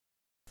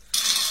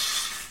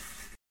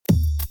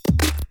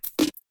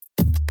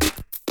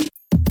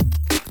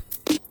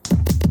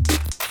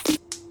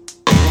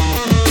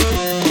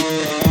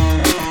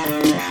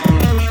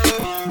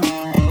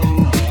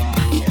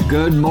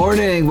Good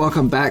morning.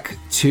 Welcome back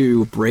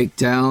to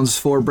Breakdowns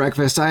for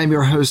Breakfast. I am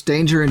your host,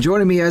 Danger, and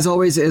joining me, as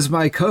always, is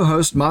my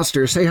co-host,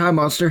 Monster. Say hi,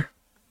 Monster.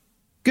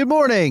 Good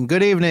morning.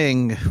 Good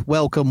evening.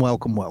 Welcome,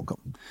 welcome,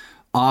 welcome.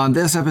 On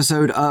this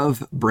episode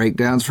of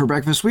Breakdowns for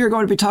Breakfast, we are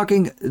going to be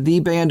talking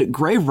the band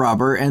Grave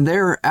Robber and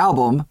their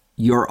album,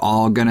 You're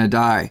All Gonna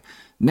Die.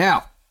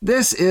 Now,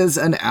 this is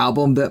an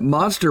album that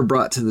Monster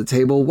brought to the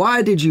table.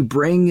 Why did you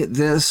bring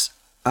this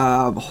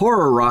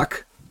horror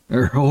rock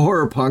or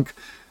horror punk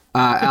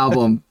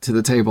album to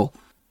the table?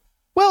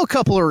 Well, a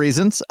couple of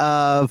reasons.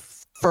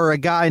 For a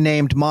guy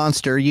named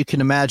Monster, you can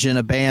imagine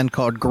a band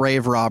called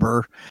Grave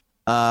Robber.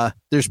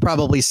 There's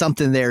probably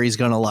something there he's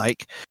going to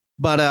like.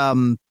 But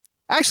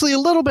actually, a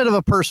little bit of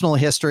a personal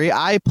history.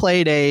 I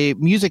played a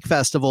music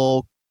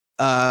festival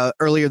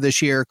earlier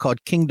this year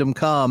called Kingdom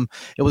Come.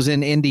 It was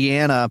in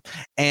Indiana.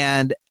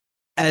 And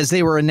as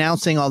they were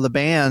announcing all the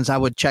bands, I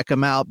would check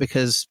them out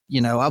because,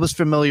 you know, I was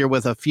familiar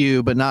with a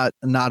few, but not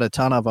a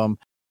ton of them.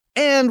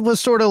 And was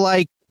sort of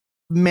like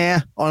meh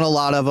on a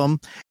lot of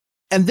them.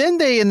 And then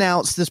they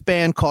announced this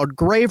band called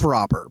Grave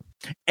Robber.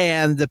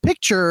 And the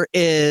picture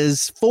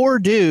is four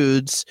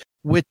dudes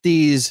with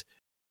these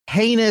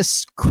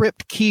heinous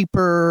crypt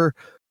keeper,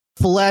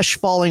 flesh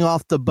falling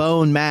off the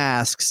bone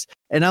masks.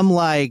 And I'm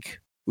like,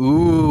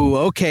 ooh,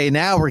 okay,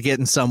 now we're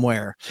getting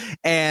somewhere.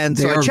 And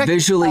they so are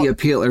visually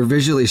appealing or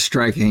visually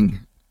striking.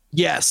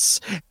 Yes.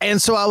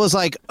 And so I was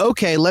like,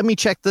 okay, let me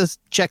check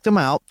them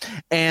out.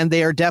 And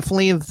they are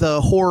definitely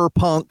the horror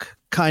punk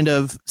kind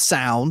of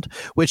sound,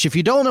 which if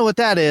you don't know what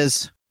that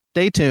is,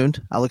 stay tuned.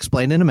 I'll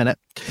explain in a minute.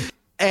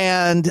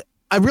 And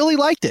I really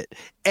liked it.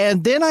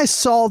 And then I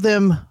saw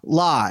them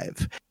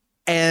live.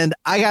 And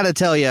I got to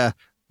tell you,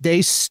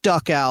 they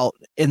stuck out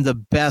in the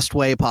best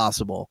way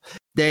possible.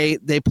 They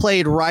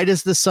played right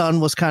as the sun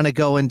was kind of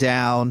going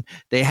down.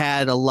 They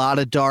had a lot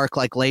of dark,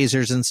 like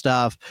lasers and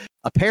stuff.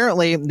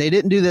 Apparently, they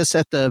didn't do this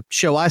at the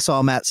show I saw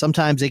them at.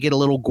 Sometimes they get a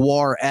little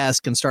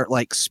Gwar-esque and start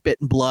like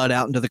spitting blood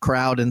out into the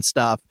crowd and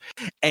stuff.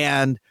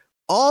 And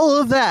all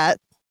of that,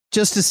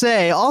 just to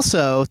say,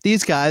 also,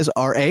 these guys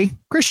are a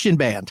Christian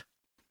band.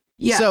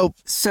 Yeah.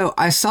 So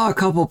I saw a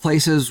couple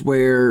places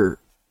where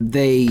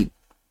they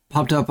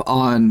popped up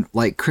on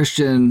like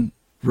Christian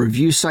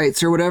review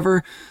sites or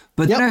whatever,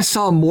 but then I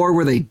saw more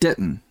where they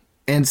didn't.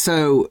 And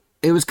so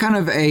it was kind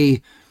of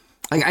I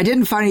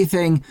didn't find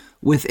anything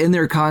within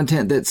their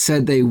content that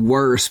said they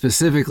were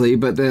specifically,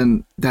 but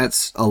then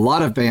that's a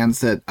lot of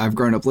bands that I've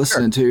grown up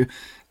listening to.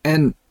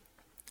 And,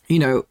 you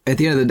know, at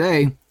the end of the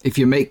day, if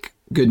you make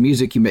good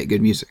music, you make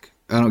good music.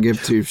 I don't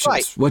give two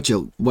shits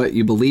what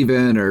you believe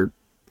in or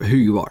who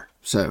you are.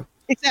 So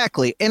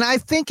exactly. And I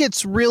think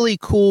it's really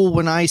cool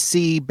when I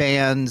see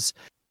bands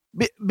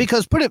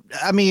because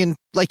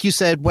like you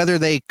said, whether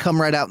they come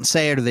right out and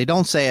say it or they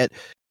don't say it,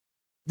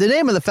 the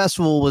name of the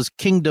festival was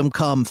Kingdom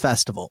Come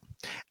Festival,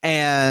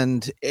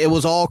 and it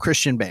was all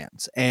Christian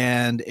bands,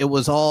 and it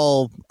was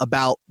all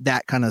about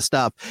that kind of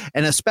stuff.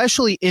 And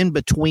especially in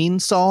between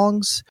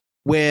songs,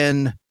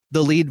 when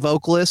the lead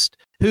vocalist,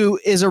 who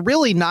is a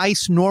really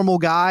nice, normal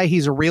guy,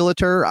 he's a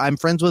realtor. I'm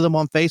friends with him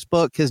on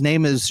Facebook. His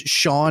name is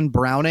Sean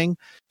Browning.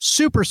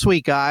 Super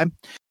sweet guy.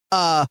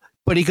 But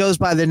he goes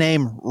by the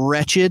name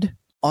Wretched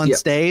on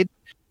stage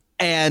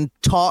and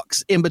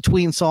talks in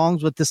between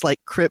songs with this like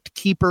crypt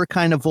keeper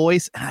kind of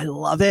voice. And I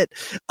love it.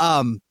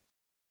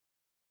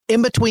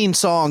 In between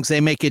songs, they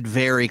make it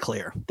very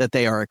clear that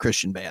they are a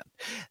Christian band.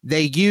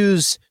 They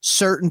use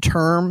certain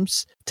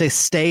terms to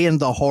stay in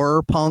the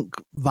horror punk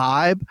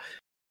vibe.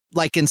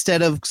 Like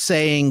instead of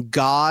saying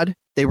God,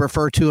 they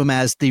refer to him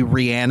as the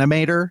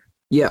Reanimator.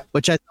 Yeah,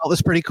 which I thought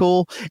was pretty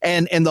cool.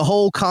 And the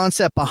whole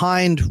concept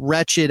behind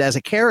Wretched as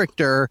a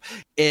character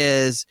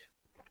is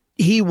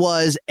he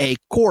was a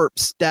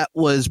corpse that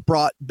was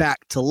brought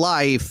back to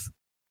life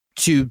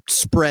to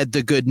spread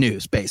the good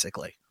news,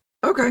 basically.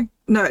 Okay.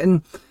 No,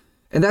 and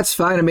that's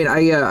fine. I mean,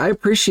 I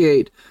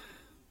appreciate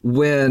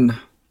when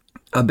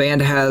a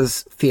band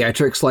has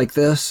theatrics like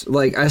this.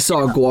 Like I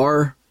saw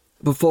Gwar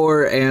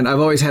before, and I've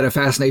always had a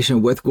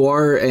fascination with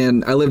Gwar,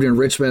 and I lived in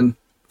Richmond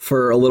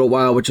for a little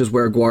while, which is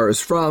where Gwar is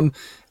from.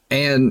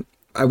 And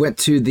I went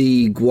to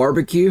the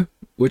Gwarbecue,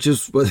 which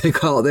is what they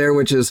call it there,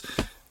 which is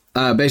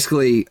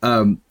basically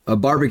a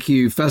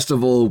barbecue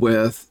festival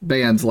with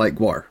bands like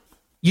Gwar.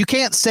 You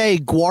can't say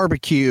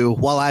Gwarbecue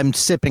while I'm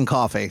sipping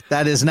coffee.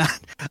 That is not,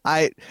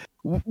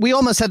 we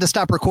almost had to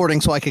stop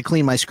recording so I could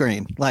clean my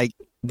screen. Like,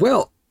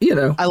 well, you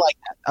know, I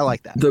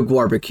like that. The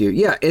Gwarbecue.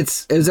 Yeah.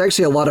 It's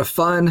actually a lot of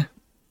fun.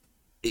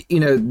 You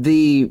know,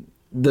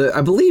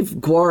 I believe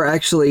Gwar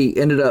actually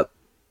ended up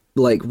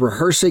like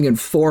rehearsing and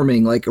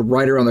forming like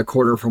right around the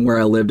corner from where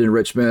I lived in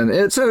Richmond.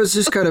 And so it's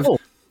just kind of,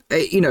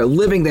 you know,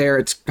 living there,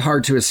 it's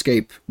hard to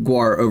escape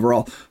Gwar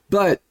overall.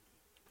 But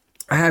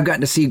I have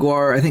gotten to see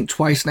Gwar, I think,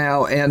 twice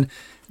now, and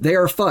they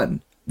are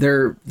fun.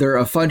 They're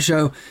a fun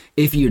show.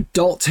 If you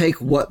don't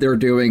take what they're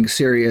doing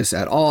serious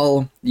at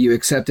all, you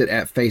accept it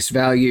at face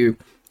value.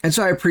 And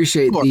so I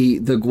appreciate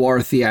the Gwar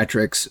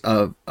theatrics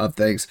of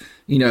things.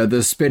 You know,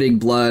 the spitting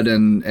blood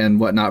and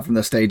whatnot from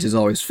the stage is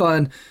always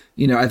fun.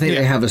 I think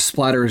they have a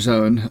splatter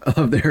zone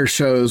of their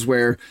shows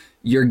where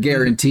you're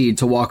guaranteed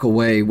to walk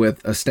away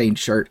with a stained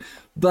shirt.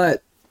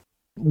 But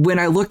when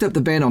I looked up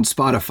the band on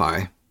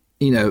Spotify,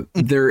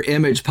 their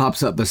image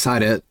pops up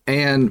beside it.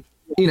 And,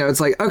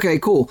 it's like, okay,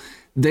 cool.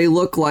 They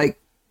look like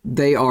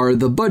they are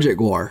the Budget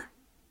Gwar.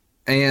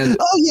 And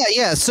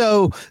yeah.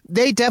 So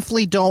they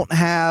definitely don't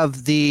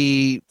have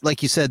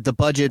like you said, the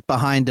budget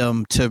behind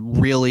them to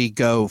really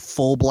go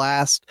full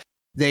blast.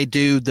 They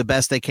do the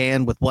best they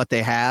can with what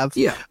they have.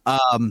 Yeah.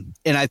 And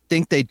I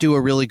think they do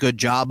a really good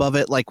job of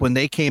it. Like when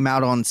they came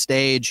out on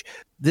stage,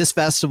 this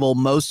festival,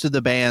 most of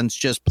the bands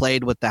just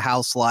played with the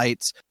house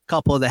lights. A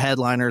couple of the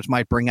headliners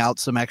might bring out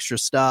some extra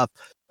stuff,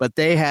 but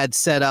they had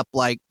set up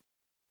like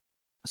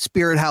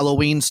Spirit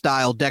Halloween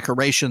style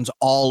decorations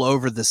all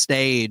over the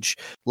stage,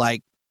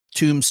 like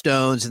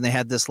tombstones, and they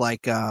had this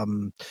like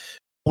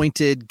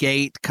pointed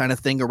gate kind of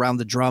thing around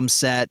the drum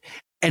set,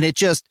 and it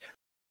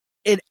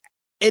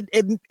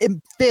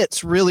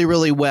fits really,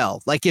 really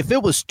well. Like if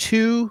it was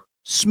too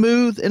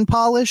smooth and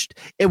polished,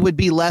 it would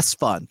be less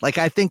fun. Like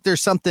I think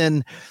there's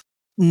something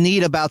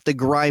neat about the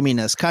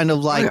griminess, kind of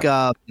like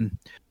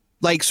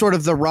like sort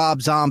of the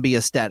Rob Zombie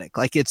aesthetic.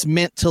 Like it's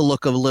meant to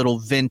look a little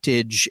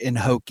vintage and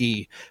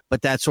hokey,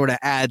 but that sort of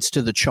adds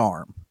to the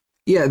charm.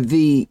 Yeah,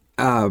 the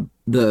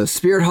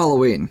Spirit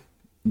Halloween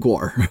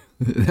Gwar.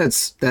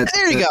 That's there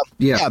you go.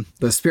 Yeah,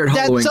 the Spirit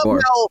Halloween Gwar.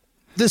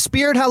 The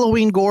Spirit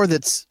Halloween Gwar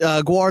that's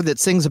Gwar that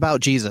sings about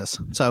Jesus.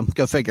 So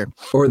go figure.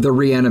 Or the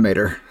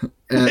Reanimator.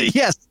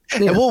 Yes.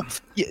 Yeah. Well,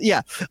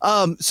 yeah.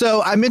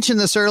 So I mentioned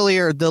this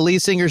earlier. The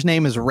lead singer's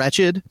name is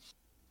Wretched.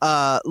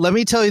 Let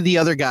me tell you the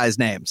other guys'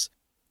 names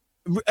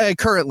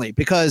currently,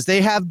 because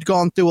they have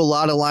gone through a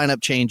lot of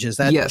lineup changes.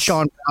 That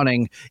Sean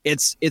Browning,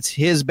 it's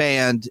his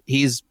band.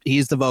 He's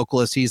the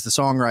vocalist. He's the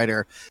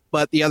songwriter.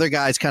 But the other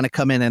guys kind of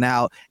come in and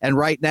out. And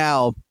right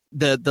now,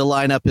 the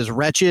lineup is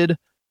Wretched,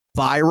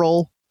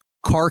 Viral,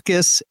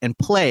 Carcass, and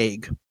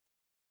Plague.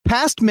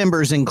 Past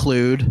members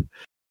include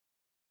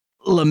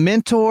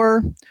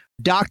Lamentor,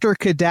 Dr.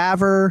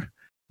 Cadaver,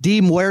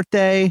 D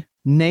Muerte,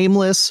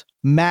 Nameless,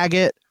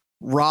 Maggot,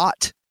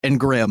 Rot, and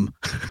Grim.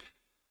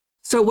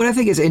 So what I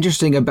think is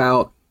interesting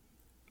about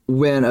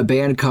when a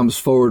band comes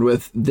forward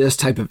with this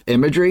type of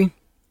imagery,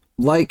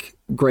 like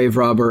Grave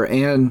Robber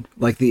and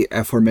like the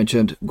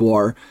aforementioned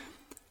Gwar,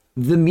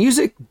 the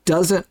music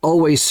doesn't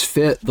always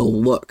fit the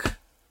look.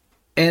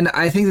 And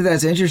I think that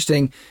that's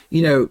interesting.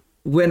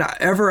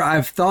 Whenever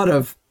I've thought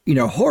of,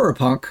 horror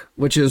punk,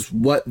 which is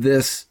what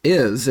this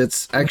is,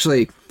 it's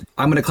actually,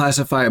 I'm going to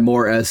classify it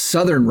more as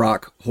Southern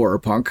rock horror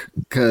punk,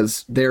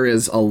 because there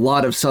is a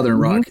lot of Southern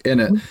rock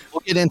in it.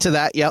 We'll get into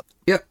that. Yep.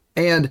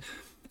 And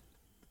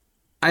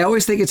I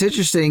always think it's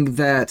interesting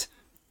that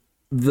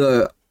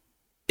the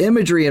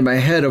imagery in my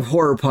head of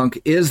horror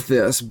punk is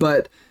this,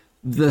 but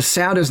the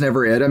sound is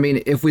never it. I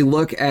mean, if we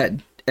look at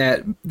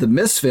the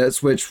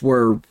Misfits, which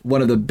were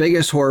one of the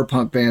biggest horror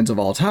punk bands of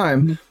all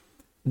time,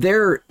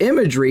 their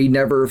imagery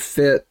never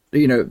fit,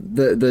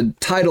 the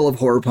title of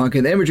horror punk,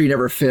 and the imagery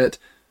never fit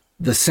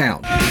the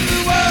sound.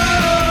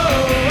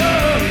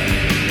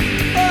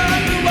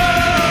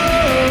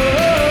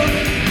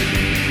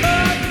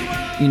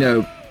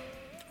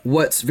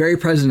 What's very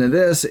present in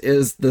this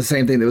is the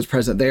same thing that was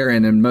present there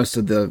and in most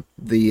of the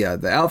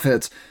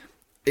outfits.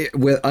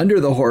 Under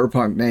the horror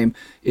punk name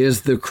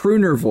is the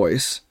crooner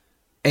voice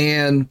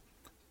and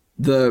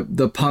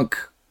the punk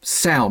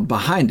sound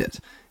behind it.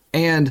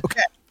 And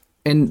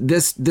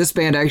this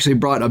band actually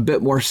brought a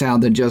bit more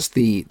sound than just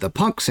the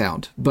punk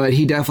sound, but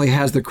he definitely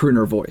has the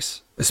crooner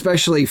voice,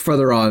 especially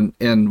further on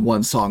in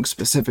one song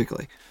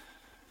specifically.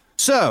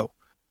 So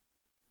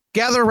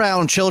gather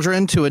around,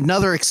 children, to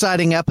another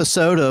exciting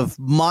episode of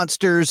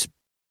Monsters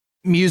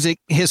Music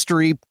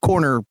History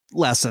Corner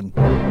Lesson.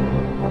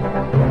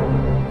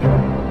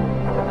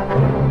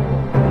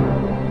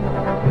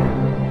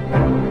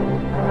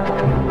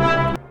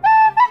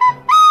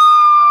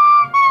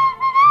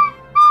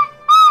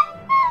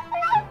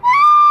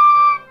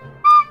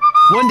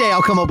 One day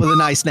I'll come up with a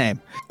nice name.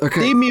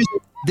 Okay. Theme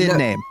music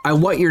name. I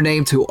want your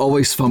name to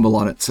always fumble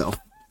on itself.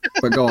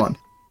 But go on.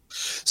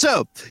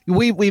 So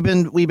we've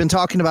been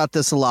talking about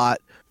this a lot,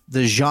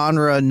 the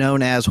genre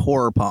known as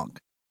horror punk.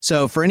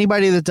 So for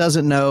anybody that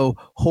doesn't know,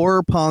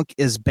 horror punk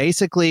is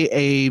basically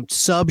a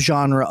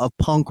subgenre of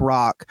punk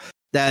rock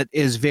that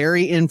is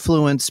very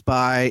influenced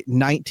by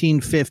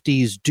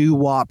 1950s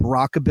doo-wop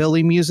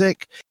rockabilly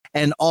music,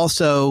 and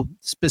also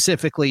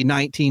specifically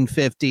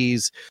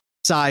 1950s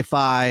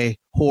sci-fi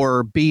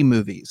horror B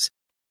movies.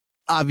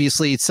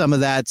 Obviously, some of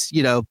that's,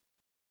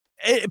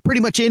 pretty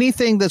much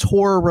anything that's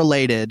horror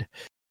related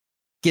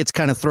gets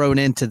kind of thrown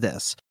into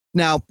this.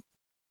 Now,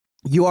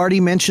 you already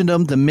mentioned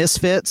them, the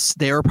Misfits.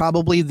 They're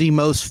probably the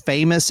most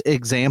famous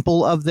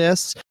example of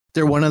this.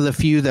 They're one of the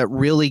few that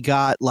really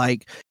got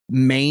like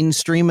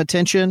mainstream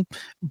attention,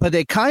 but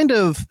they kind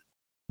of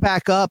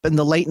back up in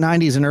the late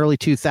 90s and early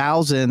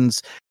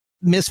 2000s.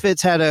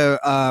 Misfits had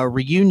a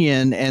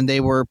reunion and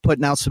they were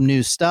putting out some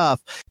new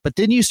stuff, but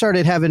then you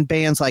started having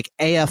bands like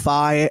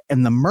AFI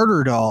and the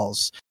Murder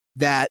Dolls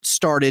that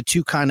started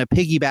to kind of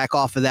piggyback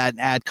off of that and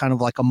add kind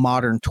of like a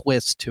modern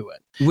twist to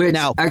it. Which,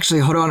 now, actually,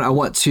 hold on, I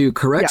want to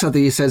correct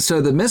something you said.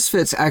 So the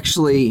Misfits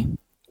actually,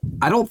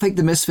 I don't think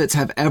the Misfits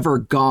have ever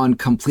gone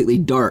completely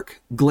dark.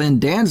 Glenn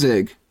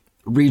Danzig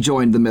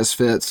rejoined the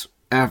Misfits,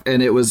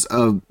 and it was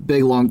a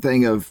big, long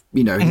thing of,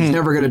 he's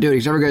never going to do it,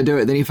 he's never going to do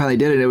it. Then he finally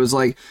did it. It was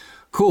like,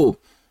 cool,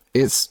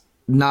 it's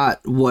not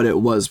what it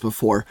was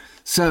before.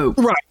 So,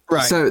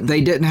 right. So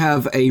they didn't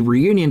have a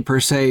reunion per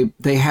se.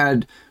 They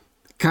had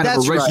kind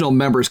of original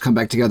members come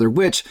back together,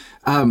 which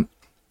a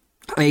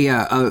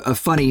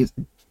funny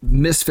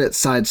Misfit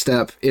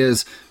sidestep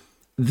is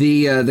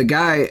the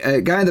guy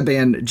in the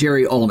band,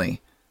 Jerry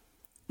Olney.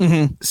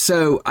 Mm-hmm.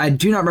 So I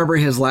do not remember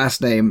his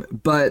last name,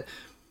 but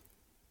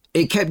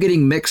it kept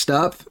getting mixed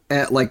up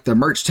at like the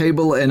merch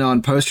table and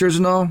on posters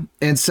and all.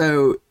 And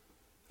so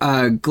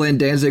Glenn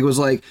Danzig was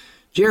like,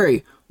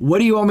 Jerry, what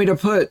do you want me to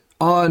put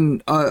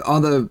on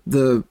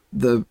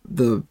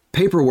the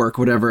paperwork,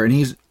 whatever? And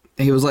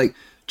he was like,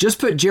 just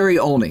put Jerry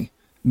Olney,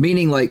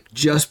 meaning like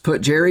just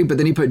put Jerry, but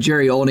then he put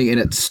Jerry Olney and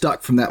it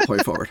stuck from that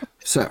point forward.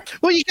 So,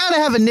 well, you got to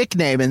have a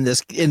nickname in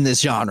this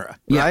genre,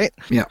 right?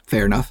 Yeah,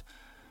 fair enough.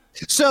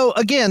 So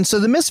again,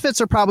 the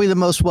Misfits are probably the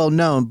most well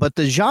known, but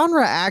the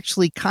genre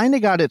actually kind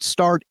of got its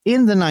start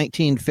in the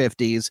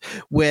 1950s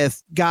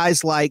with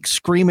guys like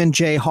Screamin'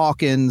 Jay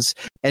Hawkins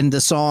and the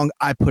song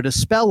 "I Put a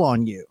Spell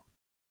on You."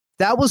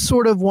 That was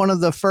sort of one of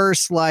the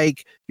first,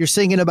 like, you're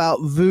singing about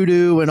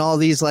voodoo and all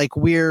these like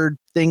weird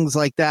things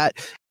like that.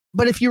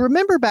 But if you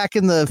remember back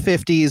in the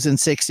 50s and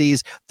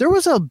 60s, there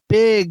was a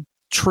big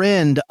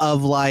trend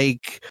of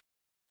like,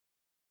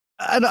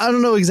 I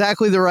don't know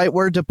exactly the right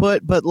word to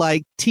put, but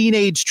like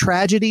teenage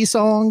tragedy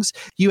songs.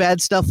 You had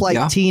stuff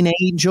like Teen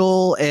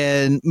Angel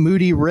and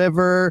Moody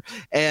River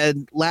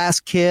and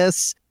Last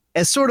Kiss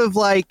as sort of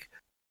like,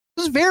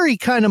 it was very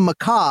kind of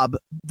macabre.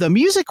 The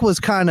music was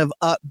kind of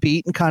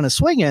upbeat and kind of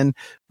swinging,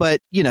 but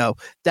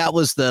that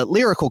was the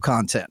lyrical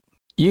content.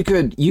 You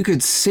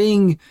could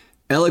sing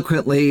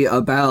eloquently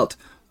about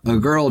a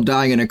girl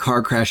dying in a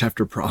car crash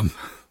after prom.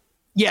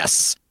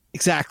 Yes,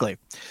 exactly.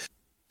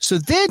 So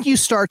then you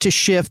start to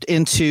shift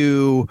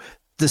into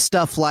the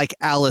stuff like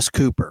Alice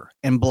Cooper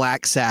and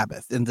Black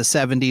Sabbath in the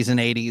 70s and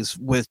 80s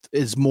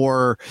is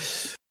more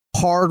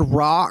hard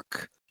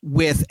rock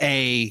with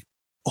a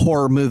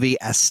horror movie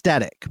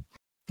aesthetic.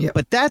 Yep.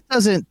 But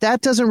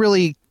that doesn't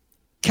really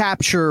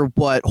capture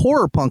what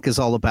horror punk is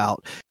all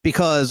about,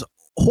 because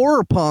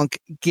horror punk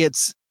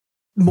gets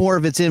more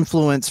of its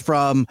influence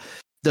from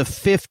the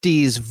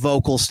 50s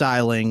vocal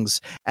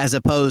stylings as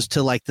opposed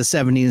to like the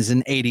 70s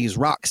and 80s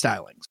rock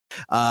stylings.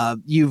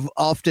 You've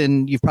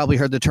probably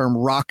heard the term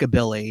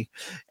rockabilly,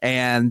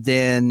 and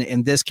then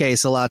in this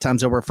case, a lot of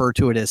times they'll refer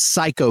to it as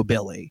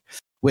psychobilly,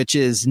 which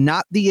is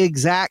not the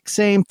exact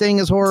same thing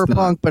as horror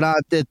punk, but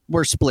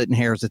we're splitting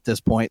hairs at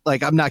this point.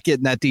 Like, I'm not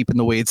getting that deep in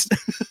the weeds.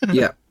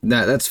 Yeah,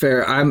 no, that's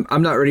fair.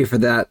 I'm not ready for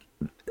that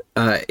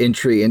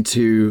entry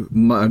into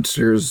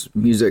Monsters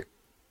Music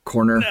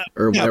Corner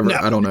or whatever. No.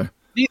 I don't know.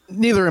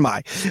 Neither am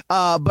I.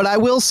 But I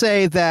will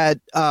say that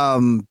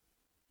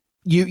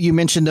you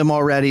mentioned them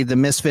already. The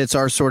Misfits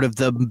are sort of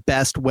the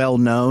best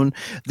well-known.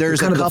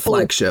 There's kind a of couple the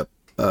flagship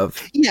of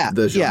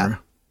the genre. Yeah.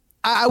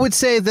 I would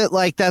say that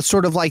like that's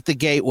sort of like the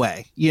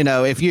gateway.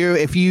 If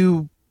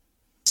you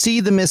see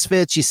the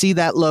Misfits, you see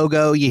that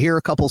logo, you hear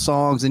a couple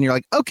songs, and you're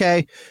like,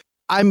 okay,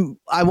 I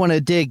want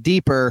to dig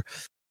deeper.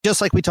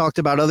 Just like we talked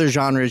about other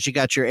genres, you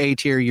got your A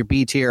tier, your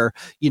B tier.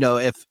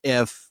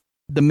 If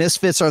the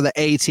Misfits are the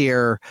A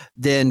tier,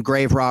 then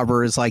Grave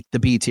Robber is like the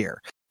B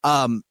tier.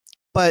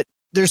 But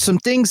there's some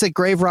things that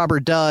Grave Robber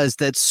does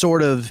that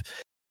sort of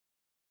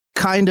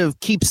kind of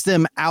keeps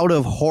them out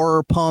of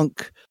horror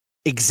punk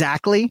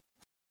exactly,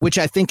 which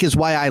I think is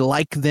why I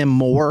like them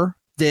more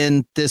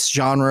than this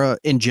genre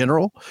in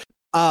general.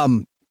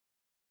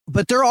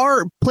 But there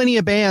are plenty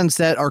of bands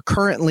that are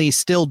currently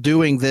still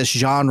doing this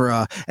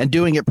genre and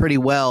doing it pretty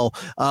well.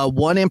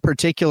 One in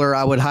particular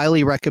I would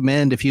highly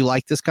recommend if you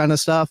like this kind of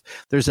stuff.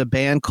 There's a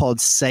band called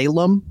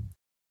Salem.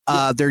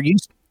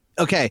 It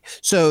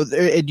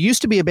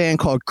used to be a band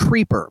called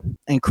Creeper,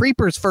 and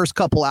Creeper's first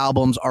couple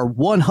albums are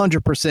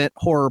 100%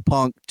 horror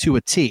punk to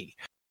a T.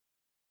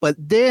 But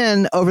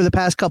then over the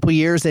past couple of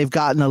years, they've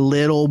gotten a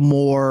little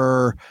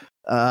more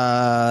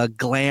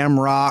glam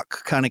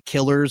rock kind of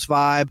Killers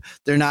vibe.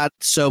 They're not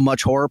so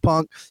much horror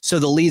punk. So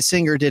the lead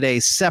singer did a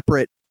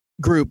separate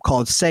group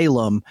called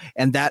Salem,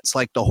 and that's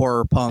like the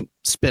horror punk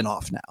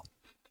spinoff now.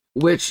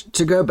 Which,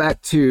 to go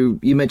back to,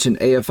 you mentioned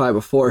AFI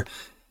before,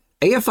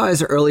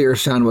 AFI's earlier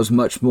sound was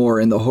much more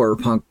in the horror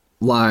punk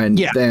line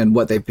than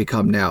what they've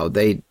become now.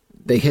 They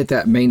hit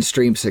that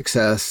mainstream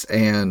success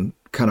and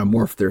kind of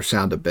morphed their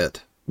sound a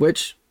bit,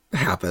 which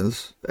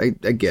happens. I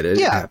get it.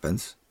 It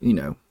happens.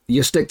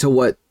 You stick to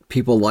what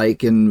people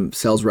like and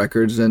sells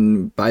records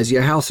and buys you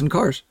a house and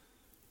cars.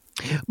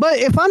 But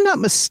if I'm not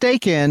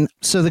mistaken,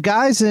 so the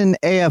guys in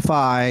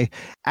AFI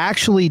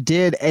actually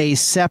did a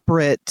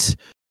separate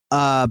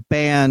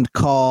band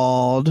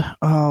called,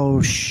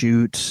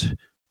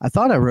 I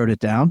thought I wrote it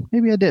down.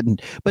 Maybe I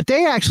didn't. But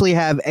they actually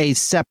have a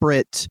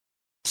separate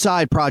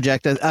side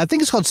project. I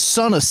think it's called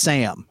Son of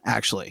Sam,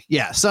 actually.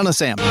 Yeah, Son of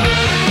Sam.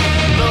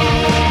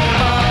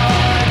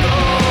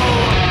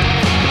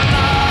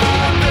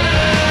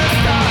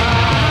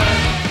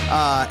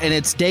 And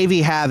it's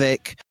Davey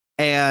Havoc,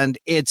 and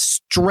it's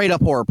straight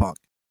up horror punk.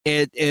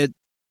 It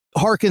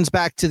harkens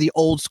back to the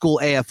old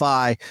school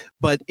AFI,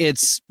 but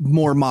it's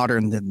more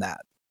modern than that.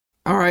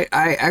 All right.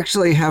 I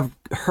actually have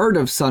heard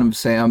of Son of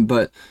Sam,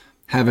 but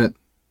haven't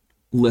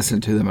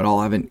listened to them at all.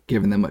 I haven't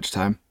given them much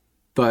time.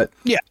 But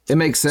yeah, it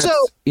makes sense,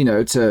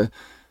 to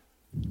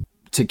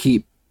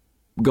keep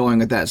going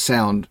with that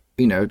sound,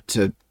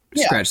 to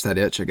scratch that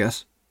itch, I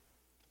guess.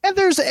 And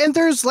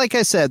there's like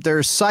I said,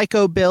 there's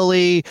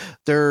Psychobilly,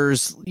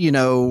 there's,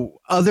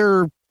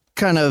 other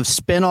kind of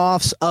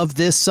spin-offs of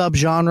this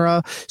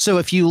subgenre. So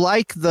if you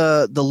like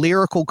the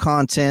lyrical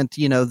content,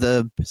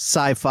 the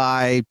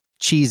sci-fi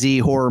cheesy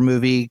horror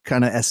movie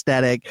kind of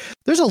aesthetic,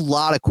 there's a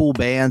lot of cool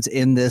bands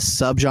in this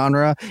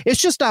subgenre.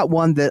 It's just not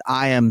one that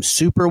I am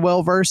super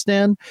well versed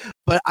in,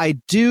 but I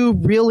do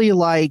really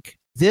like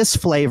this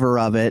flavor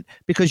of it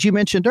because you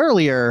mentioned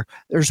earlier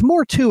there's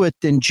more to it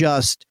than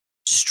just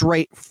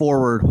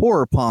straightforward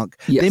horror punk.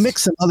 Yes. They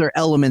mix some other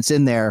elements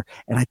in there,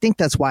 and I think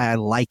that's why I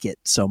like it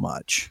so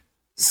much.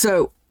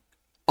 So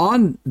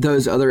on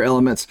those other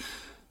elements,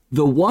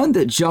 the one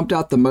that jumped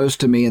out the most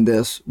to me in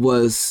this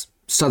was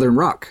Southern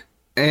rock.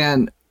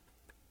 And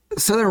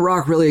Southern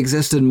rock really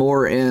existed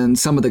more in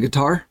some of the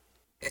guitar.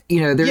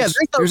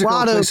 There's a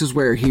lot of places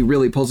where he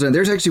really pulls it in.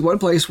 There's actually one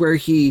place where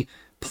he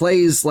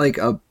plays like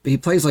a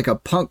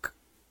punk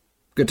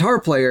guitar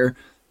player,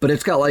 but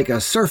it's got like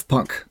a surf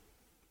punk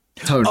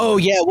tone. Oh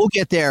yeah, we'll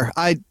get there.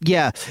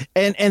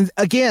 And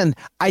again,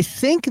 I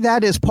think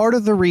that is part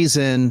of the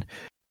reason.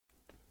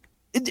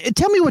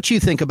 Tell me what you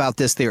think about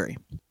this theory.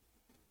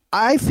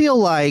 I feel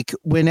like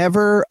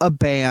whenever a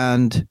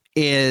band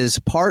is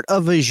part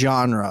of a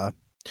genre,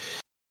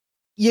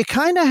 you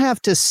kind of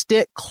have to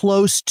stick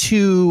close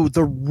to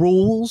the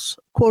rules,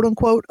 quote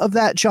unquote, of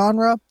that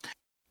genre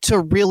to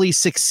really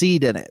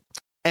succeed in it.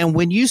 And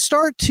when you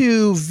start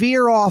to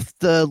veer off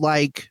the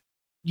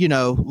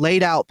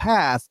laid out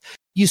path,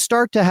 you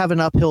start to have an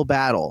uphill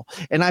battle.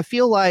 And I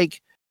feel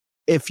like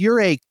if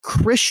you're a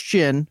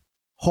Christian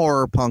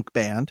horror punk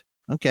band,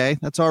 okay,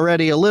 that's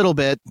already a little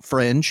bit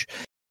fringe.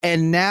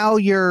 And now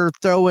you're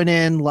throwing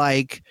in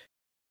like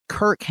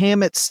Kirk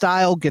Hammett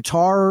style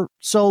guitar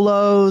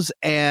solos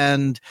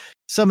and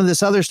some of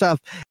this other stuff.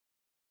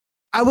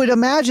 I would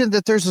imagine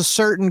that there's a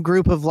certain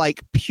group of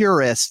like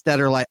purists that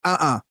are like,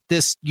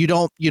 this, you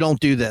don't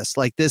do this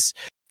like this.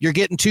 You're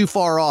getting too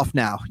far off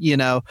now,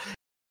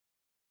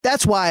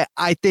 That's why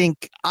I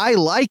think I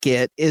like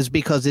it, is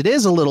because it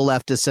is a little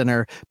left of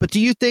center. But do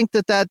you think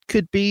that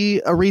could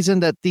be a reason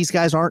that these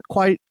guys aren't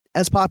quite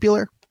as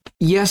popular?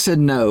 Yes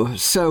and no.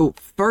 So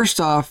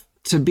first off,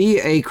 to be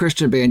a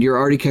Christian band, you're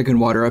already kicking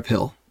water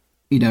uphill.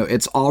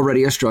 It's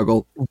already a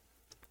struggle.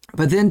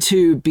 But then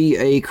to be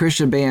a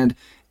Christian band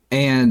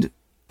and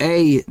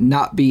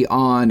not be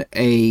on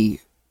a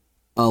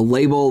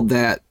label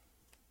that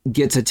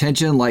gets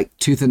attention like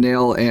Tooth and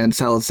Nail and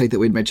Silent State that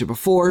we'd mentioned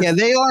before. Yeah,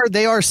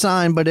 they are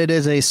signed, but it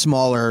is a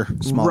smaller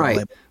right,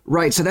 label.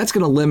 Right. So that's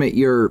going to limit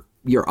your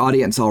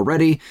audience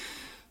already.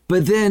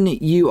 But then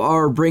you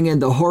are bringing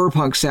the horror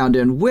punk sound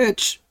in,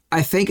 which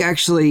I think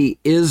actually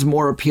is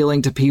more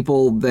appealing to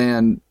people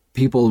than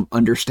people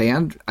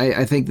understand.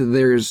 I think that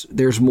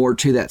there's more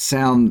to that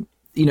sound.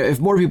 If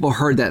more people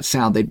heard that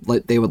sound,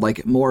 they would like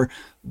it more.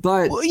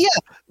 But yeah,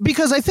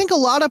 because I think a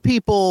lot of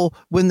people,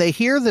 when they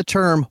hear the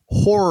term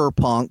horror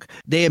punk,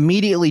 they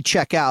immediately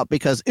check out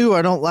because,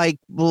 I don't like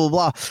blah,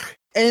 blah, blah.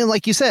 And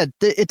like you said,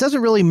 it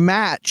doesn't really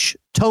match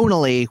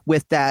tonally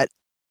with that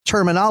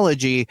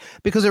terminology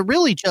because it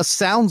really just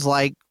sounds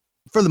like,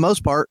 for the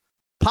most part,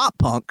 pop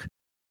punk,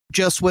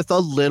 just with a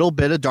little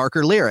bit of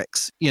darker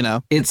lyrics,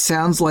 It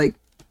sounds like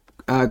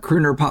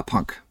crooner pop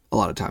punk a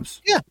lot of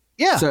times.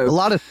 Yeah. So, a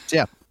lot of,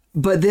 yeah.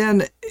 But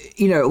then,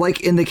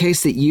 like in the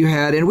case that you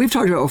had, and we've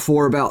talked about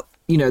before about,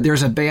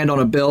 there's a band on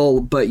a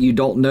bill, but you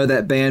don't know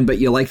that band, but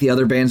you like the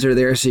other bands that are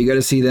there. So you go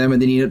to see them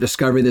and then you end up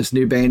discovering this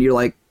new band. You're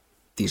like,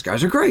 these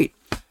guys are great.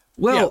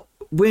 Well,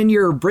 when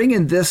you're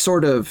bringing this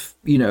sort of,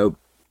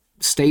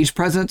 stage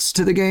presence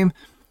to the game,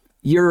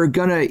 you're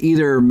going to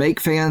either make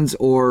fans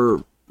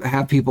or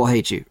have people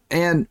hate you.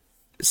 And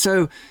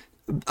so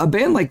a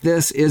band like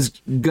this is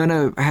going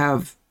to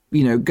have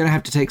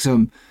to take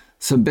some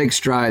big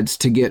strides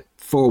to get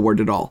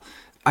forward at all.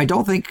 I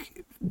don't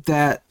think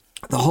that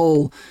the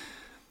whole,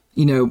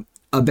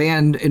 a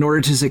band in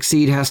order to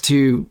succeed has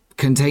to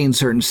contain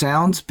certain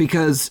sounds,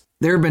 because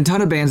there have been a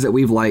ton of bands that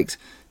we've liked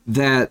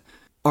that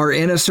are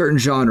in a certain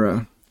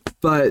genre,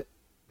 but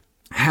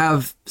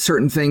have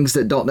certain things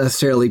that don't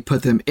necessarily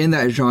put them in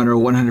that genre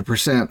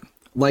 100%.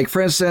 Like,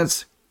 for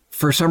instance,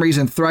 for some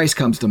reason, Thrice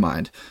comes to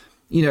mind.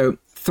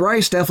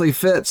 Thrice definitely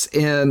fits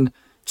in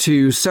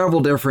to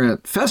several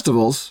different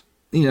festivals,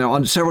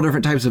 on several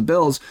different types of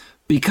bills,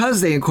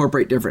 because they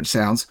incorporate different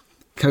sounds.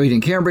 Coheed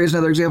and Cambria is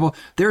another example.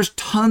 There's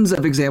tons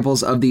of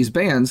examples of these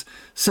bands.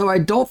 So I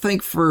don't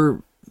think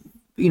for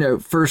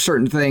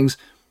certain things,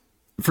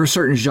 for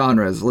certain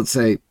genres, let's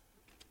say,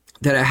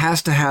 that it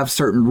has to have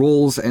certain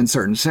rules and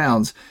certain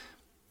sounds.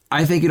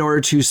 I think in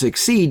order to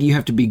succeed, you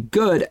have to be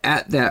good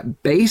at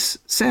that bass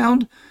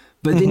sound,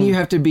 but then you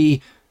have to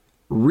be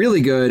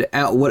really good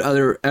at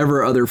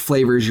whatever other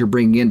flavors you're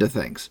bringing into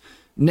things.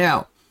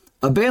 Now,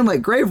 a band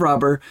like Grave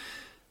Robber,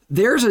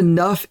 there's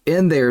enough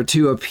in there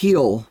to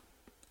appeal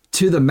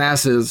to the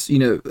masses,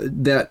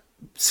 that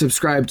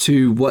subscribe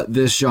to what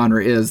this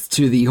genre is,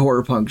 to the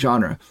horror punk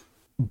genre.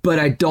 But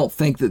I don't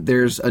think that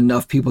there's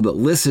enough people that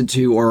listen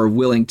to or are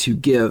willing to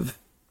give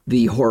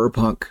the horror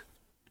punk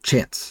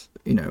chance,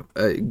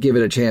 give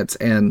it a chance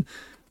and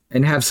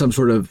have some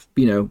sort of,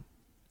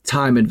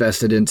 time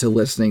invested into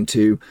listening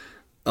to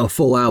a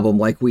full album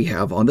like we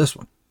have on this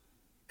one.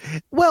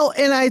 Well,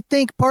 and I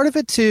think part of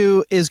it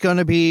too is going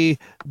to be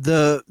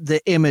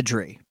the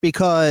imagery,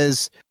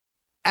 because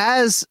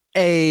as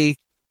a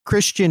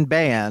Christian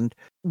band,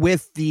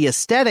 with the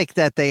aesthetic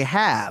that they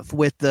have,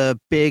 with the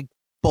big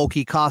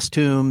bulky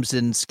costumes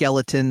and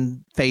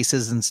skeleton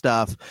faces and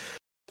stuff,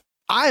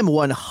 I'm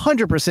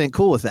 100%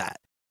 cool with that.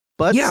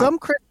 But some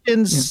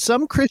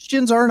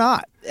Christians are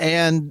not.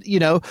 And,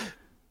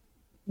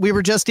 we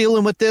were just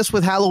dealing with this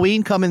with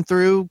Halloween coming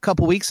through a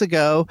couple weeks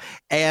ago,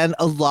 and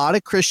a lot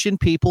of Christian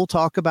people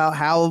talk about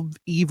how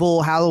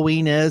evil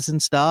Halloween is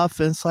and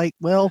stuff. And it's like,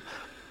 well,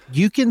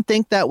 you can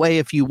think that way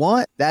if you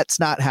want. That's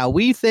not how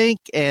we think.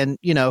 And,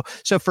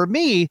 so for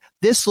me,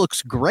 this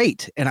looks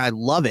great and I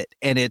love it.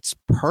 And it's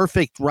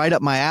perfect, right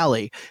up my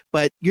alley.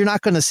 But you're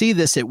not going to see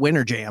this at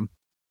Winter Jam.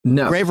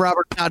 No. Grave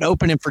Robber's not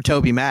opening for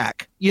Toby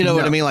Mac. You know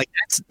what I mean? Like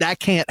that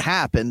can't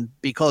happen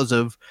because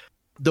of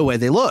the way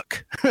they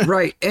look.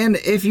 Right. And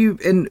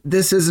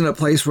this isn't a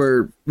place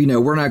where,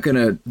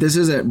 this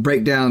isn't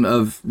breakdown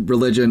of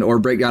religion or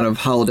breakdown of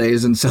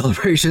holidays and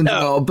celebrations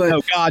at all.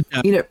 But, God,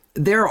 no.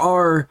 There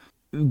are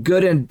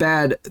good and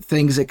bad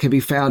things that can be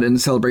found in the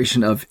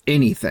celebration of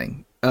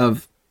anything.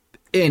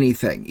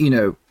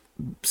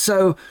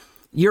 So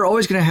you're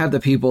always going to have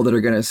the people that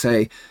are going to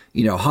say,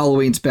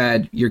 Halloween's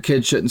bad, your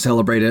kids shouldn't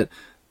celebrate it.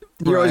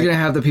 You're always going to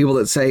have the people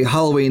that say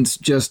Halloween's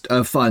just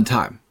a fun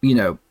time.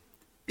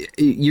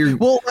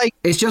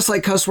 It's just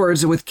like cuss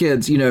words with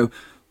kids.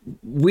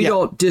 We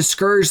don't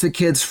discourage the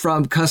kids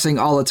from cussing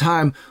all the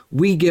time.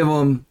 We give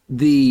them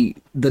the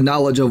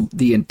knowledge of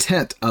the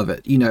intent of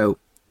it.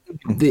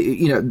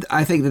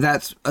 I think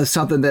that's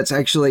something that's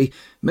actually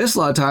missed a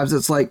lot of times.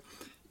 It's like,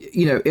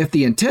 if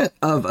the intent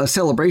of a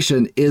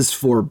celebration is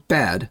for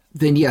bad,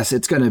 then yes,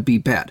 it's going to be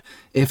bad.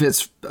 If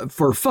it's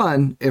for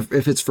fun,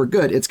 if it's for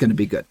good, it's going to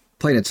be good.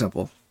 Plain and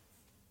simple.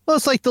 Well,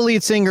 it's like the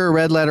lead singer of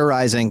Red Letter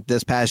Rising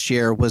this past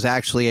year was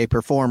actually a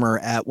performer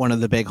at one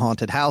of the big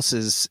haunted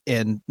houses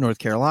in North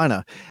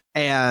Carolina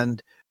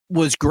and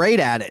was great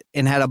at it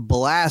and had a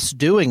blast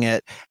doing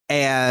it.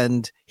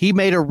 And he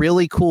made a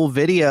really cool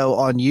video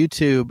on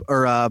YouTube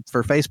or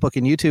for Facebook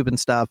and YouTube and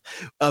stuff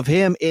of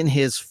him in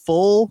his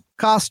full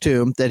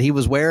costume that he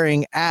was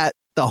wearing at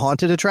the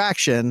haunted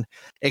attraction,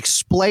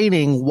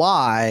 explaining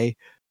why,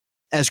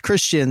 as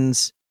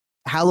Christians,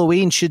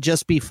 Halloween should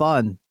just be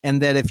fun.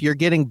 And that if you're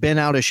getting bent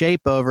out of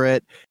shape over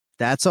it,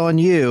 that's on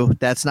you.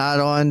 That's not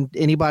on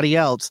anybody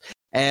else.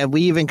 And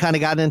we even kind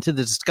of got into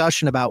the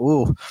discussion about,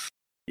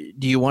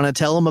 do you want to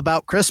tell them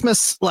about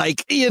Christmas?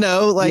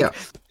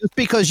 Just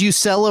because you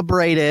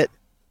celebrate it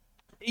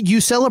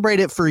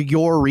for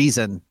your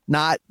reason,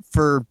 not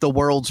for the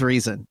world's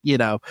reason,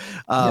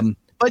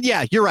 But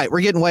yeah, you're right.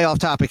 We're getting way off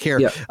topic here.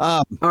 Yeah.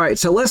 All right.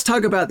 So let's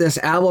talk about this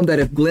album that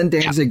if Glenn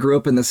Danzig grew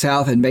up in the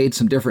South and made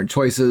some different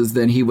choices,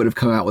 then he would have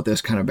come out with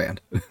this kind of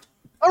band.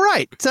 All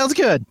right. Sounds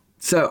good.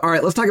 So, all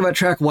right, let's talk about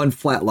track 1,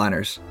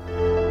 Flatliners.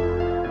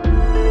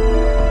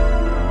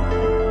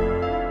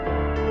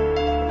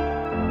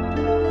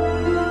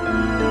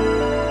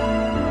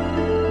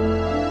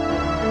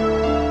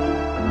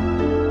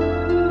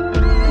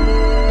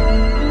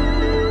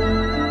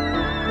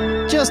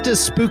 Just a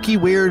spooky,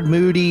 weird,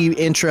 moody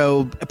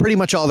intro. Pretty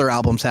much all their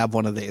albums have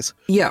one of these.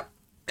 Yeah.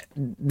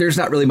 There's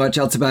not really much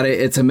else about it.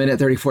 It's a minute,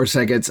 34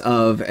 seconds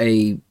of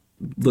a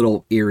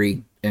little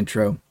eerie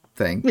intro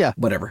thing. Yeah.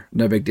 Whatever.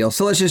 No big deal.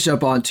 So let's just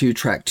jump on to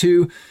track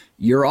 2,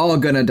 You're All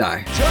Gonna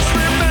Die. Just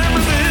remember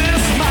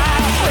this, my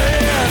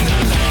friend.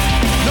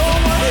 No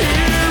one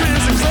here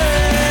is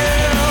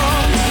exempt.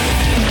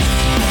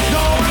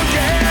 No one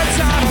gets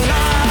out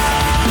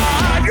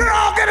alive. You're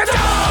all gonna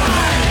die.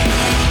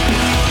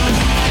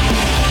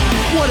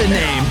 What a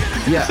name.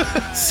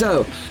 Yeah.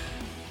 So,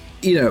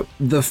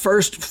 the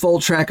first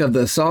full track of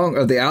the song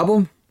or the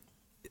album,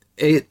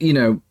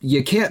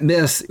 you can't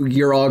miss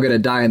You're All Gonna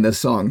Die in this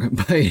song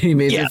by any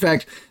means. Yeah. In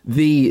fact,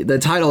 the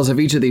titles of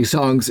each of these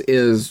songs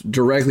is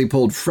directly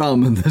pulled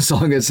from the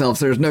song itself.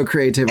 So there's no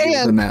creativity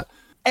in that.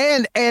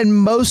 And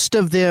most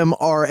of them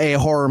are a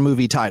horror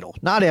movie title.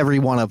 Not every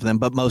one of them,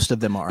 but most of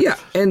them are. Yeah,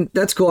 and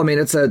that's cool. I mean,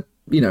 it's a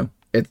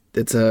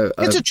it's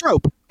a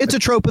trope. It's a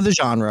trope of the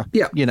genre.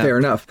 Yeah, fair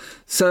enough.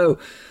 So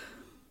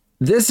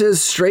This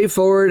is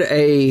straightforward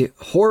a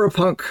horror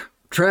punk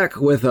track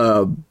with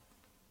a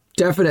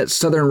definite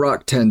southern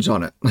rock tinge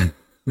on it.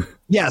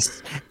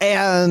 Yes.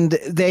 And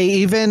they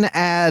even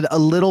add a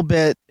little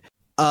bit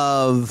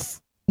of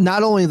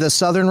not only the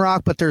southern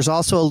rock, but there's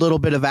also a little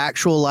bit of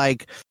actual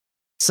like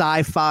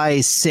sci-fi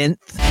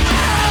synth.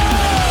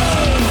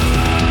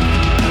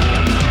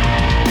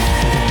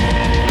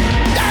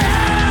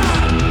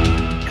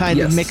 Kind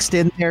of mixed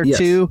in there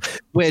too,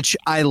 which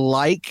I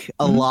like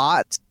a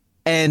lot.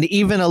 And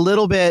even a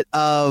little bit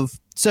of,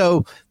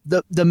 so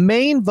the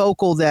main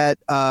vocal that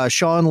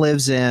Sean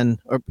lives in,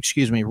 or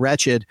excuse me,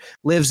 Wretched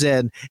lives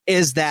in,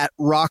 is that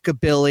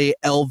rockabilly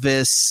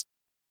Elvis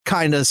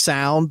kind of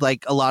sound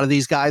like a lot of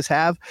these guys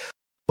have.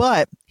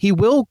 But he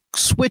will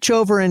switch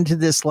over into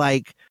this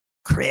like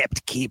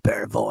crypt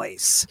keeper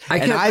voice. I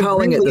kept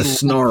calling it the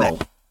snarl.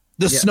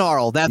 The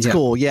snarl. That's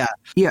cool. Yeah.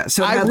 Yeah.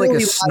 So I had like a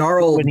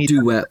snarl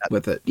duet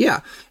with it. Yeah.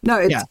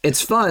 No,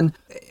 it's fun.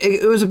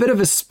 It was a bit of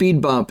a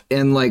speed bump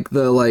in like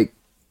the, like,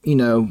 you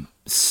know,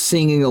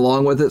 singing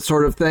along with it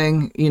sort of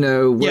thing, you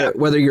know,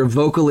 whether you're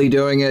vocally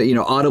doing it, you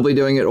know, audibly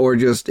doing it, or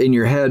just in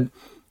your head,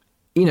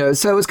 you know.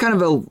 So it was kind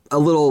of a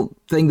little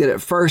thing that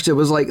at first it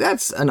was like,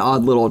 that's an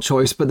odd little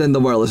choice. But then the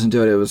more I listened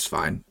to it, it was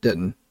fine.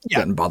 Didn't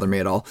bother me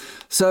at all.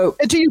 So,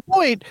 and to your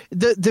point,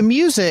 the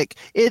music,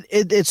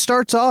 it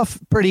starts off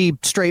pretty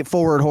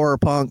straightforward horror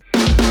punk.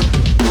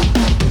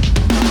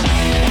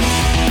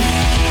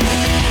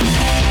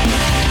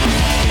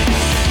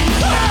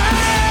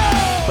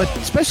 But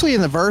especially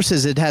in the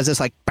verses, it has this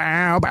like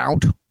bow bow,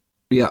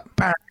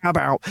 bow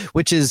bow,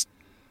 which is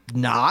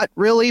not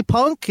really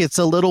punk. It's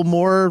a little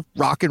more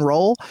rock and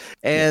roll.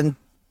 And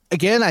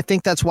again, I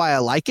think that's why I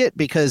like it,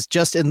 because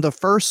just in the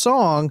first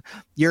song,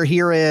 you're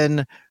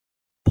hearing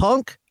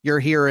punk, you're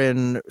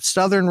hearing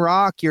southern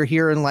rock, you're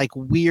hearing like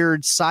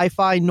weird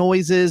sci-fi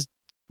noises,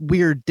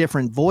 weird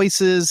different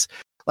voices.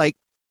 Like,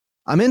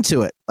 I'm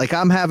into it. Like,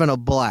 I'm having a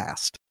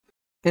blast.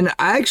 And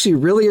I actually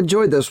really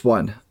enjoyed this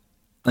one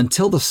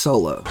until the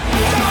solo.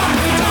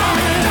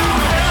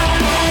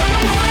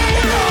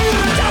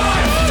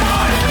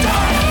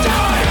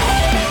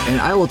 And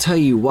I will tell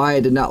you why I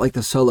did not like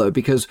the solo,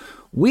 because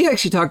we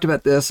actually talked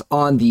about this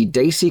on the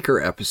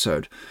Dayseeker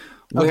episode,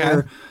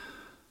 where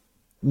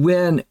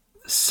when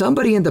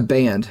somebody in the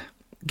band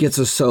gets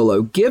a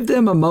solo, give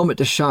them a moment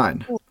to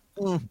shine.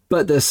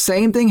 But the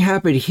same thing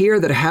happened here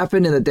that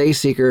happened in the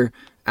Dayseeker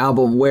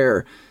album,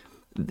 where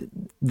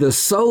the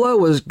solo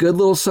was good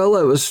little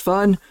solo. It was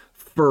fun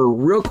for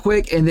real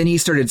quick, and then he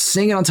started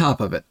singing on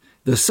top of it.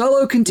 The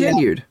solo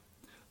continued,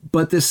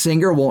 but the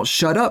singer won't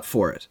shut up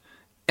for it.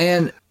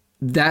 And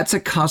that's a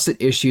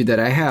constant issue that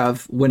I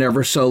have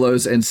whenever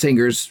solos and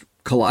singers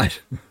collide.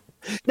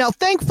 Now,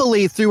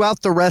 thankfully,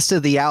 throughout the rest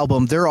of the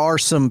album, there are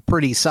some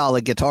pretty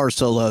solid guitar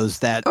solos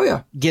that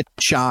get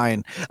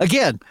shine.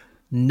 Again,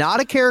 not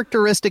a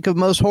characteristic of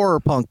most horror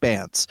punk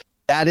bands.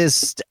 That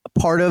is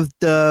part of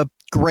the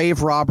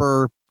grave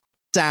robber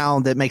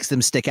sound that makes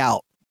them stick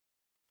out.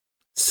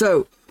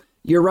 So,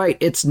 you're right.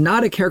 It's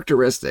not a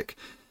characteristic.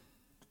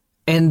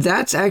 And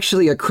that's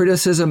actually a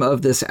criticism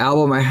of this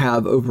album I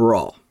have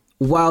overall.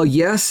 While,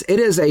 yes, it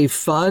is a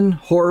fun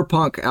horror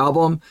punk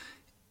album,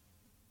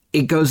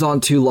 it goes on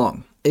too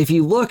long. If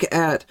you look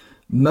at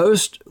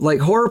most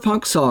like horror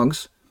punk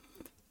songs,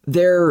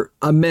 they're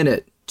a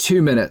minute,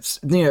 2 minutes.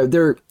 You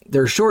know,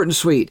 they're short and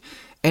sweet.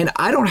 And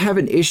I don't have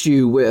an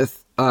issue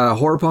with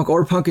horror punk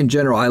or punk in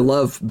general. I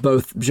love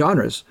both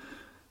genres,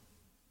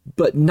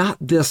 but not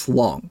this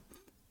long.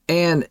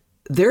 And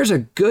there's a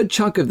good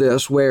chunk of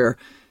this where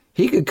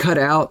he could cut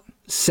out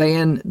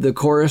saying the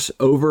chorus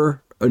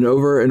over and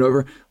over and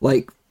over,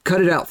 like cut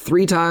it out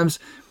 3 times.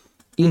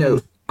 You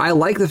know, I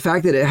like the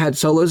fact that it had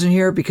solos in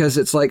here, because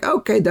it's like,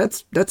 okay,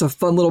 that's a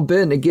fun little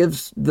bit, and it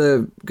gives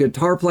the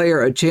guitar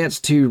player a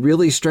chance to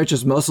really stretch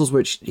his muscles,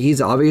 which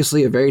he's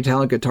obviously a very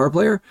talented guitar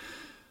player.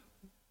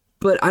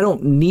 But I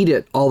don't need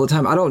it all the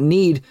time. I don't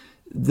need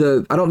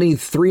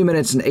 3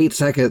 minutes and 8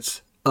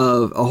 seconds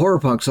of a horror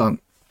punk song.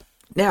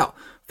 Now,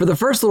 for the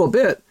first little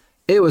bit,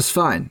 it was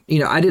fine. You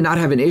know, I did not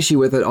have an issue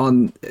with it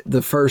on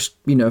the first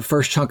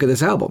chunk of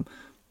this album.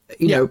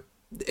 You know,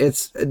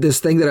 it's this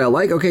thing that I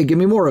like. Okay, give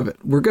me more of it.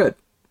 We're good.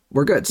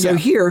 So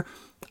here,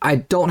 I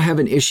don't have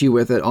an issue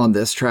with it on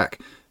this track,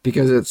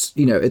 because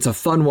it's a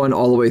fun one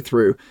all the way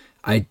through.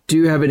 I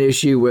do have an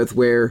issue with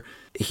where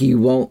he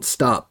won't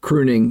stop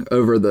crooning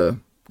over the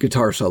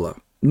guitar solo.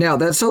 Now,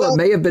 that solo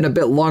may have been a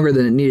bit longer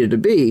than it needed to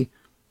be,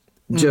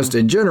 just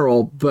in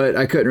general, but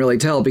I couldn't really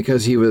tell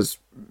because he was,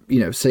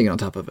 singing on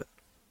top of it.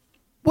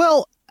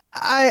 Well,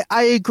 I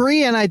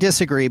agree and I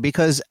disagree,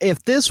 because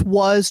if this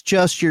was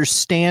just your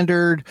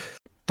standard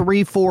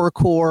 3/4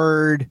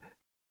 chord,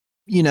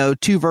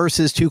 2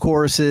 verses, 2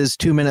 choruses,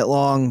 2 minute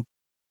long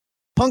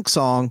punk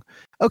song,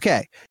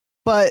 okay.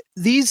 But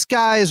these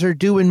guys are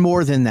doing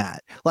more than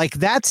that. Like,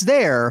 that's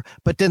there,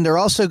 but then they're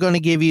also going to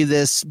give you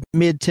this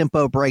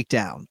mid-tempo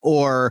breakdown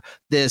or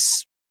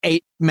this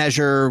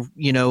 8-measure,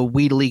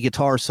 wheedly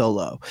guitar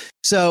solo.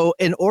 So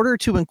in order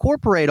to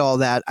incorporate all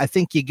that, I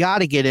think you got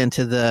to get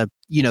into the,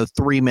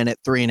 3-minute,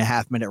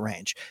 3.5-minute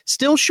range.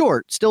 Still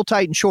short, still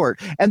tight and short.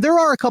 And there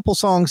are a couple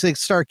songs that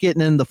start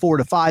getting in the 4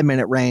 to 5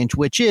 minute range,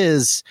 which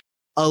is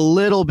a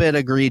little bit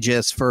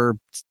egregious for,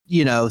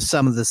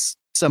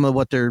 some of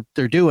what they're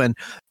doing.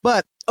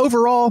 But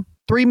overall,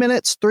 3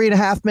 minutes,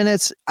 3.5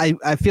 minutes,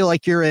 I feel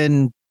like you're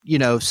in,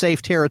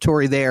 safe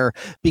territory there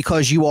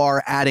because you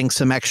are adding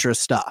some extra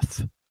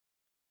stuff.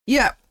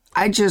 Yeah,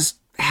 I just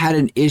had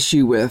an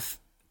issue with,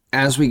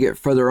 as we get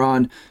further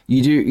on,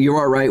 you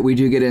are right, we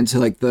do get into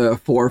like the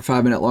 4 or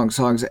 5 minute long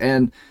songs,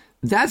 and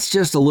that's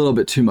just a little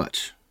bit too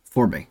much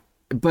for me.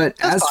 But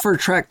as for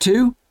track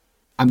 2,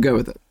 I'm good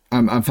with it.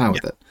 I'm fine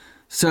with it.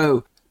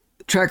 So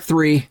track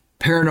 3,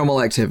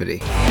 Paranormal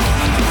Activity.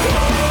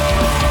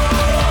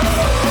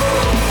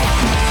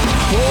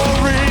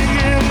 Pouring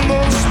in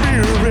the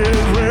spirit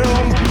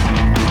realm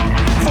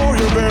for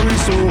your very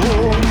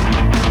soul.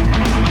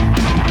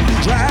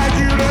 Drag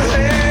you to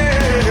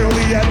hell,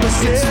 the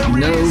adversary.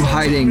 No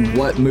hiding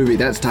what movie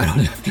that's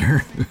titled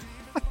after.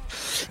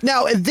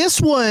 Now, this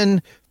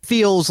one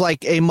feels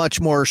like a much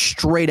more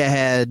straight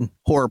ahead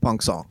horror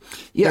punk song.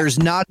 Yeah. There's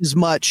not as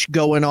much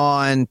going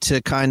on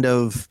to kind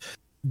of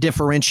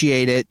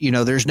differentiate it.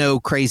 There's no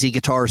crazy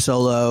guitar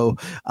solo.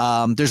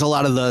 There's a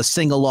lot of the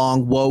sing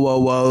along whoa whoa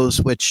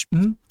whoas, which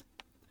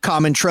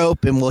common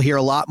trope, and we'll hear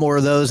a lot more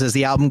of those as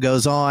the album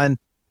goes on.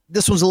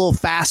 This one's a little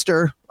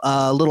faster,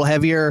 a little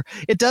heavier.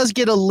 It does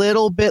get a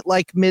little bit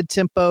like mid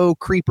tempo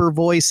creeper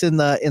voice in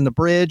the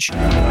bridge.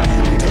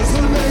 Does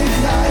the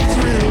late night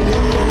thrill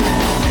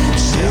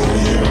chill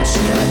you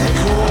to the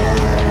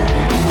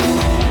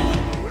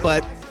core?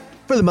 But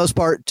for the most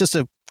part, just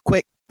a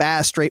quick,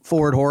 fast,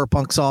 straightforward horror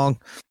punk song.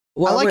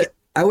 Well,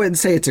 I wouldn't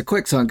say it's a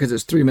quick song because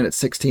it's 3 minutes,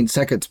 16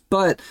 seconds,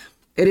 but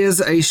it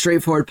is a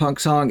straightforward punk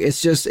song.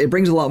 It's just, it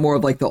brings a lot more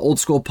of like the old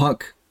school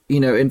punk,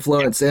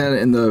 influence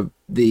in the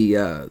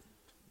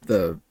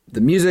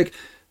music.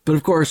 But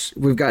of course,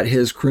 we've got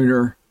his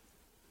crooner,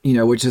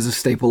 which is a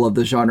staple of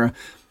the genre.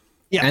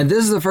 Yeah. And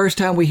this is the first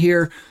time we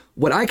hear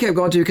what I kept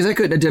going to because I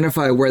couldn't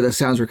identify where the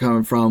sounds were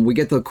coming from. We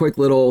get the quick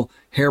little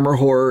Hammer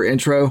horror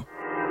intro.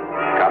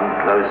 Come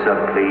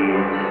closer,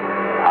 please.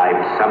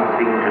 I've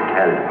something to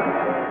tell you.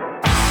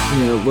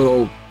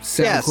 Little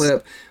sound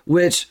clip,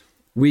 which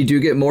we do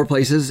get more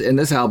places in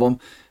this album.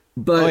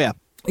 But,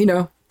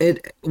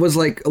 it was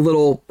like a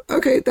little,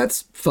 okay,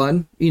 that's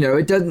fun.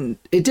 It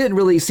didn't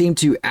really seem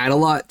to add a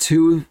lot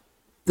to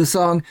the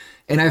song.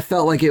 And I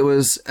felt like it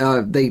was,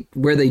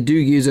 where they do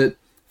use it,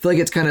 I feel like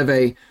it's kind of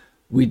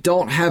we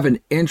don't have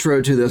an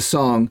intro to this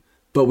song,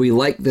 but we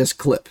like this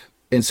clip.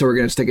 And so we're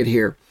going to stick it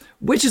here,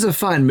 which is a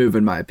fine move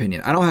in my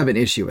opinion. I don't have an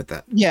issue with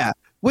that. Yeah.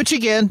 Which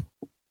again,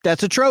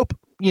 that's a trope,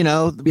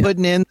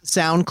 putting in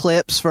sound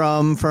clips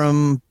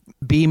from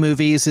B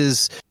movies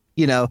is,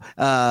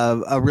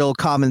 a real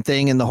common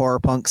thing in the horror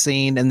punk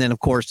scene. And then of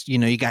course,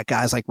 you got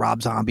guys like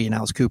Rob Zombie and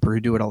Alice Cooper who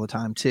do it all the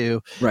time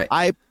too. Right.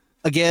 I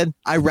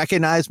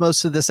recognize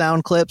most of the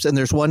sound clips, and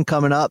there's one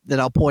coming up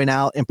that I'll point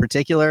out in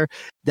particular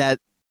that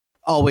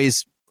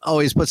always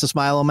puts a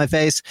smile on my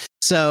face.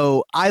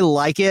 So I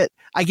like it.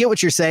 I get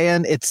what you're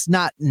saying. It's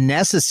not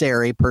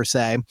necessary per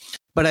se,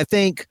 but I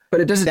think, but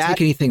it doesn't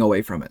take anything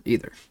away from it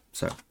either.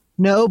 So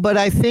no, but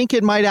I think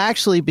it might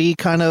actually be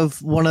kind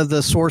of one of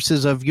the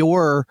sources of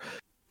your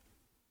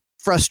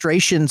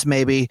frustrations,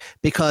 maybe,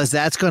 because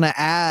that's going to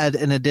add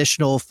an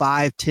additional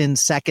 5-10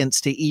 seconds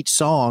to each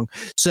song.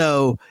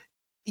 So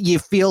you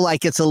feel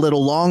like it's a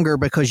little longer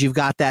because you've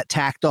got that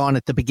tacked on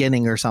at the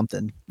beginning or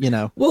something,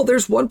 Well,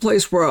 there's one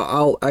place where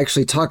I'll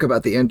actually talk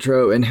about the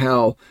intro and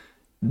how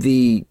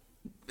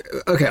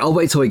okay, I'll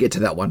wait till we get to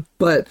that one.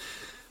 But,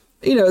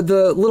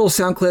 the little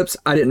sound clips,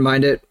 I didn't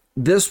mind it.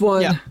 This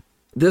one,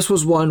 This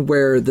was one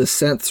where the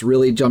synths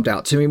really jumped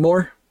out to me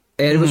more.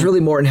 And it was really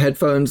more in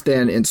headphones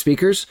than in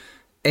speakers.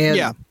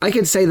 And I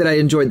can say that I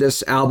enjoyed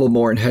this album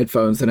more in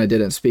headphones than I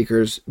did in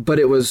speakers, but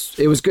it was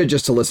good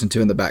just to listen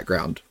to in the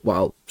background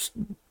while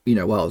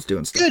I was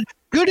doing stuff.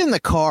 Good in the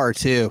car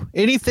too.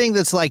 Anything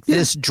that's like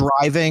this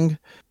driving,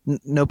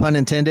 no pun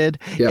intended,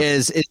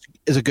 is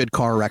a good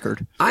car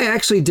record. I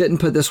actually didn't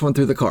put this one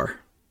through the car.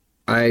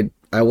 I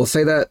will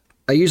say that.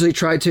 I usually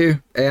try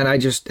to, and I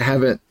just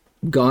haven't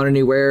gone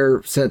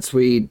anywhere since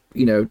we,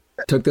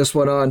 took this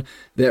one on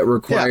that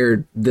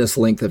required this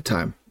length of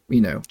time,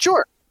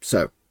 Sure.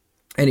 So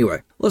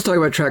anyway, let's talk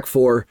about track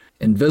 4,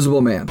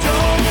 Invisible Man.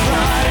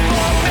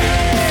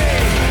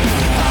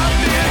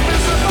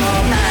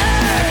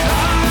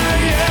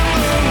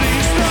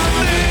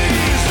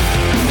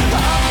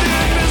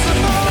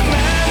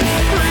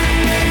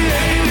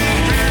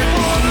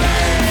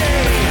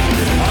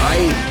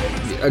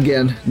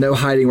 Again, no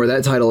hiding where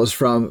that title is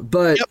from,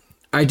 but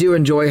I do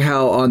enjoy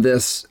how on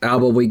this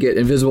album we get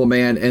Invisible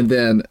Man and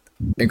then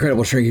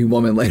Incredible Shrinking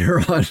Woman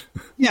later on.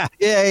 Yeah.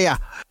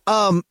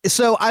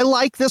 So I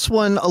like this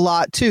one a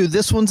lot too.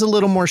 This one's a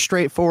little more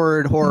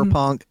straightforward horror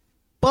punk,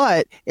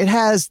 but it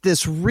has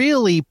this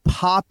really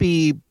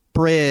poppy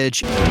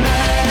bridge.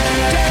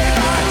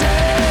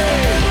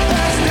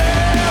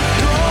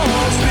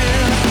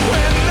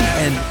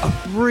 And a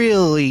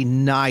really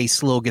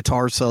nice little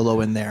guitar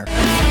solo in there.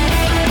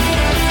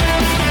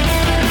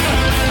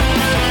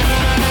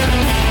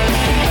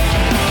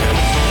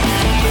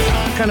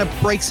 Kind of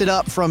breaks it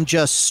up from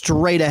just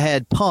straight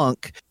ahead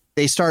punk.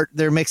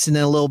 They're mixing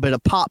in a little bit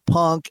of pop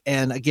punk,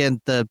 and again,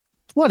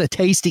 what a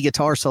tasty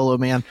guitar solo,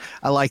 man.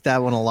 I like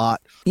that one a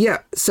lot. Yeah,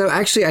 so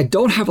actually I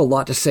don't have a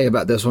lot to say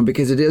about this one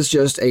because it is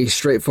just a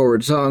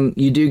straightforward song.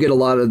 You do get a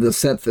lot of the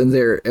synth in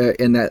there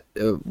in that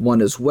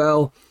one as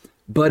well.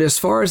 But as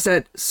far as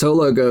that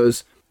solo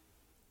goes,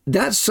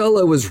 that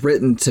solo was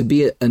written to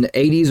be an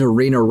 80s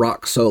arena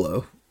rock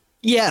solo.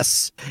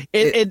 Yes,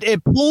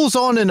 it pulls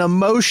on an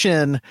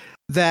emotion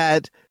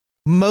that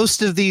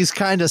most of these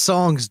kind of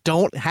songs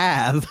don't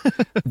have.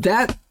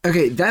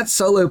 That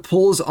solo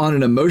pulls on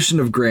an emotion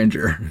of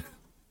grandeur.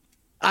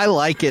 I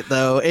like it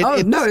though.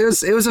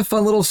 It was a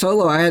fun little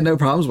solo. I had no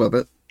problems with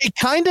it.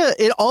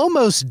 It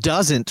almost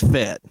doesn't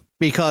fit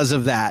because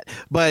of that,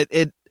 but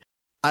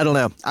I don't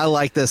know. I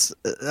like this.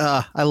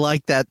 I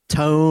like that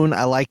tone.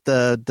 I like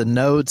the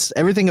notes.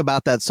 Everything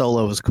about that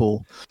solo was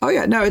cool. Oh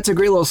yeah, no, it's a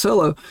great little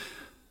solo.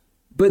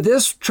 But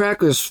this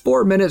track was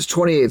 4 minutes,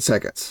 28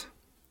 seconds.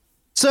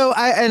 So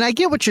I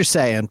get what you're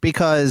saying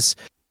because,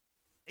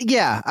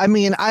 yeah, I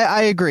mean,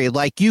 I agree.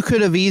 Like you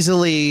could have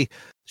easily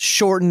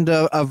shortened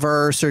a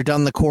verse or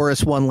done the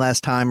chorus one less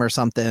time or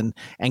something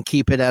and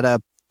keep it at a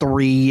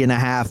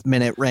 3.5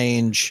 minute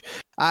range.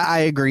 I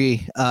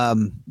agree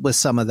with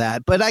some of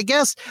that. But I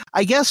guess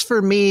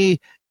for me,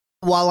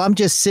 while I'm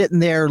just sitting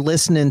there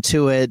listening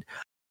to it,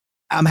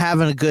 I'm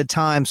having a good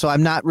time. So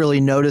I'm not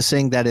really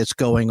noticing that it's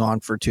going on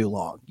for too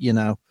long, you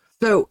know?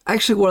 So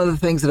actually, one of the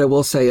things that I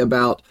will say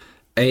about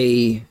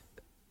a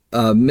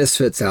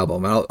Misfits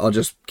album, I'll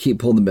just keep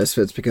pulling the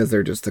Misfits because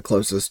they're just the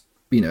closest,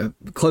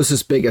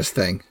 biggest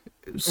thing.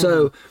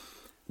 So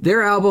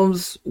their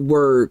albums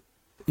were,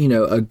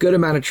 a good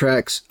amount of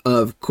tracks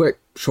of quick,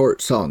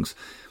 short songs.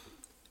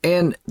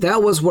 And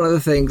that was one of the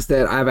things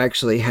that I've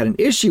actually had an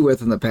issue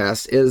with in the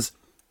past is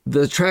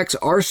the tracks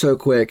are so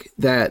quick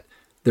that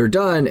they're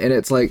done and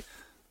it's like,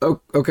 oh,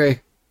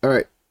 okay, all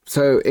right.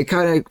 So it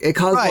caused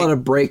a lot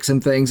of breaks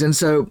and things. And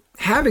so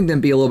having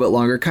them be a little bit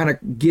longer kind of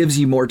gives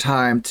you more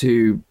time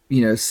to,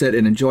 sit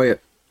and enjoy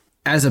it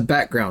as a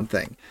background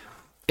thing.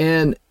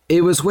 And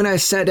it was when I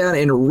sat down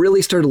and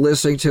really started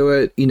listening to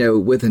it,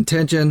 with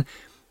intention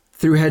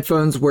through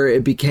headphones where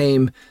it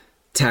became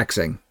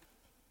taxing,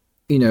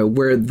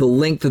 where the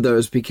length of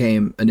those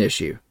became an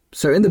issue.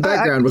 So in the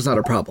background was not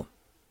a problem.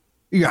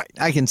 Right.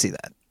 I can see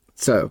that.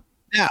 So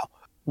now,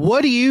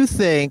 what do you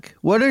think?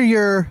 What are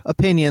your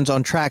opinions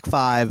on track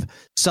 5,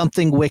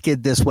 Something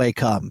Wicked This Way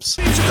Comes?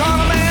 We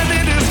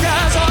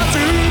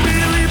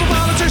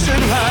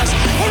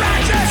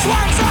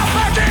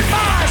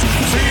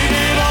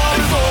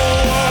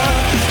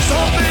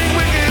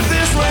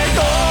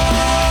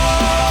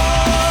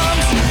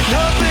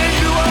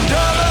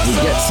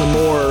get some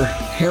more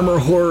Hammer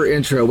horror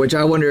intro, which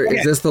I wonder,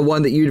 is this the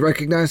one that you'd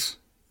recognize?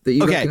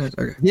 Recognize?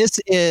 Okay. This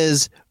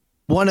is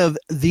one of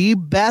the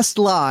best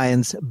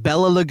lines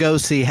Bela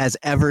Lugosi has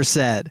ever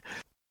said.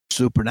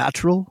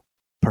 Supernatural?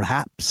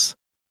 Perhaps.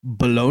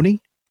 Baloney?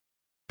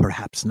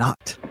 Perhaps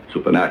not.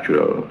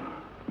 Supernatural?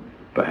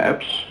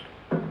 Perhaps.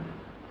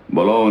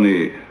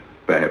 Baloney?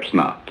 Perhaps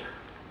not.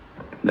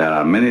 There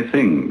are many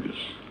things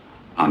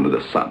under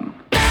the sun.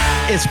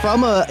 It's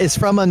from a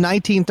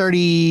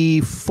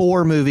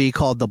 1934 movie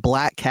called The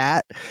Black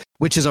Cat,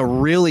 which is a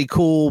really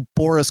cool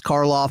Boris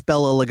Karloff,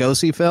 Bela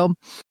Lugosi film.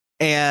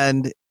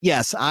 And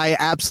yes, I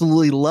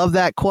absolutely love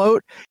that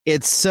quote.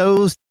 It's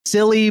so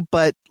silly,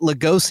 but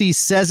Lugosi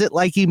says it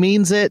like he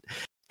means it.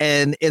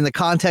 And in the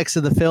context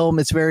of the film,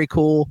 it's very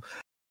cool.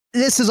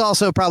 This is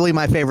also probably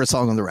my favorite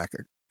song on the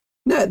record.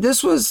 No,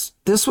 this was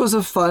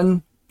a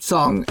fun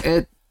song.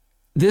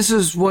 This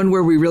is one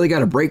where we really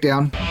got a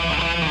breakdown.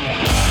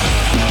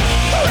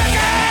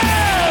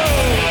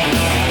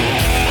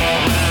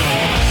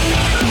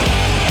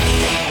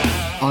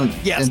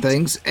 And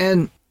things.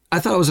 And I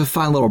thought it was a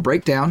fine little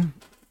breakdown.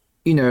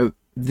 So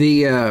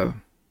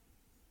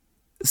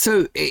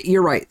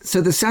you're right. So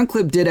the sound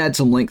clip did add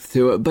some length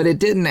to it, but it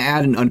didn't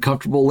add an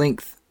uncomfortable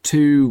length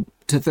to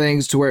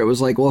things to where it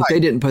was like, well, if they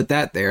didn't put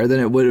that there,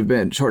 then it would have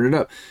been shortened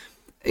up.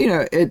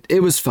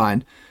 It was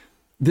fine.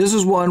 This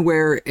is one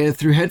where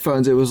through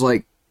headphones, it was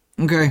like,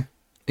 okay,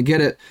 I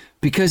get it.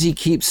 Because he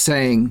keeps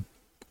saying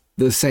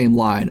the same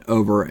line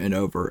over and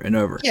over and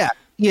over. Yeah.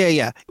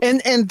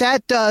 And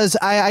that does,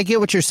 I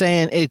get what you're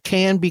saying. It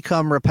can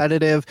become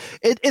repetitive.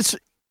 It's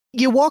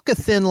you walk a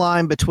thin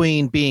line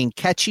between being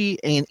catchy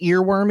and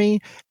earwormy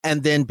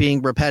and then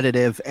being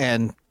repetitive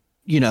and,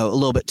 a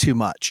little bit too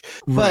much.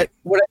 Right.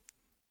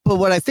 But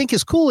what I think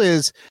is cool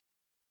is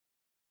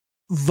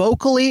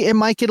vocally it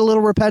might get a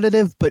little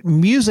repetitive, but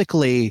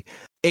musically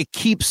it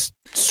keeps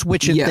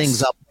switching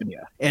things up on you.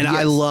 And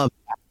I love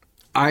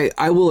that.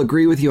 I will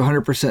agree with you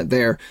 100%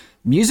 there.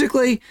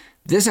 Musically,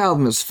 this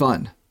album is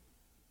fun.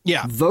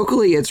 Yeah.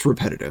 Vocally, it's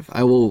repetitive.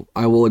 I will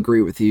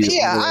agree with you.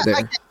 Yeah,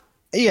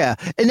 Yeah.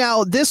 And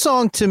now this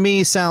song to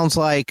me sounds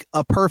like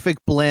a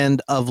perfect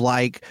blend of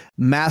like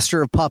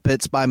Master of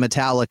Puppets by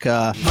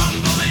Metallica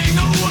Bumbling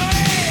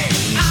away,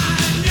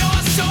 I'm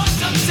your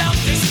source of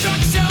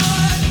self-destruction.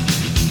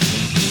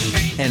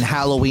 and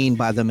Halloween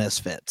by the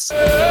Misfits. Can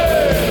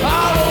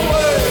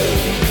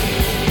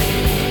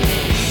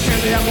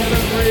the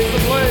applicant raise the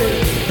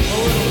blade? A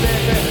little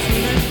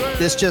bit.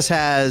 This just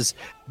has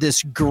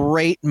this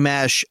great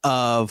mesh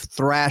of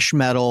thrash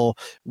metal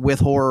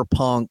with horror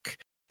punk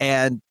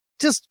and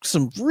just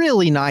some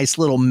really nice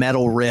little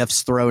metal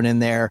riffs thrown in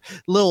there,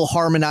 little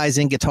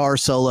harmonizing guitar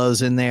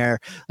solos in there.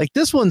 Like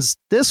this one's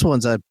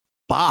a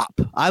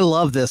bop. I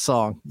love this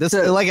song. This,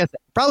 like I said,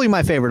 probably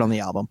my favorite on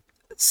the album.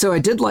 So I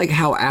did like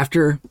how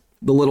after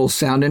the little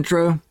sound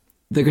intro,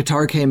 the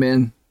guitar came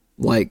in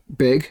like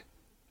big,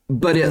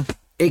 but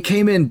it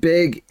came in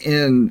big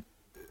in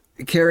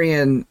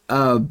carrying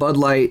Bud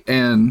Light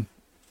and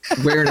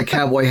wearing a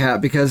cowboy hat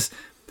because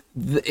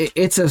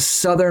it's a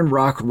Southern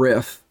rock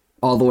riff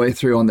all the way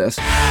through on this.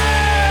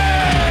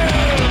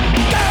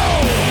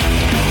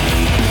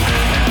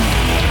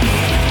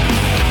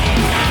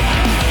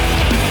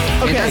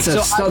 And that's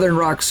a Southern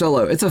rock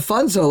solo. It's a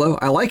fun solo.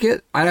 I like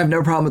it. I have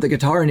no problem with the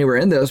guitar anywhere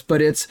in this,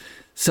 but it's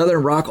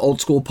Southern rock, old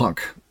school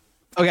punk.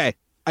 Okay.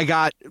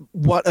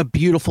 What a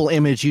beautiful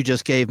image you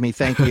just gave me.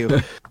 Thank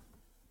you.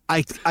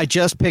 I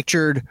just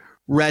pictured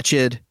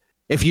Wretched.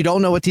 If you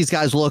don't know what these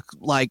guys look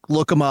like,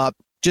 look them up.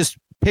 Just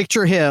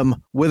picture him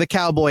with a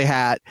cowboy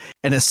hat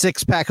and a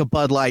 6-pack of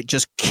Bud Light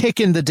just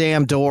kicking the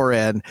damn door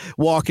in,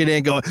 walking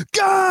in, going,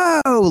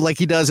 go! Like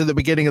he does in the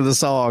beginning of the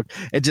song.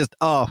 It just,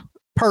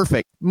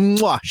 perfect.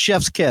 Mwah,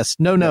 chef's kiss.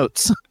 No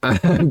notes.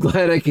 I'm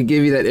glad I could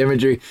give you that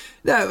imagery.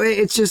 No,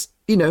 it's just,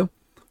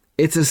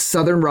 it's a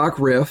Southern rock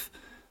riff,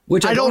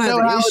 which I don't have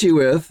an issue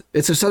with.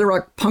 It's a Southern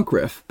rock punk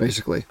riff,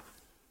 basically.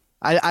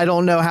 I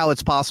don't know how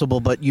it's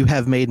possible, but you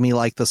have made me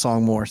like the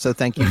song more. So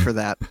thank you for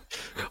that.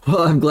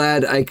 Well, I'm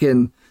glad I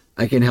can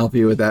help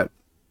you with that.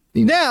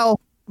 Now,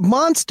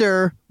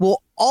 Monster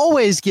will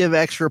always give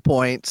extra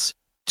points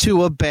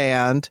to a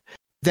band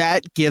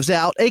that gives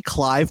out a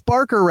Clive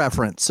Barker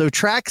reference. So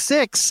track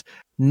 6,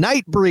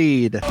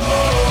 Nightbreed. They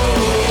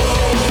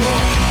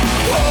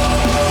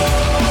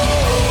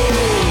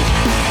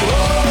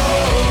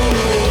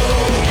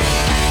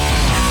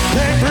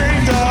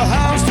bring the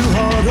house to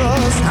haunt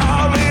us,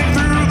 howling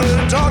through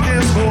the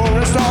darkest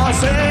forest, our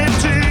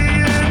safety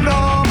in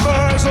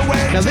numbers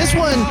away. Now this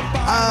one,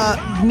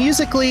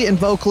 musically and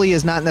vocally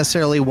is not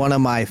necessarily one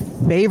of my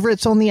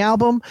favorites on the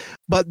album,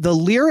 but the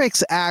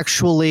lyrics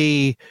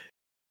actually,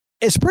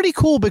 it's pretty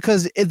cool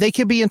because they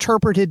can be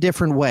interpreted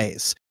different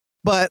ways.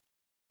 But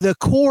the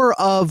core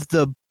of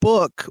the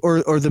book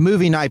or the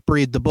movie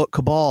Nightbreed, the book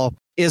Cabal,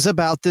 is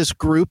about this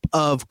group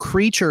of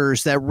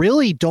creatures that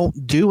really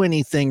don't do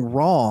anything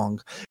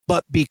wrong,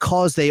 but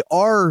because they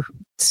are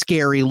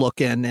scary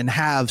looking and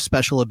have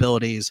special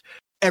abilities,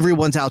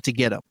 everyone's out to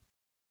get them.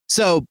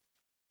 So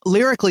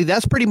lyrically,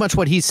 that's pretty much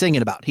what he's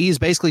singing about. He's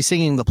basically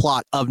singing the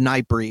plot of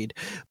Nightbreed.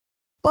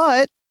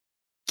 But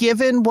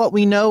given what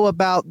we know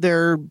about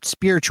their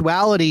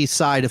spirituality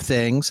side of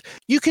things,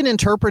 you can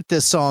interpret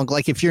this song,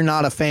 like if you're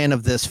not a fan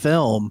of this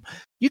film,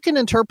 you can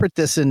interpret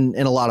this in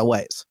a lot of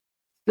ways.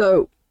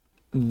 So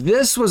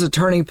this was a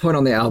turning point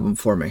on the album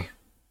for me.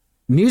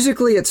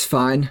 Musically, it's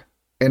fine,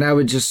 and I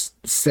would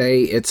just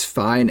say it's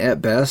fine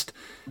at best.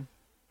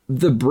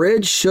 The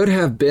bridge should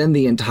have been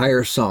the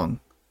entire song.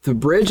 The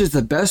bridge is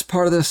the best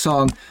part of this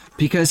song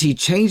because he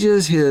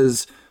changes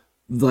his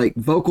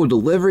vocal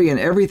delivery and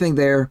everything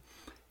there.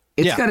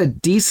 It's got a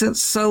decent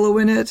solo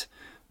in it,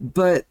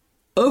 but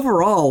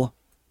overall,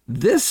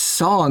 this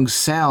song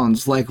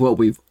sounds like what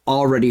we've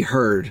already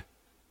heard,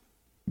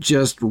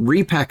 just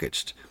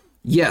repackaged.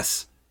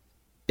 Yes,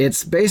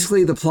 it's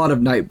basically the plot of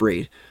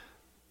Nightbreed.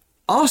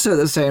 Also, at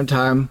the same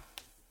time,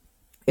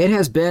 it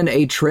has been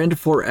a trend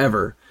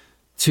forever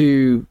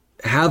to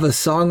have a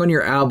song on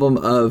your album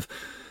of,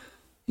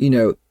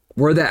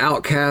 we're the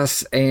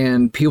outcasts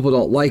and people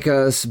don't like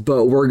us,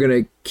 but we're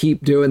going to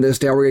keep doing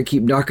this now. We're going to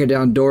keep knocking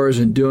down doors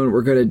and doing what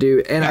we're going to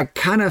do. And I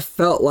kind of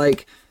felt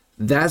like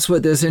that's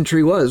what this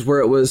entry was, where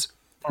it was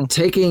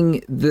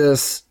taking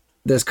this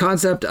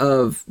concept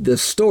of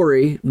this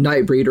story,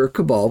 Nightbreed or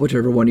Cabal,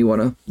 whichever one you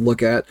want to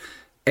look at,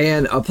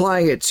 and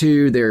applying it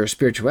to their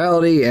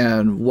spirituality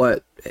and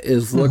what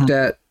is looked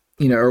at,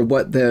 or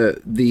what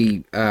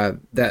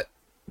that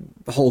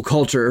whole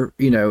culture,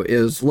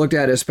 is looked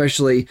at,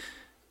 especially,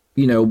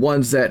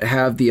 ones that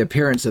have the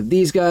appearance of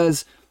these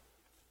guys.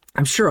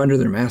 I'm sure under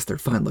their mask, they're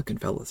fine looking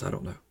fellas. I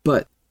don't know.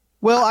 But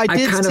I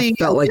kind of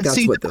felt like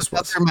that's what this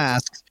was. Their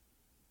masks.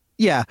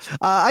 Yeah.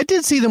 I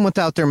did see them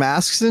without their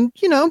masks, and,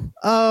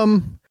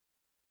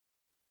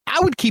 I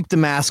would keep the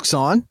masks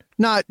on.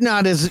 Not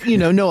as,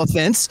 no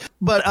offense,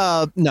 but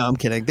no, I'm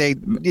kidding.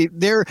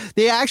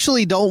 They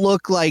actually don't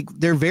look like,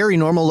 they're very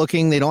normal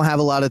looking. They don't have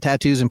a lot of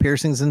tattoos and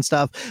piercings and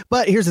stuff.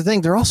 But here's the thing.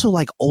 They're also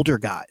like older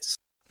guys.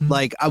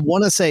 Like, I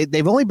want to say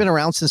they've only been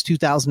around since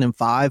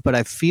 2005, but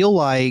I feel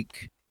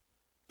like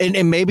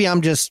and maybe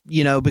I'm just,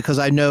 because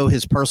I know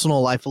his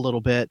personal life a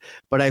little bit,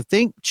 but I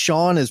think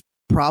Sean is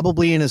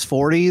probably in his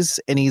 40s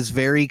and he's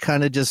very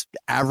kind of just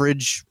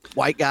average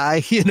white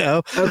guy,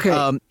 Okay.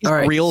 All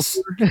right. Real.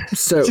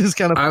 So which is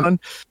kind of fun.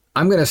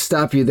 I'm going to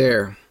stop you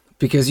there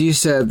because you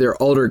said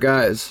they're older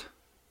guys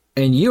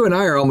and you and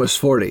I are almost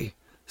 40.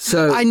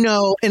 So I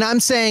know. And I'm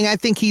saying, I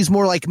think he's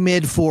more like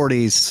mid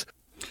 40s.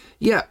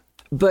 Yeah.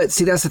 But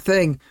see, that's the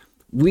thing.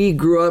 We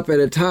grew up at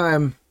a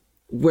time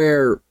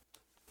where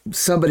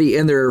somebody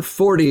in their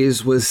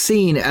 40s was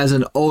seen as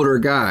an older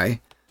guy,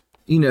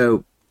 and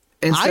so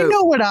I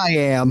know what I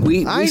am.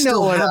 We I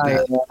still know what have I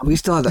that. am. We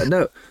still have that.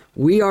 No,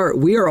 we are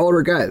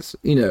older guys,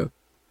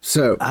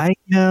 so I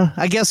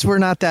guess we're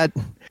not that.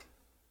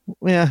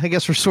 Yeah, I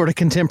guess we're sort of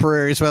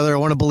contemporaries, whether I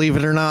want to believe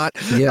it or not.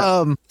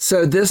 yeah.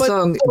 So this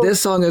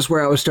song is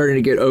where I was starting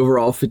to get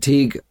overall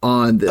fatigue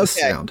on this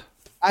sound.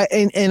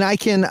 I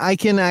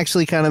can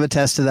actually kind of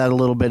attest to that a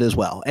little bit as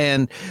well.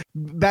 And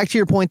back to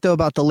your point though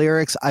about the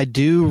lyrics, I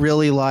do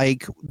really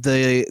like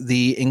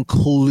the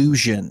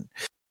inclusion.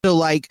 So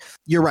like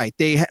you're right,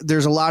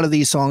 there's a lot of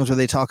these songs where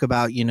they talk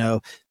about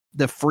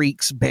the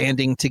freaks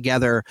banding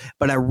together,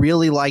 but I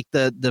really like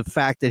the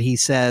fact that he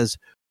says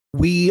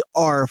we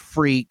are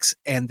freaks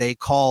and they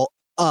call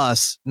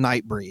us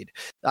Nightbreed.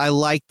 I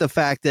like the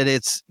fact that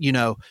it's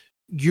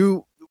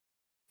you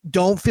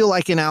don't feel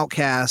like an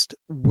outcast.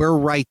 We're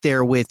right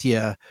there with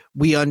you.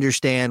 We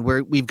understand.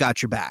 We've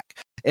got your back.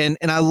 And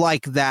I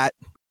like that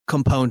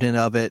component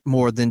of it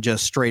more than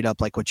just straight up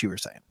like what you were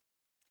saying.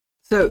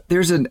 So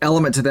there's an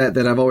element to that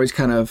I've always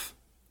kind of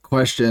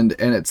questioned.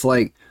 And it's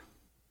like,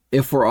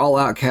 if we're all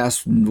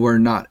outcasts, we're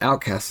not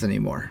outcasts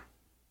anymore.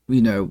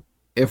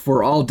 If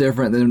we're all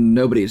different, then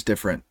nobody's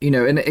different,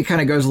 and it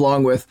kind of goes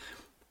along with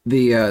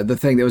the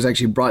thing that was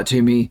actually brought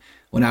to me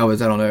when I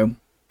was,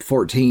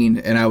 14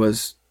 and I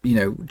was,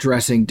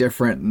 dressing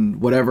different and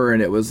whatever.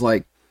 And it was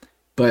like,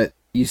 but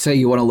you say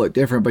you want to look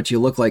different, but you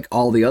look like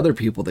all the other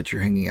people that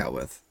you're hanging out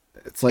with.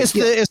 It's like, it's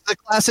the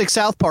classic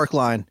South Park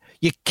line.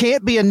 You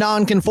can't be a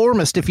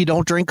nonconformist if you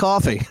don't drink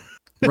coffee.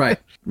 Right.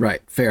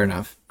 Fair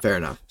enough.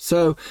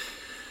 So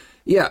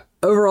yeah,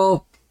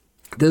 overall,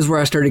 this is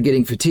where I started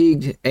getting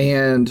fatigued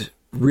and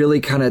really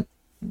kind of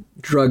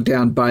drugged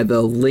down by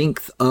the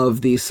length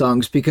of these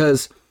songs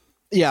because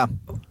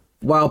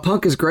while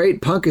punk is great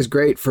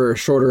for a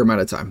shorter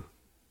amount of time.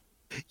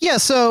 Yeah,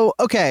 so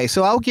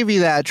I'll give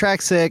you that.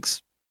 Track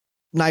 6,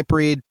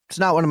 Nightbreed. It's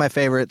not one of my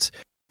favorites.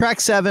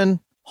 Track 7,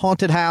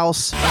 Haunted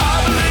House.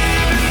 I believe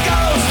in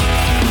ghosts.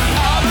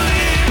 I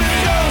believe in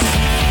ghosts.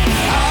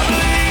 I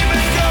believe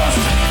in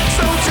ghosts.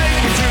 So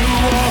take me to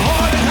a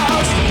haunted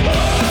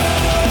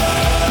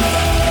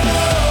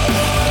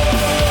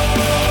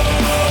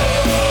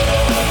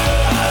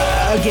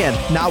house. Again,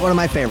 not one of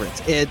my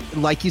favorites. It,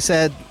 like you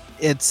said,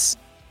 it's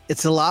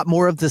a lot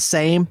more of the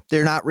same.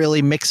 They're not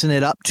really mixing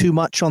it up too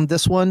much on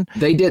this one.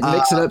 They didn't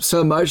mix it up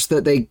so much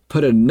that they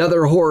put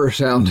another horror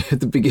sound at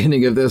the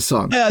beginning of this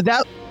song. That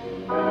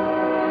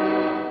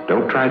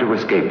Don't try to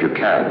escape, you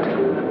can't.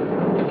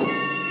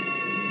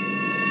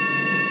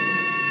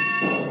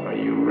 Are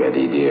you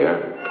ready,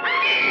 dear?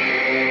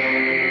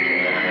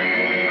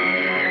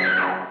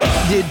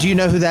 do you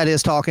know who that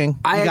is talking?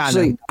 I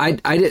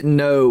didn't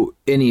know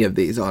any of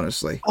these,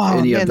 honestly.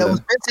 Oh man, that was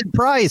Vincent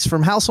Price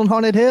from House on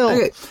Haunted Hill.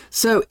 Okay,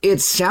 so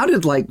it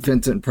sounded like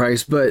Vincent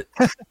Price, but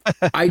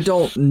I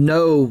don't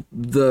know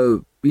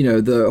the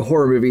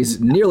horror movies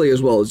nearly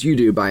as well as you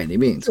do by any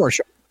means. Sure.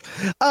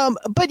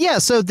 But yeah,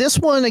 so this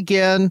one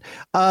again,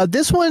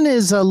 this one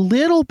is a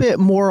little bit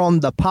more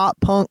on the pop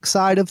punk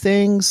side of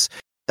things.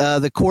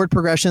 The chord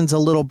progression's a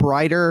little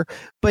brighter,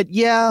 but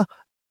yeah,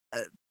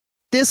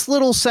 this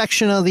little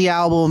section of the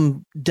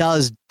album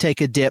does take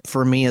a dip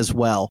for me as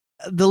well.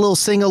 The little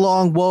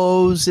sing-along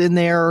woes in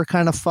there are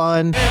kind of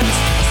fun.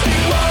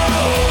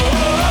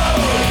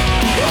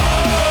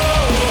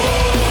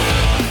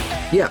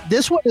 Yeah,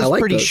 this one is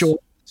like pretty those.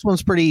 short. This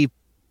one's pretty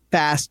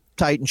fast,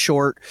 tight, and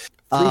short.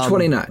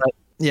 3:29.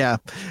 Yeah,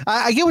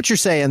 I get what you're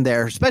saying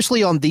there,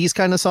 especially on these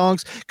kind of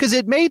songs, because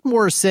it made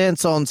more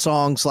sense on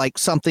songs like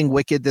Something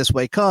Wicked This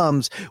Way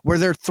Comes, where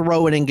they're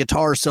throwing in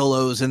guitar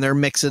solos and they're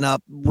mixing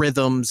up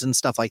rhythms and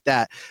stuff like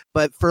that.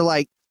 But for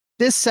like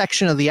this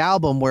section of the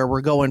album where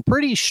we're going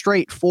pretty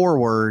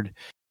straightforward,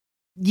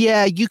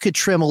 yeah, you could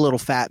trim a little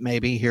fat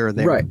maybe here or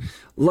there. Right.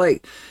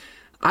 Like,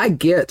 I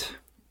get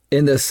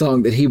in this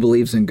song that he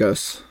believes in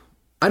ghosts.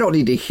 I don't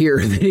need to hear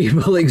that he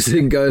believes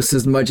in ghosts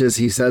as much as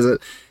he says it,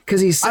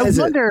 because he says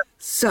it.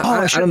 So,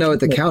 I don't know what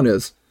the count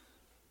is.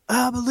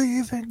 I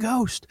believe in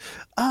ghosts.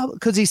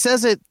 Because he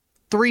says it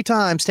 3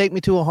 times. Take me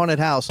to a haunted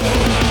house. I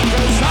believe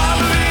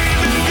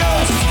in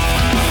ghosts.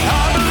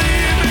 I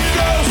believe in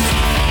ghosts.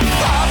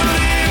 I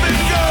believe in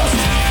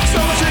ghosts. So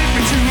take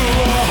me to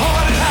a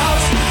haunted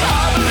house.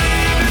 I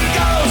believe in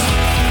ghosts.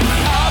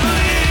 I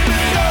believe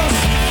in ghosts.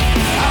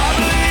 I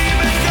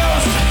believe in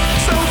ghosts.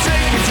 So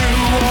take me to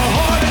a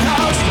haunted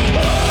house.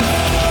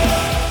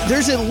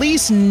 There's at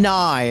least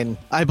 9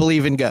 I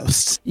believe in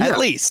ghosts. Yeah. At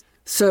least.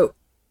 So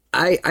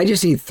I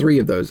just need 3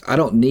 of those. I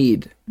don't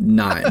need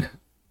 9.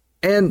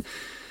 And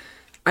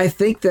I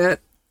think that,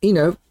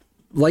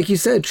 like you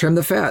said, trim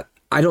the fat.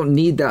 I don't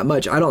need that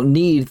much. I don't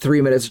need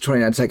 3 minutes and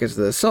 29 seconds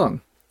of this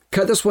song.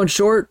 Cut this one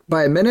short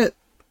by a minute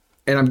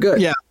and I'm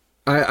good. Yeah.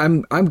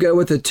 I'm good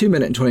with a 2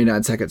 minute and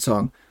 29 second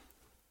song.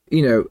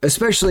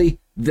 Especially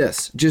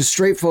this, just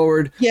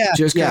straightforward,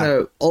 just kind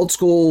of old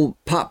school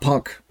pop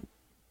punk,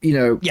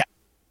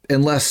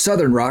 and less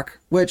Southern rock,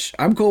 which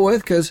I'm cool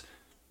with because,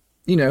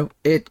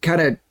 it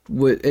kind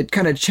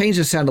of changed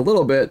the sound a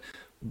little bit,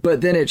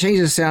 but then it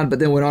changed the sound, but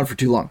then went on for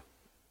too long.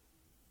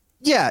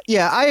 Yeah,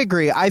 I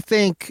agree. I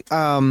think,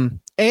 and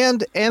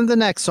the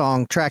next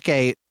song, track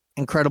 8,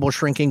 Incredible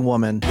Shrinking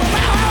Woman.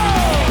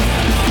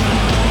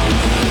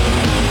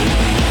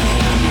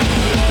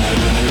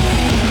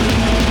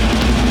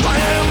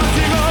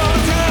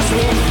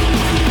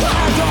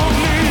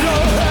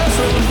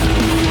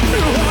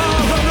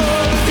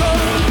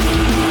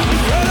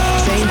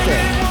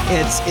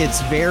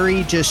 It's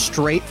very just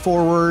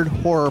straightforward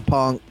horror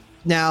punk.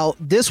 Now,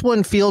 this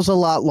one feels a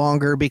lot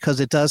longer because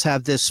it does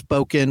have this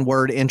spoken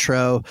word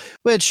intro,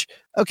 which,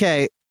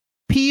 okay,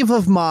 peeve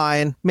of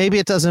mine, maybe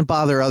it doesn't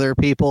bother other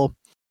people,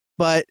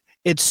 but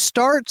it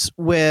starts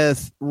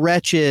with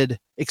Wretched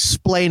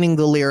explaining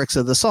the lyrics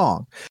of the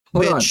song.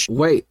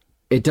 Wait,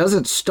 it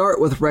doesn't start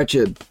with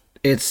Wretched.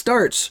 It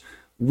starts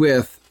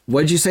with,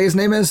 what did you say his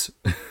name is?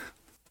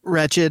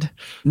 Wretched.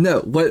 No,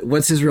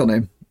 what's his real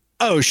name?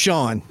 Oh,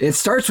 Sean. It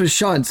starts with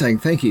Sean saying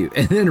thank you,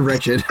 and then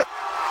Wretched.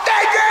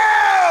 Thank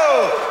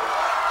you!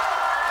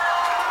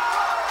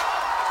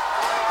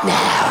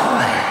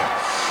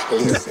 Now,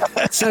 listen.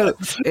 So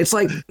it's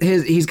like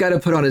he's got to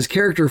put on his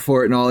character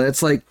for it and all.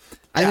 It's like,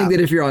 I think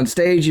that if you're on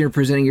stage and you're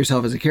presenting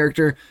yourself as a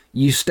character,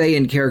 you stay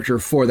in character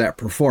for that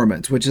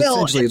performance, which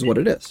essentially is what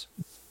it is.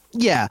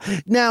 Yeah.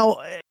 Now,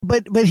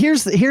 but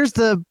here's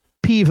the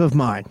peeve of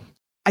mine.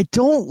 I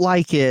don't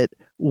like it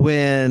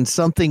when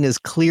something is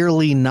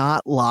clearly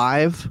not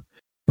live,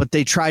 but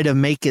they try to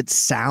make it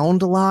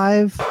sound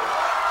live.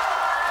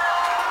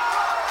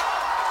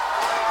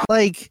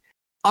 Like,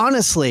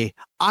 honestly,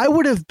 I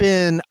would have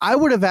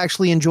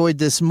actually enjoyed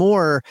this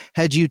more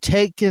had you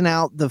taken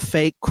out the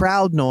fake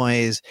crowd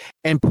noise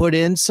and put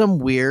in some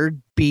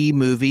weird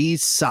B-movie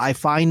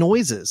sci-fi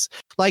noises.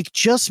 Like,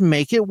 just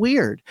make it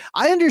weird.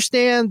 I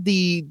understand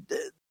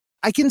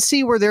I can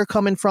see where they're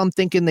coming from,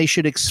 thinking they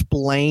should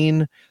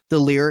explain the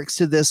lyrics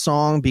to this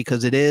song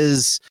because it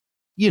is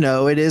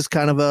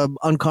kind of a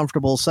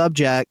uncomfortable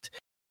subject.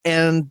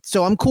 And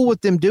so I'm cool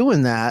with them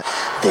doing that.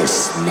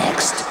 This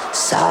next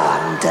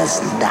song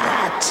does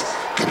not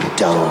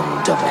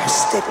condone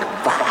domestic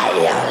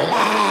violence.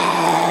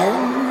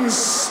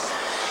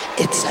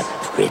 It's a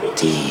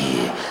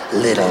pretty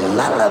little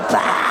lullaby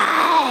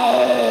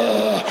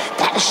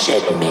that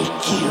should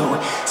make you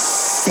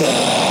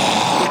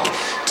sick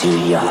to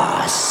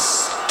your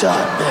stomachs.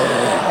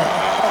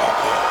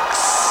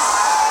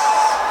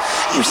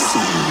 You see,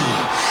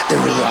 the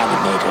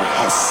Reanimator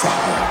has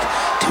said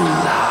to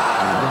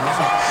love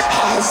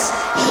as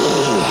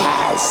he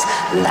has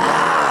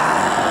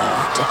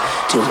loved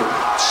to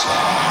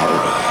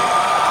cherish.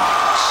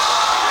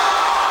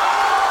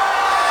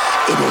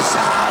 It is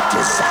our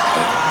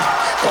desire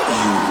that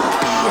you will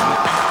be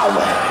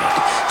empowered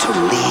to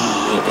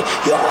leave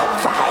your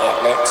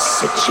violent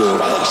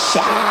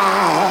situation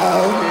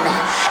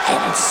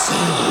and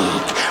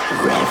seek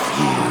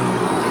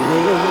refuge.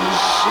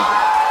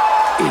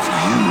 If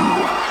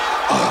you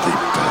are the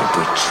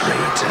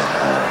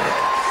perpetrator,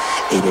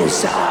 it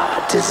is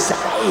our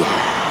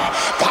desire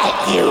that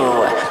you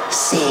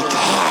seek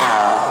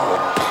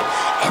help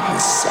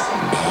and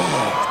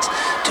submit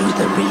to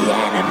the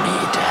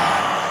Reanimator.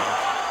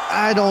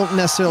 I don't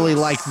necessarily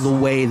like the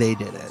way they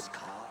did it.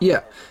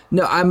 Yeah,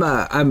 no,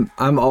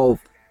 I'm all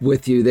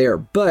with you there,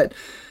 but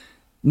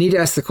need to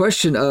ask the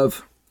question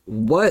of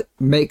what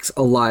makes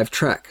a live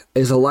track?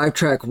 Is a live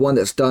track one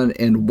that's done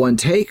in one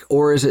take,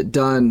 or is it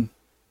done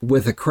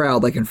with a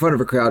crowd, like in front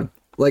of a crowd?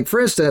 Like, for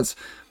instance,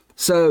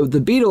 so the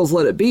Beatles'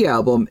 Let It Be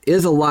album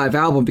is a live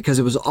album because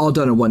it was all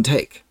done in one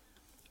take,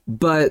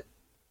 but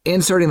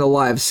inserting the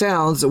live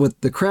sounds with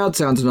the crowd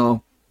sounds and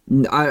all,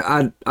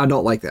 I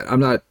don't like that. I'm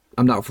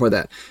not for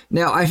that.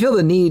 Now, I feel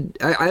the need,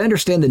 I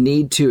understand the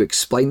need to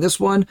explain this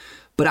one,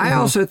 but I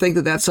also think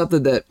that that's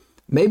something that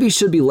maybe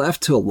should be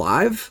left to a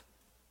live.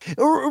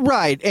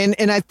 Right.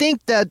 And I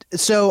think that's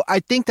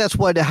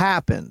what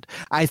happened.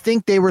 I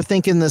think they were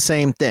thinking the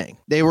same thing.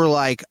 They were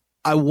like,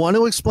 I want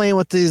to explain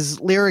what these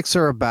lyrics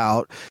are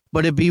about,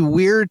 but it'd be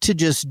weird to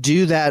just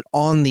do that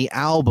on the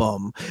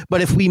album. But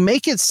if we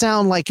make it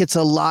sound like it's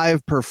a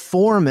live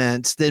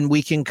performance, then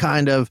we can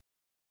kind of,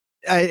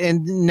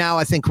 and now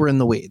I think we're in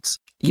the weeds.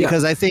 Yeah.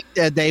 Because I think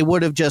that they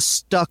would have just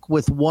stuck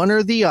with one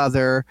or the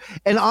other.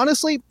 And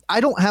honestly, I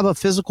don't have a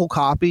physical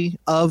copy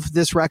of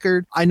this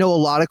record. I know a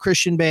lot of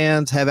Christian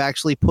bands have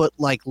actually put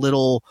like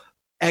little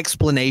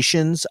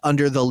explanations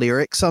under the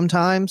lyrics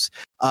sometimes.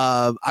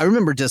 I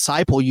remember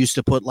Disciple used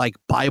to put like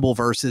Bible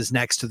verses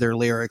next to their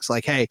lyrics,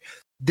 like, hey,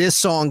 this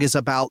song is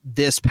about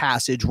this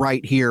passage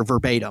right here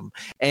verbatim.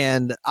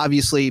 And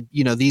obviously,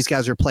 these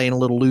guys are playing a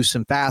little loose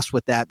and fast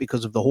with that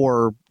because of the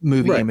horror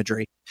movie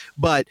imagery.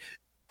 But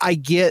I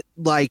get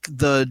like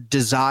the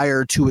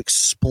desire to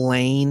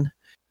explain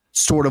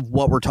sort of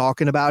what we're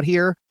talking about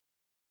here,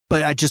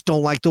 but I just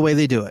don't like the way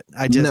they do it.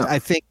 I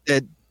think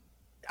that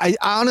I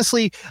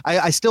honestly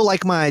still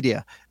like my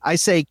idea. I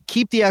say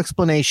keep the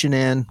explanation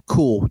in.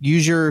 Cool.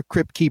 Use your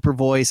Crypt Keeper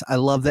voice. I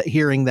love that,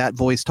 hearing that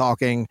voice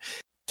talking.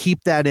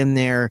 Keep that in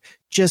there.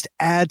 Just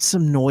add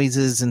some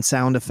noises and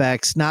sound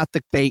effects, not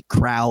the fake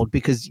crowd,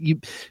 because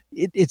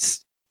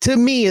it's to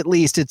me at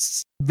least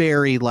it's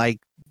very like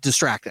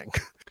distracting.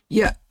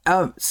 Yeah.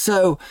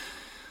 So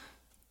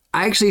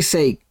I actually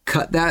say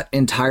cut that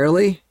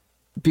entirely,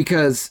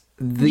 because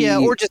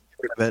or just get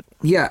rid of it.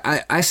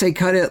 Yeah, I say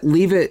cut it,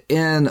 leave it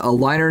in a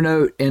liner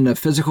note in a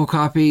physical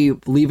copy,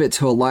 leave it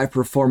to a live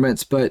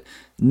performance, but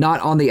not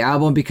on the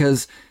album,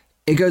 because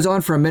it goes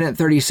on for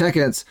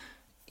 1:30.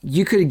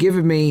 You could have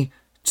given me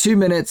 2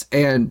 minutes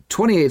and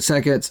 28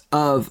 seconds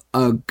of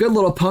a good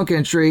little punk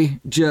entry.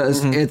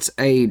 It's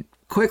a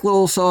quick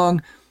little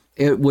song.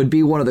 It would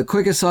be one of the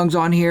quickest songs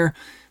on here.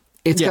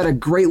 It's got a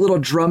great little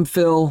drum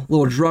fill,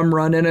 little drum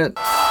run in it.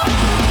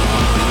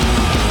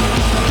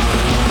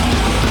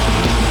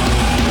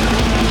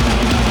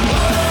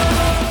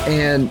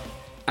 And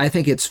I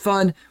think it's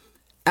fun.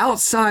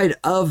 Outside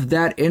of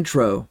that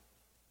intro,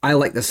 I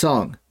like the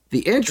song. The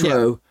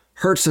intro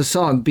hurts the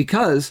song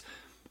because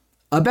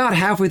about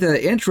halfway through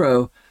the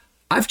intro,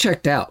 I've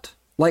checked out.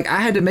 Like,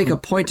 I had to make a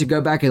point to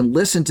go back and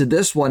listen to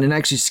this one and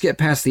actually skip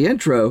past the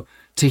intro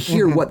to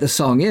hear what the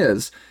song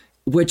is,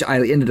 which I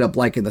ended up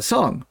liking the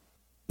song.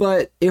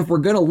 But if we're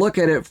going to look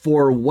at it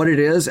for what it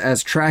is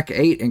as track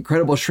 8,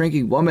 Incredible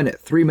Shrinking Woman at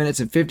 3 minutes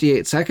and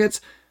 58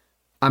 seconds,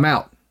 I'm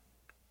out.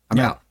 I'm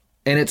out.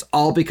 And it's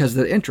all because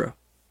of the intro.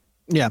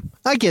 Yeah,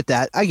 I get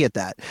that.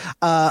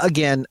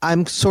 Again,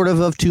 I'm sort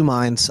of two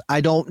minds.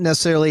 I don't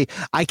necessarily,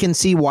 I can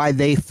see why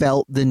they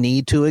felt the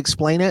need to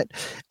explain it.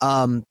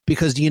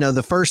 Because,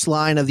 the first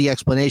line of the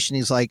explanation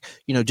is like,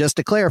 just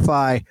to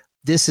clarify,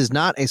 this is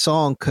not a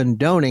song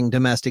condoning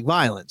domestic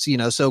violence,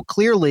 so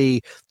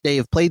clearly they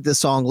have played this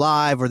song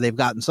live or they've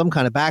gotten some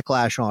kind of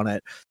backlash on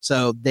it.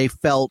 So they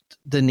felt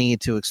the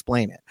need to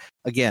explain it.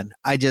 Again,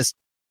 I just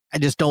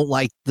don't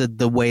like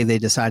the way they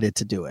decided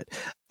to do it.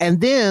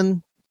 And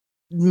then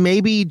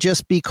maybe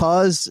just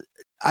because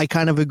I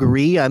kind of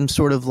agree, I'm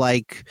sort of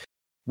like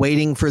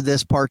waiting for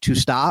this part to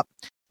stop.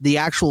 The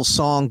actual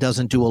song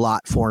doesn't do a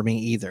lot for me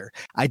either.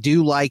 I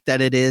do like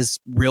that it is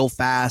real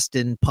fast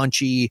and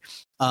punchy.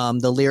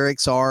 The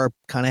lyrics are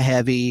kind of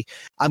heavy.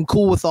 I'm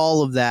cool with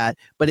all of that,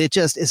 but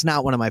it's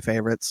not one of my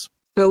favorites.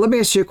 So let me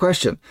ask you a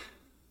question.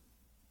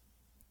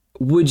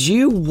 Would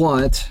you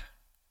want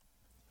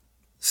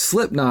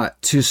Slipknot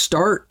to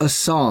start a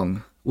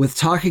song with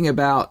talking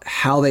about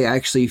how they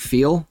actually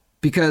feel?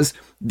 Because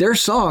their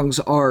songs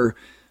are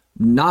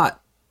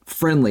not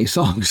friendly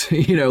songs,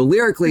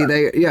 lyrically,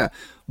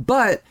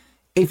 but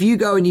if you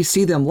go and you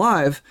see them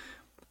live,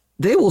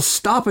 they will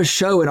stop a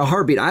show in a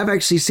heartbeat. I've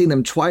actually seen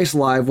them twice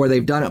live where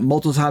they've done it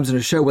multiple times in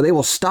a show where they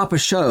will stop a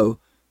show.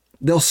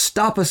 They'll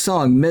stop a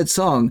song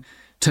mid-song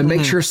to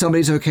make sure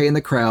somebody's okay in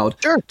the crowd,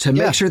 to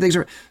make sure things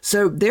are.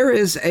 So there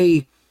is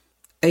a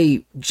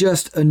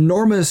just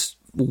enormous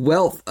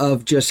wealth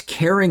of just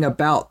caring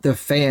about the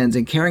fans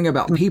and caring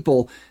about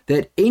people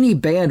that any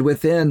band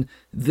within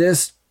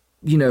this,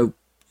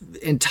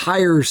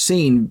 entire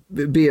scene,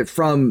 be it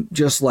from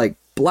just like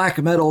black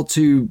metal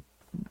to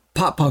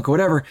pop punk or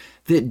whatever,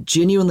 that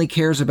genuinely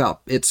cares about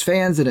its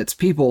fans and its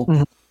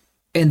people.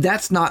 And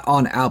that's not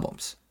on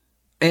albums.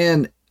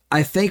 And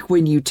I think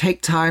when you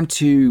take time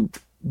to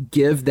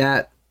give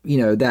that,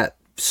 that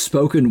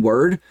spoken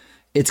word,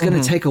 it's going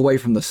to take away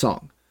from the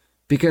song,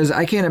 because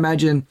I can't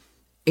imagine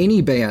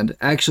any band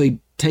actually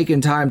taking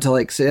time to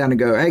like sit down and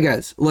go, hey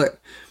guys, look,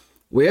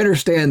 we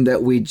understand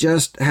that we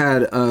just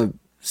had a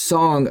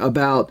song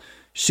about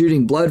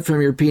shooting blood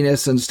from your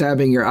penis and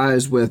stabbing your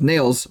eyes with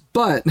nails,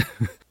 but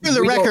for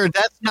the record,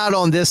 that's not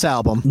on this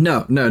album.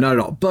 No, not at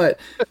all. But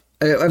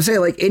I'm saying,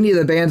 like, any of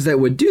the bands that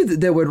would do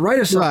that would write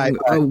a song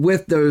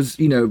with those,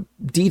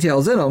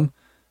 details in them,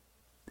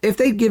 if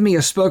they give me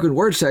a spoken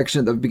word section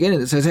at the beginning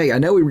that says, hey, I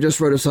know we just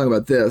wrote a song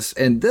about this,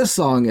 and this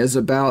song is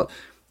about,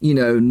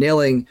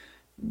 nailing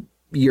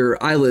your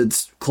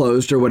eyelids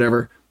closed or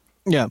whatever.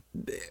 Yeah.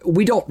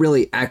 We don't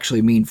really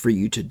actually mean for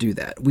you to do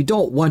that. We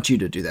don't want you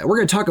to do that. We're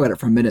going to talk about it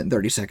for 1 minute and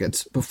 30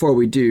 seconds before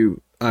we do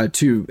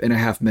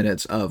 2.5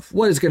 minutes of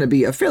what is going to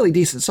be a fairly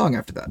decent song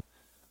after that.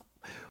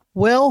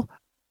 Well,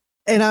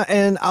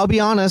 and I'll be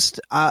honest,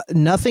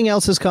 nothing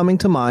else is coming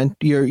to mind.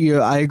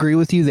 I agree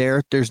with you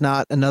there. There's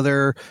not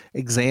another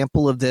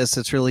example of this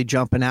that's really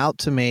jumping out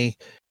to me.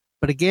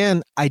 But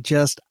again, I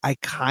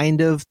kind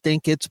of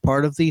think it's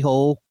part of the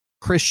whole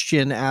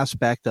Christian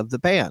aspect of the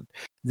band.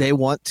 They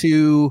want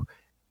to,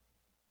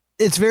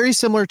 it's very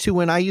similar to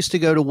when I used to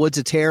go to Woods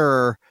of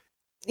Terror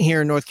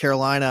here in North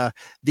Carolina.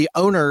 The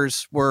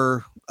owners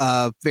were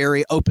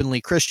very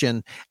openly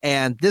Christian,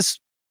 and this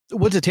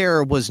Woods of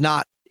Terror was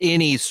not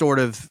any sort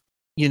of,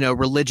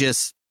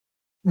 religious,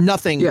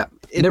 nothing. Yeah,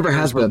 it never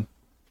has been.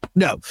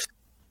 No.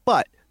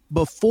 But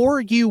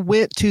before you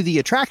went to the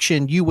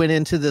attraction, you went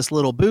into this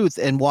little booth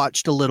and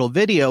watched a little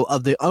video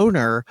of the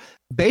owner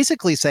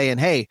basically saying,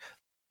 hey,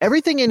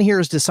 everything in here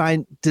is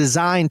designed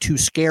to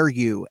scare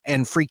you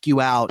and freak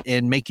you out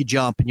and make you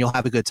jump and you'll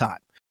have a good time.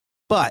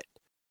 But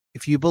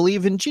if you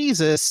believe in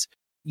Jesus,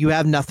 you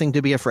have nothing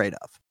to be afraid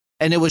of.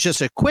 And it was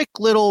just a quick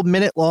little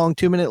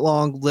 2-minute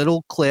long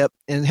little clip.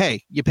 And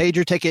hey, you paid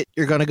your ticket.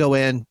 You're going to go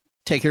in,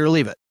 take it or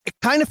leave it. It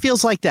kind of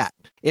feels like that.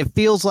 It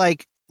feels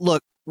like,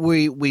 look,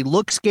 we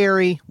look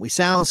scary. We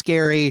sound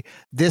scary.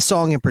 This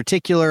song in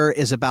particular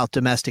is about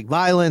domestic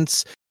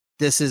violence.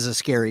 This is a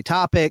scary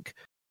topic.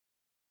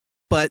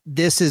 But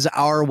this is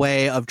our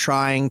way of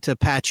trying to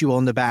pat you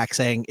on the back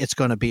saying it's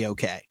going to be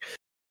okay.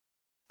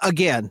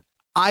 Again,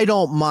 I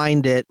don't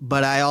mind it,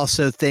 but I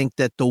also think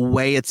that the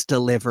way it's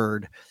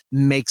delivered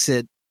makes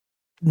it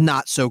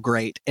not so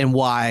great and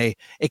why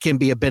it can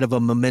be a bit of a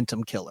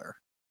momentum killer.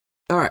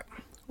 All right,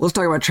 let's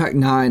talk about track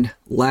 9,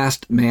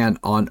 Last Man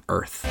on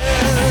Earth.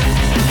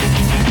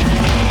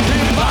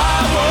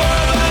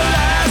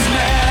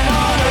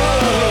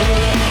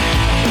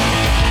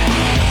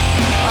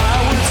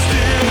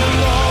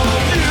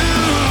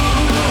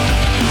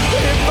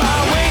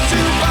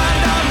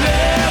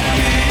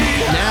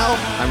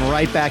 I'm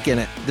right back in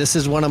it. This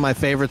is one of my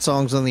favorite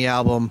songs on the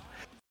album.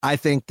 I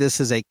think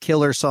this is a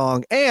killer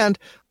song. And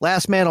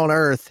Last Man on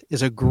Earth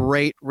is a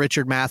great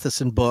Richard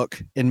Matheson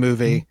book and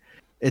movie.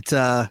 It's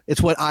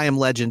what I Am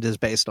Legend is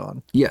based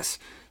on. Yes.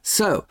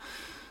 So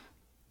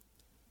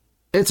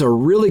it's a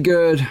really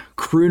good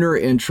crooner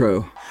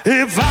intro.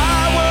 If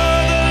I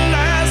were the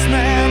last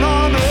man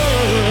on earth,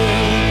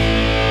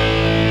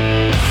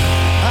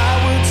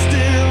 I would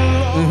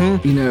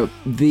still love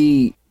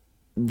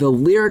The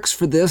lyrics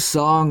for this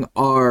song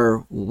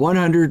are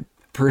 100%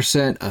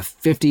 a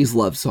 50s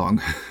love song.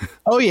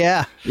 Oh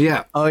yeah.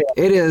 Yeah. Oh yeah.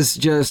 It is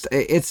just,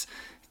 it's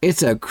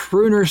a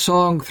crooner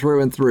song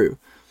through and through.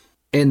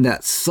 And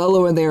that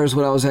solo in there is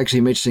what I was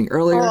actually mentioning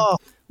earlier,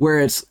 where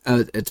it's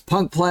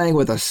punk playing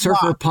with a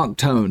surfer punk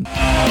tone.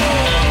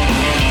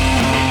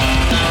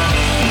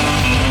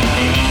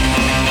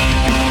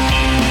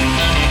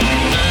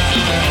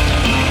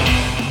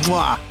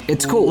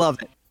 It's cool. Love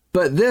it.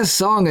 But this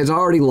song is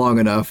already long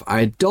enough.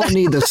 I don't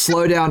need the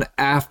slow down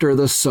after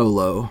the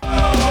solo.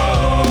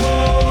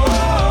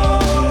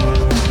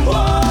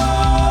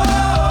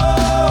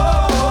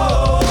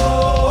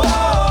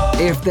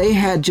 If they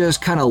had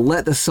just kind of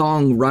let the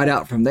song ride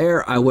out from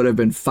there, I would have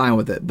been fine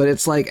with it. But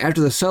it's like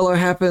after the solo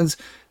happens,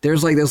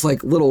 there's like this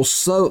like little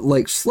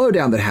slow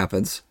down that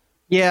happens.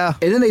 Yeah.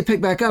 And then they pick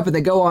back up and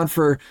they go on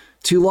for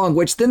too long,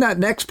 which then that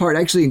next part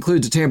actually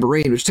includes a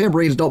tambourine, which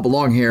tambourines don't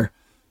belong here.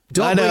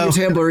 Don't bring your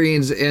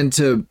tambourines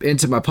into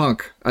my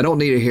punk. I don't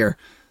need it here.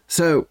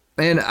 So,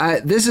 and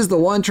this is the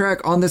one track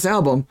on this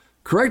album.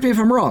 Correct me if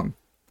I'm wrong.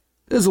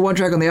 This is the one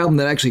track on the album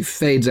that actually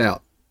fades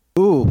out.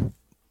 Ooh,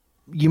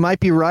 you might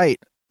be right.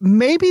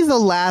 Maybe the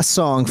last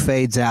song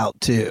fades out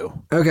too.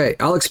 Okay,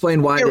 I'll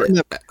explain why.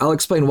 I'll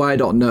explain why I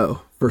don't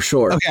know for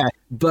sure. Okay,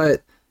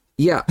 but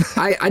yeah,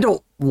 I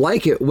don't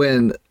like it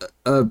when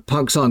a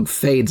punk song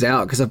fades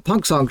out because a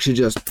punk song should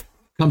just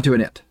come to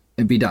an end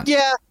and be done.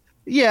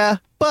 Yeah,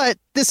 but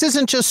this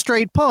isn't just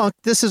straight punk.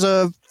 This is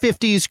a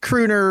 50s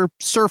crooner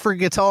surfer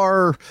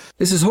guitar.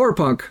 This is horror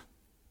punk.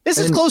 This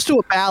is close to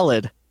a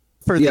ballad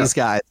for these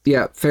guys.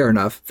 Yeah, fair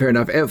enough.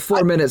 At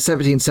 4 minutes,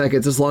 17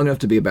 seconds, it's long enough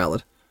to be a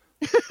ballad.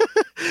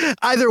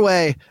 Either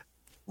way,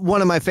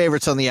 one of my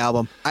favorites on the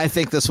album. I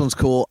think this one's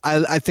cool.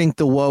 I think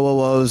the whoa whoa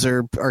whoas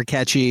are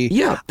catchy.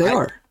 Yeah, they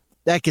are.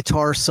 That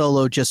guitar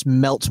solo just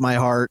melts my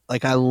heart.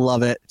 Like, I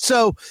love it.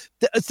 So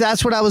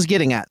that's what I was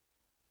getting at.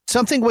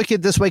 Something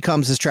Wicked This Way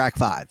Comes is track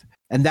 5.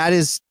 And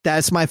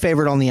that's my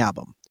favorite on the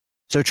album.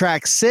 So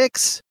track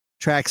 6,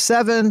 track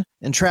 7,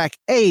 and track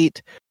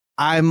 8,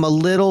 I'm a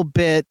little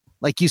bit,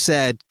 like you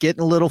said,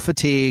 getting a little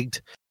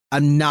fatigued.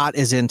 I'm not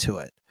as into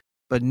it.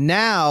 But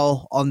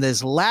now on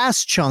this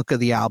last chunk of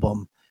the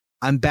album,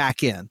 I'm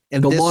back in.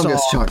 And the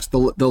longest chunks, the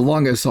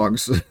longest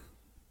songs.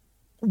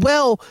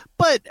 Well,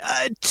 but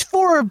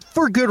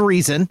for good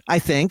reason, I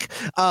think.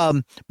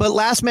 But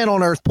Last Man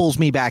on Earth pulls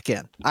me back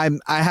in. I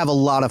have a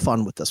lot of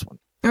fun with this one.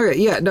 Okay,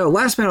 yeah, no,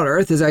 Last Man on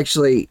Earth is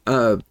actually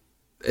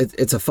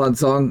it's a fun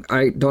song.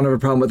 I don't have a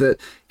problem with it.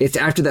 It's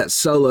after that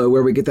solo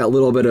where we get that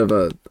little bit of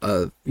a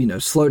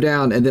slow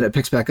down, and then it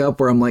picks back up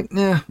where I'm like,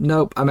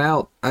 nope, I'm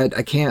out.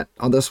 I can't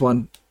on this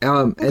one.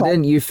 And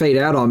then you fade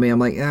out on me. I'm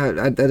like,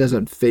 that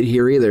doesn't fit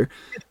here either.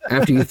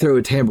 After you throw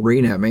a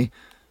tambourine at me.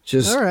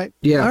 Just, all right.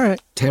 Yeah. All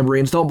right.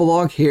 Tambourines don't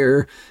belong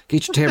here.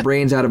 Get your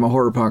tambourines out of my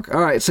horror punk.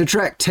 All right. So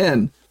track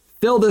 10,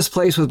 Fill This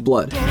Place with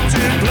Blood.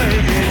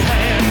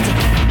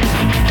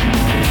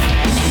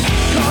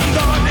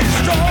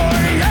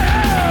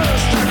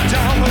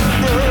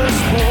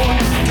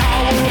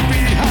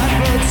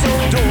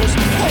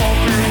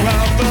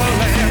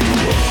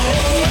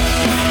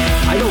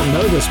 I don't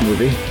know this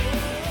movie.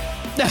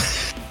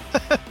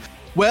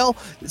 Well,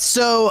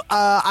 so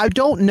I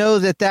don't know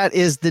that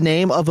is the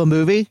name of a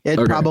movie. It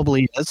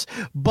probably is.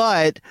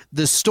 But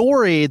the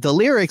story, the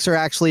lyrics are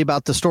actually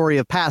about the story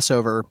of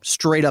Passover,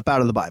 straight up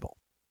out of the Bible.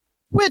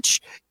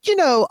 Which,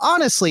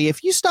 honestly,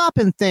 if you stop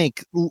and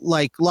think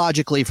like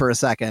logically for a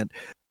second,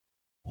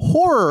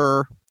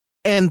 horror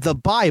and the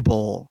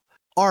Bible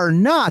are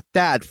not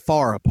that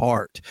far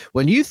apart.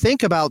 When you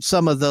think about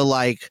some of the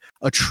like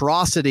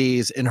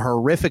atrocities and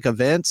horrific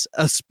events,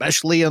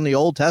 especially in the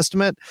Old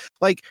Testament,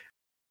 like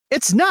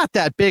it's not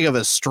that big of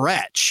a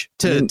stretch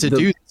to do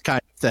this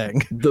kind of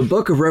thing. The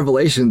book of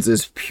Revelations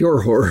is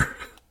pure horror.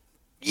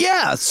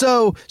 Yeah.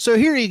 So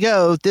here you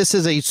go. This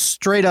is a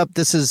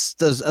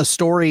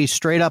story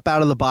straight up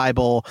out of the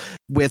Bible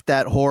with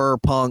that horror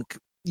punk,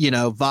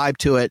 vibe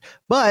to it.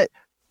 But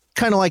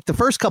kind of like the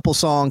first couple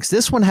songs,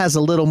 this one has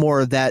a little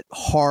more of that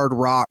hard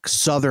rock,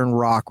 southern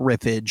rock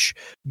riffage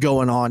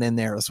going on in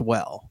there as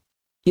well.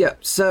 Yeah.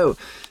 So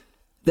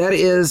that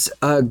is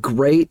a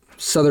great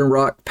southern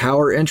rock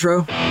power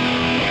intro.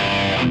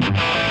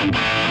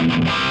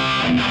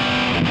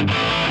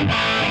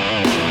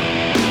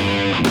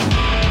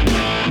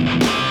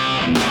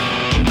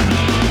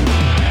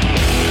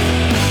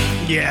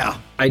 Yeah.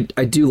 I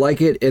do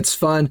like it. It's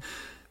fun.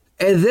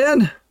 And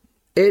then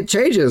it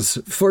changes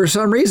for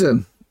some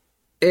reason.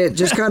 It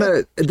just kind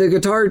of, the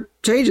guitar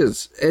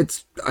changes.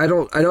 I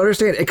don't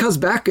understand. It comes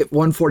back at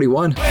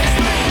 141.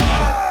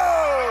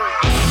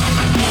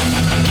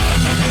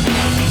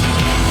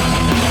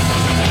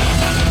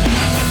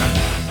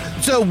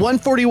 So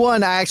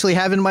 141, I actually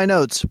have in my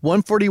notes.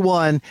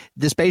 141,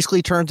 this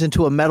basically turns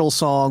into a metal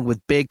song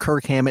with big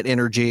Kirk Hammett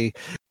energy,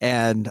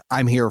 and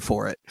I'm here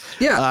for it.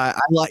 Yeah.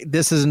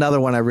 This is another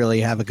one I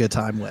really have a good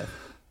time with.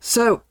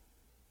 So,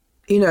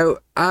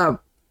 I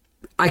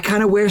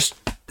kind of wish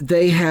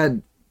they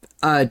had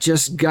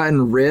just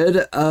gotten rid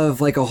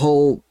of like a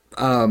whole,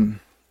 I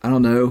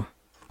don't know,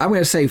 I'm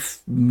going to say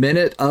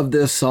minute of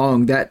this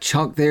song, that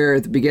chunk there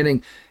at the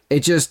beginning.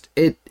 Because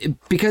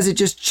it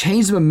just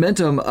changed the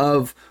momentum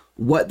of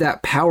what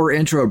that power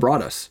intro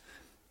brought us.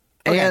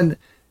 Okay. And,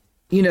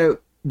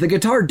 the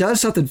guitar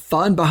does something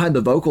fun behind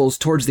the vocals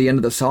towards the end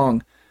of the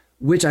song,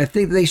 which I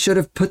think they should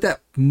have put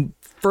that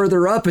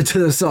further up into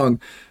the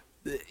song.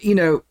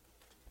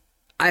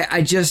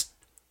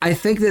 I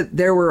think that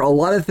there were a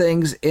lot of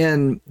things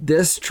in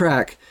this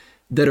track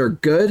that are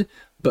good,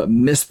 but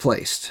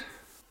misplaced.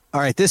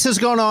 All right, this has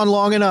gone on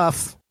long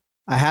enough.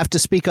 I have to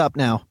speak up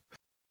now.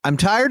 I'm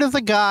tired of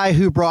the guy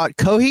who brought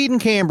Coheed and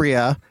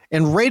Cambria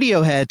and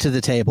Radiohead to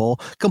the table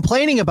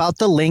complaining about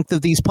the length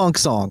of these punk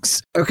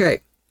songs. Okay,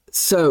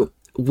 so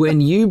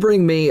when you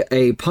bring me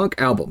a punk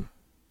album,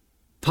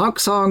 punk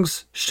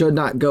songs should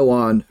not go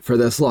on for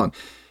this long.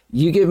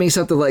 You give me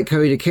something like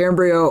Coheed and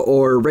Cambria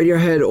or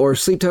Radiohead or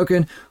Sleep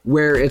Token,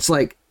 where it's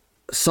like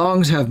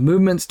songs have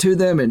movements to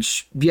them, and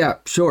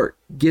sure,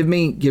 give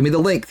me the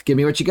length, give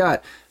me what you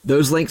got.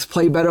 Those lengths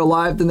play better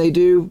live than they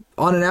do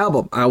on an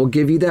album. I will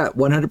give you that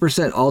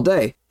 100% all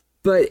day.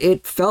 But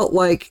it felt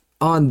like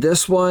on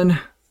this one,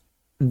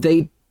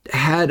 they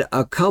had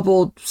a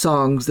couple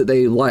songs that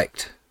they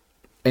liked,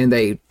 and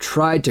they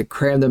tried to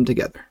cram them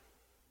together.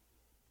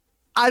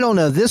 I don't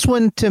know. This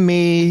one to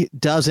me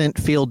doesn't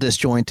feel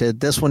disjointed.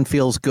 This one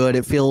feels good.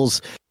 It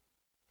feels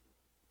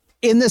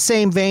in the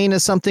same vein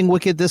as Something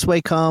Wicked This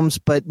Way Comes,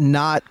 but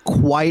not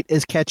quite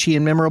as catchy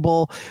and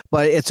memorable.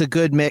 But it's a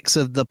good mix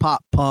of the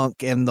pop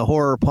punk and the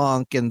horror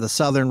punk and the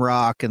southern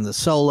rock and the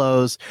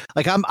solos.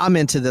 Like I'm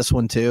into this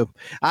one too.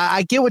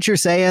 I get what you're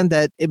saying,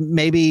 that it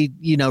maybe,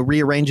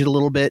 rearrange it a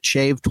little bit,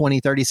 shave 20,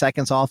 30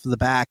 seconds off of the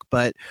back.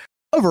 But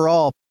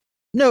overall,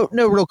 no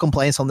real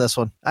complaints on this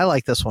one. I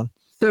like this one.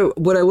 So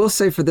what I will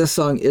say for this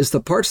song is the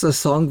parts of the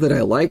song that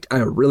I liked, I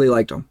really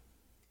liked them.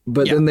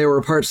 But then there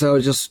were parts that I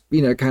was just,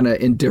 kind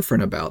of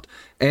indifferent about.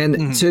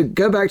 And to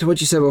go back to what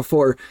you said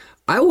before,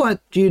 I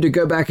want you to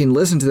go back and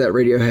listen to that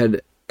Radiohead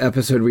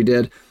episode we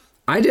did.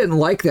 I didn't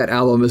like that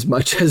album as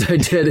much as I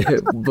did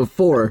it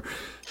before.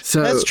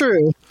 So that's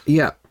true.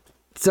 Yeah.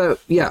 So,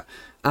 yeah.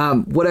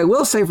 What I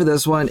will say for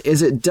this one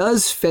is it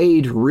does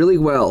fade really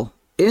well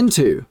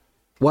into,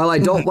 while I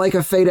don't like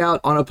a fade out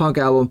on a punk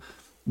album,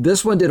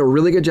 this one did a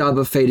really good job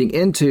of fading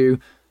into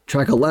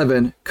track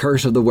 11,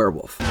 Curse of the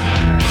Werewolf.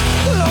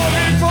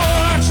 Looking for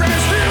a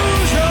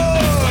transfusion,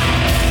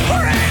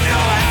 or ain't no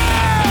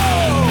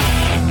hell.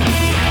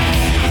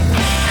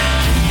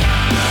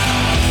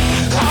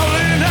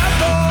 Howling at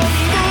the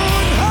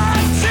moon,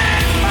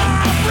 haunting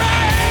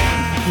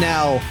my brain.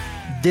 Now,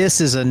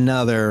 this is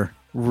another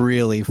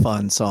really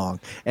fun song.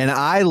 And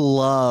I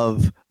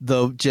love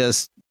the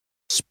just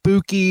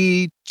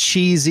spooky,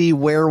 cheesy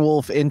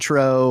werewolf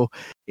intro.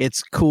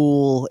 It's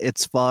cool.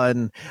 It's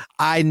fun.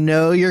 I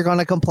know you're going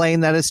to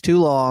complain that it's too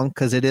long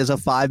because it is a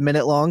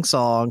 5-minute long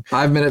song.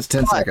 5 minutes,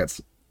 10 seconds.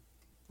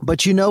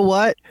 But you know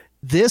what?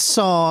 This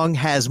song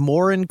has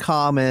more in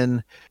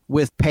common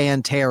with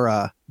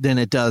Pantera than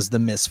it does the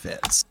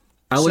Misfits.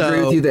 I'll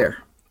agree with you there,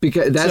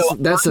 because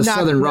that's the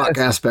southern rock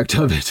aspect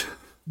of it.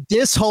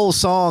 this whole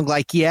song,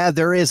 like, yeah,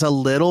 there is a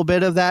little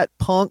bit of that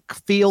punk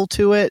feel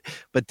to it,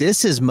 but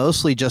this is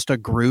mostly just a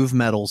groove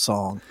metal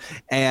song.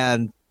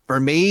 And for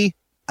me,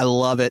 I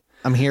love it.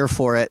 I'm here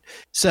for it.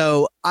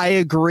 So I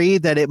agree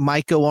that it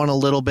might go on a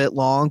little bit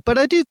long, but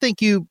I do think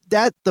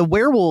that the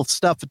werewolf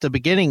stuff at the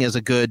beginning is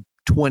a good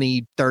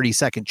 20,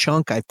 30-second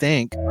chunk, I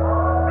think.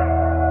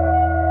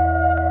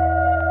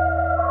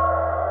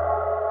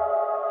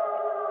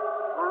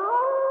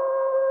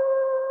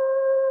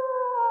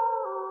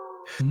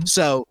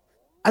 So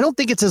I don't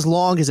think it's as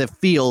long as it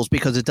feels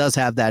because it does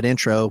have that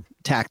intro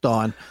tacked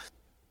on.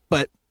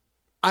 But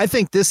I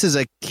think this is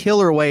a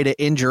killer way to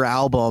end your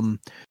album,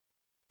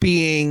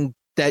 being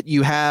that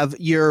you have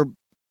your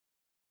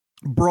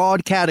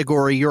broad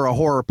category, you're a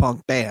horror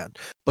punk band,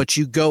 but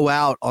you go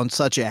out on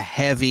such a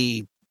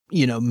heavy,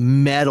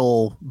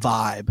 metal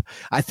vibe,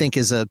 I think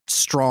is a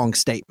strong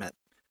statement.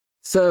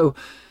 So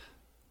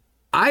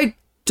I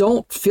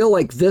don't feel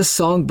like this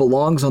song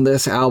belongs on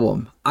this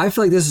album. I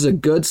feel like this is a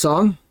good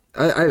song.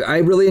 I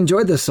really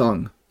enjoyed this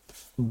song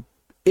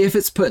if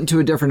it's put into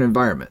a different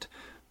environment,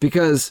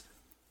 because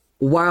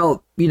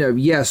while,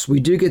 yes, we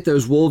do get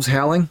those wolves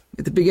howling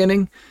at the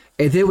beginning,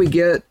 and then we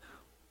get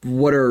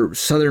what are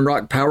Southern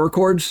rock power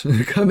chords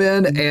come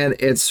in, and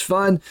it's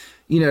fun.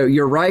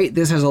 You're right.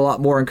 This has a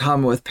lot more in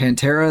common with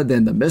Pantera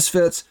than the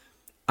Misfits.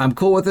 I'm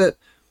cool with it.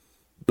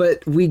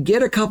 But we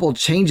get a couple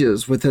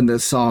changes within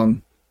this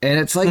song, and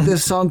it's like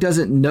this song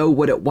doesn't know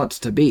what it wants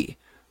to be.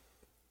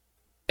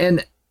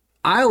 And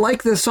I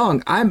like this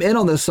song. I'm in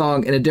on this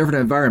song in a different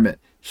environment.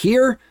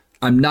 Here,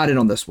 I'm not in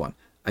on this one.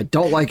 I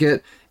don't like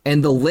it.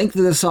 And the length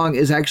of the song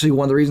is actually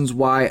one of the reasons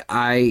why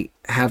I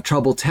have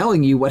trouble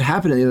telling you what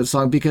happened in the end of the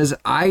song, because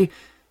I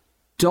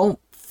don't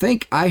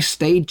think I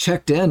stayed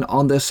checked in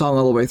on this song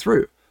all the way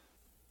through.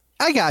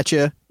 I got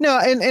you. No,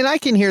 and I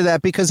can hear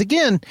that because,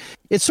 again,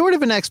 it's sort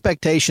of an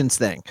expectations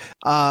thing.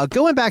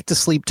 Going back to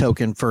Sleep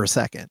Token for a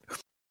second,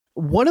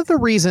 one of the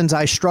reasons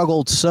I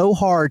struggled so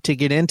hard to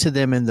get into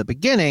them in the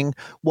beginning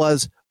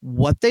was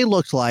what they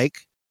looked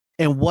like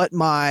and what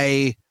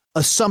my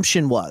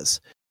assumption was.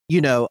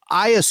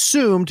 I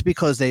assumed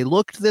because they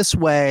looked this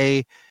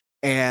way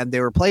and they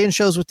were playing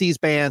shows with these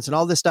bands and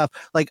all this stuff,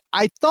 like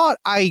I thought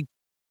I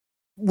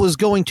was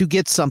going to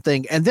get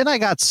something, and then I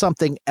got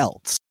something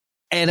else.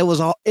 And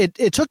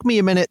it took me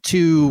a minute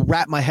to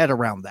wrap my head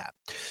around that.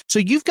 So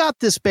you've got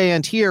this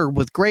band here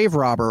with Grave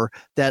Robber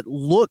that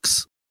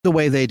looks the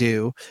way they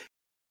do,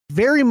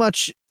 very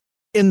much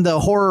in the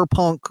horror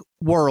punk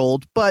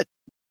world, but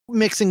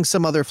mixing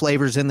some other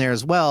flavors in there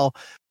as well.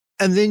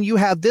 And then you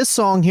have this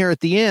song here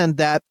at the end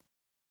that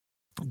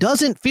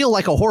doesn't feel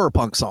like a horror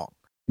punk song.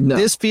 No.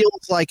 This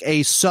feels like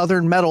a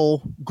Southern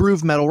metal,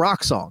 groove metal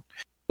rock song,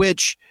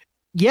 which,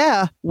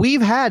 yeah,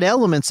 we've had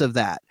elements of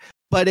that,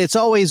 but it's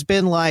always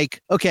been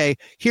like, okay,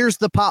 here's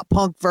the pop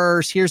punk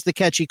verse, here's the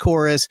catchy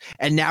chorus,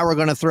 and now we're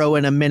going to throw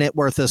in a minute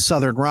worth of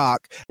Southern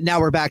rock. And now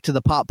we're back to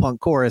the pop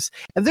punk chorus.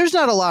 And there's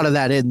not a lot of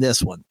that in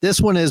this one.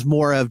 This one is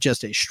more of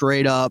just a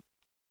straight up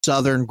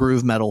Southern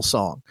groove metal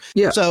song.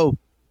 Yeah. So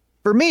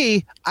for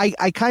me,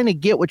 I kind of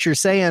get what you're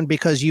saying,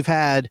 because you've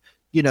had,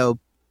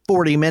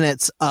 40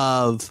 minutes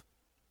of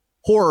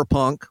horror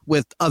punk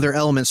with other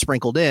elements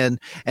sprinkled in,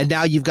 and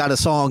now you've got a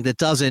song that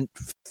doesn't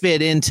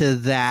fit into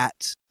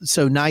that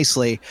so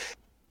nicely.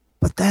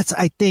 But that's,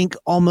 I think,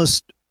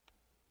 almost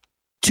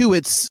to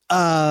its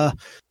not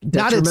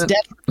its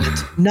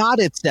detriment, not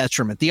its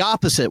detriment, the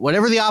opposite,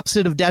 whatever the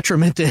opposite of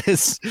detriment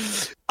is.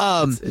 It's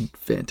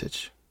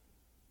advantage.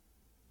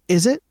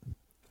 Is it?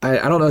 I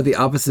don't know what the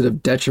opposite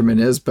of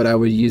detriment is, but I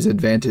would use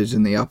advantage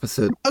in the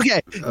opposite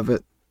of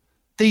it.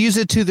 They use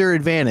it to their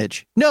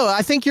advantage. No,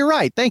 I think you're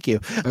right. Thank you.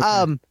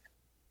 Okay.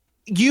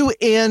 You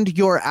end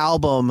your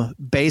album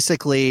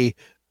basically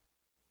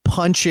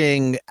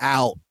punching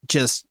out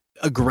just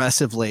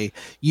aggressively.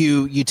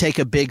 You take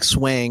a big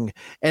swing,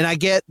 and I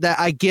get that.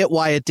 I get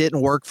why it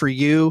didn't work for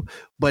you,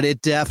 but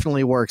it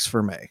definitely works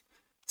for me.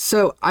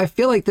 So I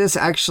feel like this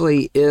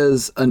actually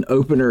is an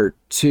opener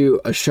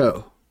to a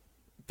show,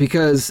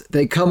 because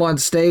they come on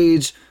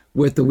stage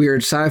with the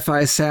weird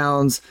sci-fi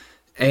sounds,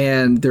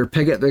 and they're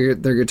picking up their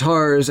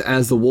guitars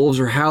as the wolves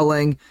are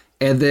howling,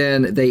 and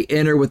then they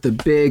enter with the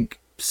big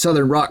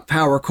Southern rock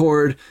power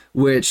chord,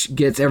 which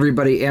gets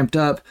everybody amped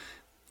up.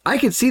 I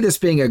could see this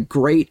being a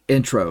great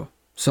intro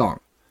song.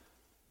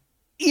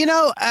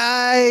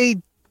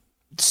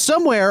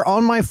 Somewhere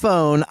on my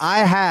phone, I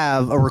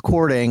have a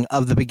recording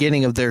of the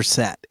beginning of their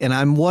set, and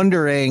I'm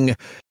wondering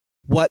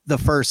what the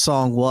first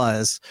song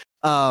was.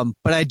 But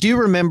I do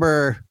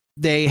remember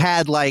they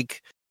had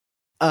like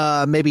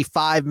maybe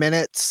 5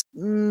 minutes,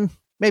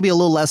 maybe a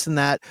little less than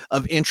that,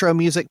 of intro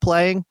music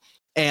playing,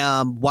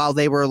 while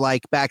they were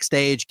like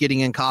backstage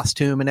getting in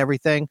costume and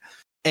everything.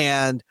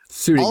 And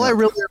there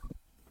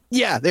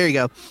you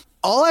go.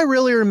 All I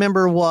really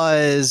remember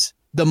was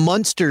the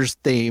Munsters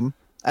theme.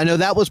 I know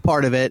that was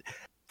part of it.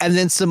 And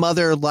then some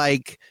other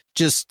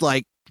just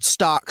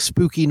stock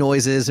spooky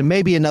noises, and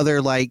maybe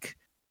another like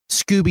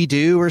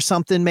Scooby-Doo or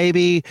something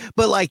maybe,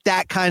 but like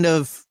that kind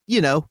of,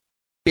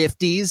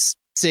 50s,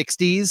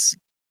 60s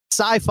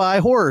sci-fi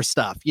horror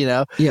stuff, you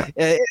know? Yeah.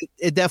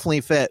 It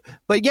definitely fit.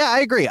 But yeah, I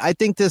agree. I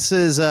think this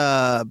is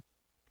I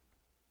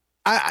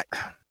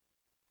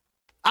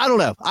don't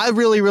know. I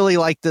really, really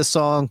like this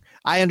song.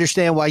 I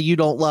understand why you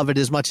don't love it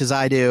as much as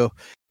I do,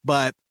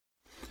 but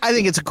I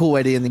think it's a cool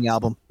way to end the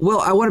album. Well,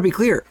 I want to be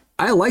clear.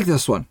 I like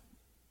this one.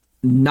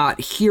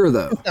 Not here,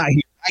 though. I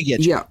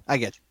get you. Yeah. I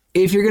get you.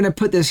 If you're going to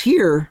put this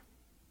here,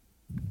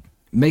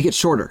 make it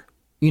shorter.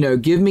 You know,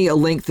 give me a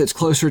length that's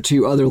closer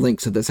to other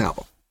lengths of this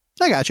album.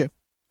 I got you.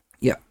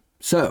 Yeah.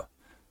 So,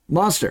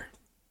 Monster,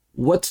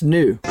 what's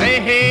new?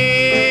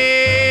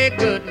 Hey,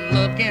 good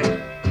looking.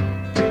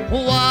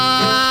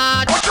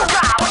 What you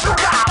got?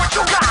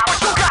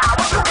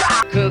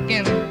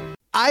 Cooking.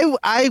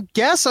 I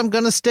guess I'm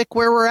going to stick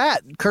where we're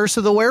at. Curse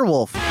of the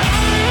Werewolf.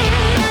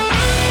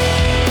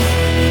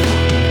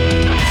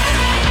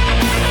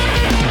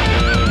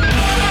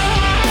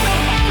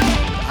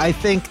 I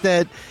think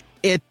that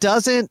it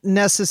doesn't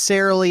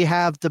necessarily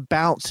have the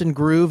bounce and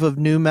groove of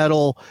nu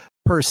metal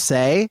per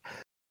se,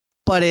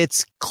 but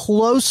it's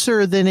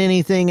closer than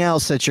anything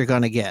else that you're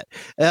going to get.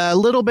 A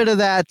little bit of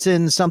that's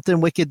in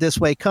Something Wicked This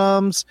Way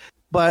Comes,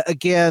 but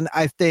again,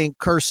 I think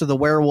Curse of the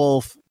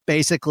Werewolf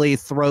basically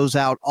throws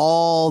out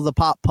all the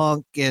pop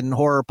punk and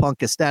horror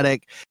punk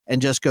aesthetic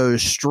and just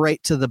goes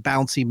straight to the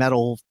bouncy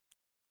metal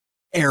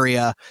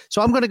area.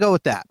 So I'm going to go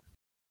with that.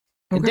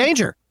 Okay. And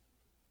Danger,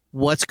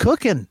 what's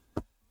cooking?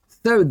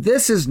 So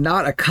this is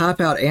not a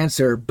cop-out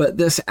answer, but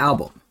this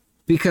album,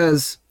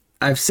 because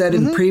I've said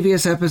in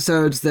previous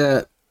episodes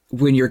that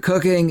when you're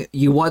cooking,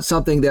 you want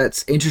something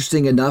that's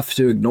interesting enough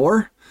to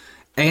ignore.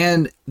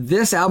 And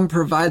this album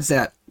provides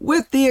that,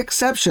 with the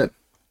exception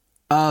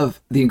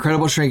of The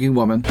Incredible Shrinking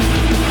Woman.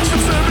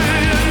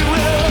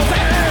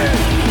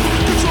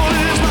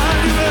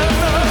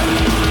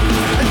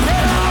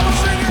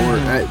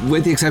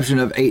 With the exception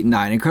of 8 and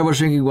 9, Incredible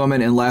Shrinking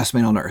Woman and Last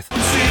Man on Earth.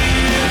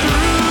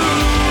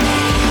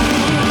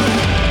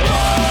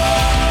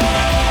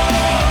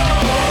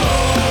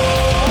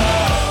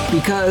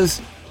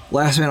 Because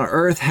Last Man on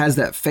Earth has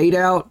that fade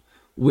out,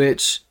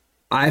 which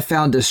I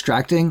found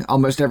distracting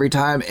almost every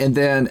time. And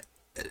then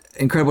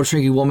Incredible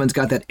Shrinking Woman's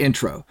got that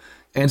intro.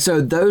 And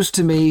so those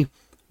to me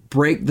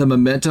break the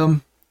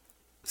momentum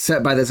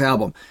set by this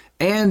album.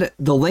 And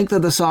the length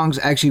of the songs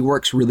actually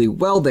works really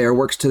well there,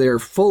 works to their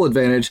full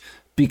advantage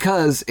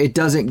because it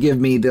doesn't give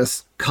me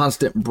this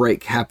constant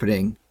break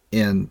happening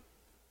in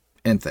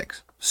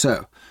things.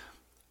 So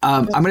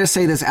I'm going to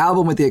say this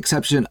album with the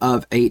exception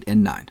of 8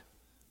 and 9.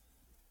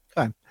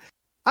 Okay.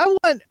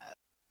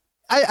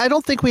 I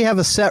don't think we have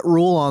a set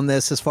rule on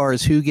this as far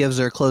as who gives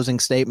their closing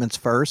statements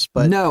first,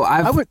 but no,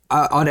 I would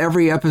on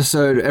every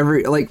episode,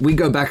 we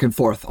go back and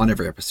forth on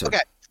every episode.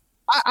 Okay.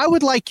 I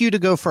would like you to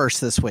go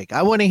first this week.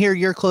 I want to hear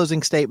your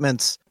closing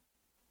statements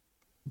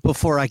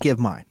before I give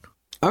mine.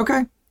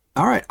 Okay.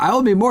 All right. I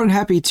will be more than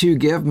happy to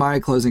give my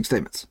closing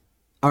statements.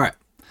 All right.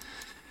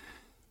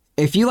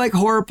 If you like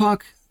horror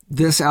punk,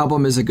 this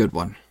album is a good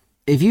one.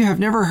 If you have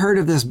never heard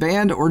of this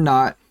band or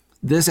not,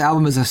 this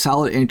album is a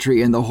solid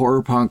entry in the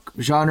horror punk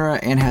genre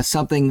and has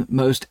something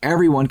most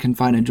everyone can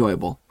find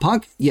enjoyable.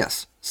 Punk?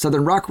 Yes.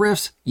 Southern rock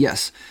riffs?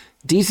 Yes.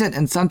 Decent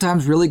and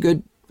sometimes really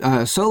good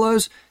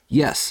solos?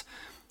 Yes.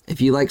 If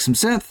you like some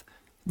synth,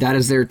 that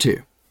is there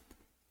too.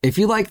 If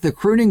you like the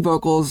crooning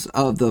vocals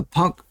of the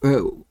punk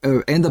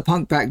and the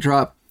punk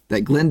backdrop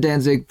that Glenn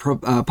Danzig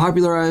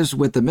popularized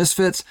with the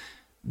Misfits,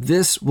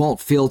 this won't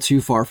feel too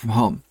far from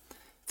home.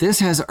 This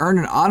has earned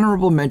an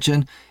honorable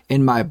mention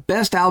in my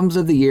best albums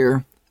of the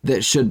year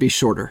that should be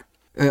shorter.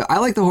 I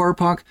like the horror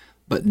punk,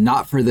 but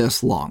not for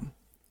this long.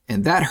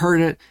 And that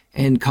hurt it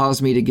and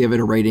caused me to give it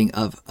a rating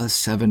of a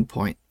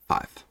 7.5.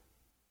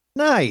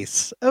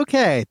 Nice.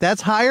 Okay.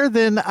 That's higher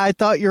than I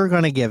thought you were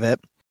going to give it.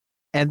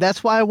 And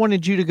that's why I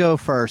wanted you to go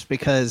first,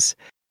 because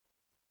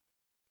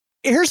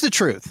here's the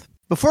truth.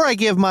 Before I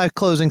give my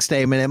closing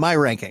statement and my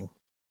ranking,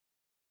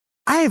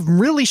 I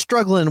am really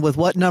struggling with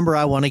what number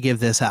I want to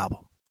give this album,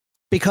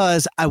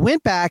 because I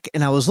went back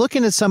and I was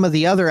looking at some of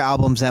the other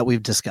albums that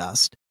we've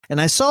discussed and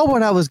I saw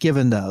what I was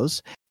giving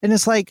those. And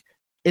it's like,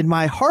 in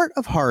my heart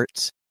of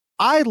hearts,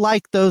 I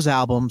like those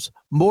albums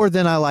more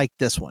than I like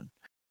this one.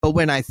 But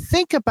when I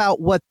think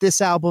about what this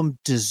album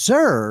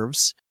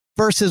deserves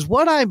versus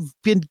what I've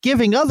been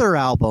giving other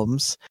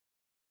albums,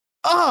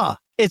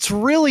 it's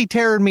really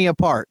tearing me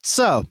apart.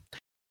 So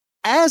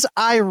as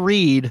I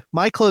read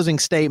my closing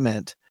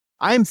statement,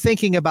 I'm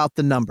thinking about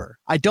the number.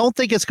 I don't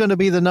think it's going to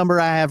be the number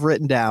I have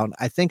written down.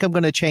 I think I'm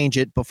going to change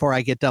it before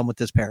I get done with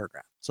this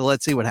paragraph. So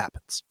let's see what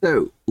happens.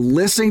 So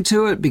listening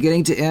to it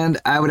beginning to end,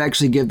 I would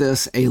actually give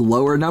this a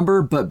lower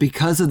number, but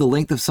because of the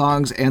length of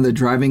songs and the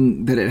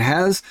driving that it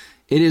has,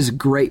 it is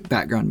great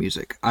background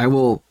music. I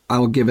will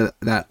give it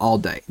that all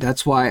day.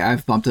 That's why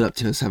I've bumped it up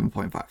to a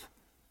 7.5.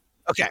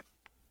 Okay.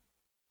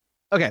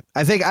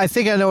 I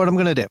think I know what I'm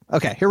going to do.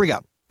 Okay, here we go.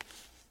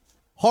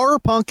 Horror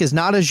punk is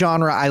not a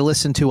genre I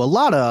listen to a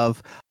lot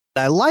of,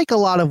 I like a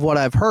lot of what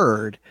I've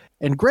heard,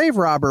 and Grave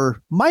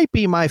Robber might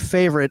be my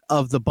favorite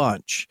of the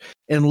bunch,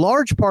 in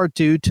large part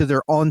due to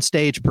their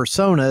onstage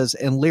personas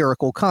and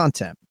lyrical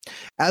content.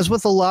 As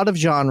with a lot of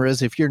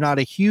genres, if you're not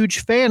a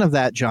huge fan of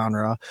that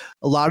genre,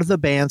 a lot of the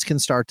bands can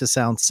start to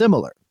sound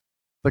similar.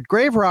 But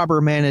Grave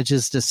Robber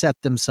manages to set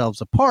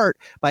themselves apart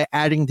by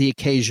adding the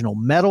occasional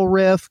metal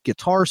riff,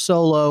 guitar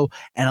solo,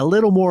 and a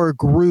little more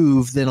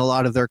groove than a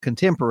lot of their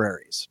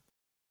contemporaries.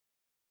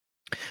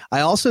 I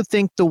also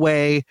think the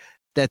way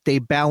that they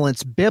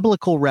balance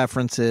biblical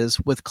references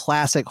with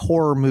classic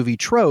horror movie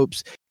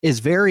tropes is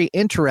very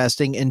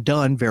interesting and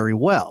done very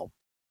well.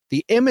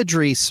 The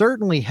imagery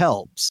certainly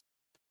helps,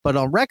 but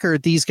on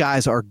record, these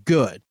guys are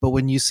good. But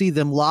when you see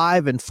them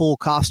live in full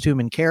costume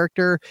and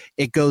character,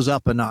 it goes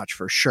up a notch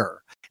for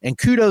sure. And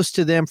kudos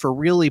to them for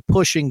really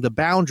pushing the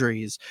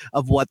boundaries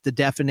of what the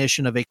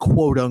definition of a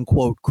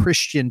quote-unquote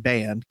Christian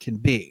band can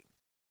be.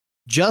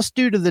 Just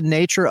due to the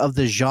nature of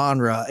the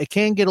genre, it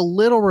can get a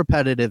little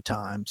repetitive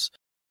times,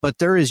 but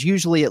there is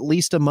usually at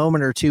least a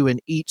moment or two in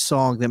each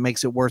song that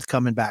makes it worth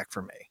coming back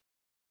for me.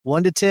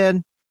 1 to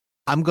 10,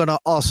 I'm going to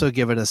also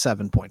give it a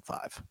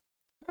 7.5.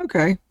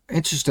 Okay,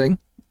 interesting.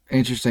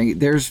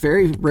 There's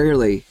very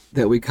rarely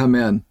that we come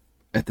in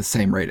at the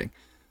same rating.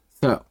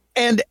 So,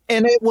 and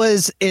it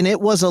was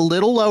a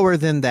little lower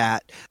than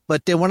that,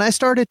 but then when I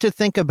started to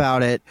think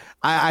about it,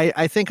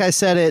 I think I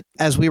said it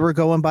as we were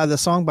going by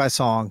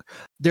song.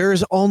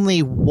 There's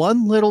only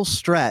one little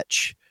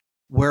stretch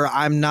where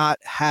I'm not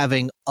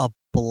having a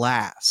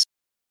blast.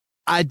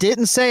 I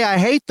didn't say I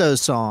hate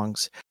those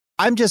songs.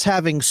 I'm just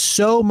having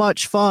so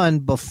much fun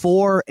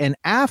before and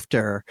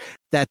after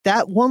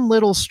that one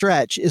little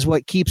stretch is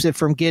what keeps it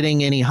from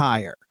getting any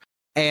higher.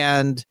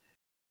 And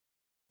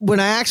when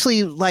I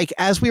actually, like,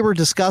 as we were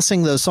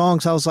discussing those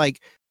songs, I was like,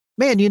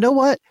 man, you know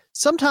what?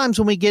 Sometimes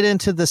when we get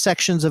into the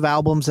sections of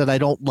albums that I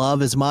don't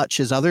love as much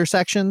as other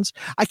sections,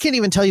 I can't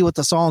even tell you what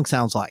the song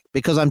sounds like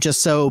because I'm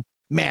just so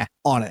meh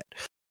on it.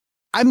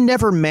 I'm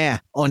never meh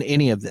on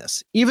any of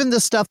this. Even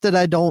the stuff that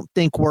I don't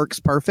think works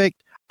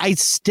perfect, I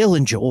still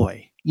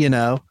enjoy, you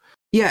know?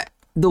 Yeah,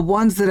 the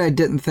ones that I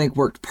didn't think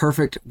worked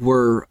perfect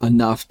were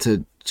enough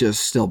to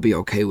just still be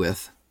okay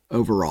with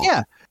overall.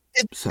 Yeah,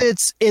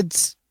 it's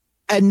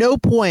at no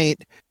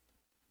point,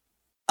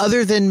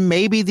 other than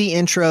maybe the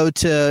intro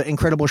to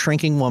Incredible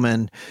Shrinking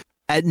Woman,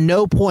 at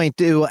no point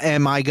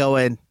am I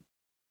going,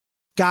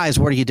 guys,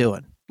 what are you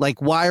doing?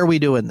 Like, why are we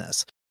doing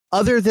this?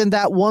 Other than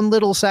that one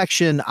little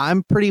section,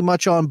 I'm pretty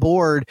much on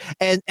board.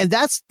 And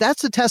that's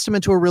a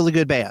testament to a really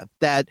good band,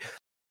 that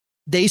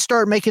they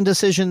start making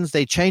decisions,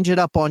 they change it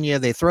up on you,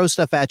 they throw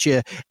stuff at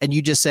you, and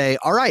you just say,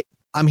 all right,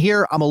 I'm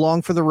here, I'm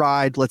along for the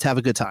ride, let's have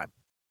a good time.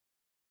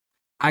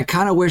 I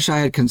kind of wish I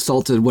had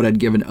consulted what I'd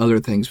given other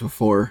things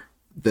before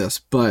this,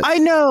 but I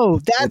know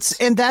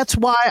that's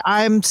why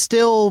I'm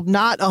still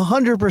not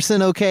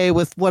 100% okay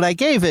with what I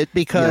gave it,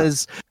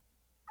 because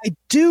I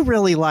do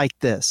really like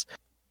this,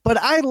 but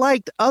I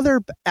liked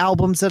other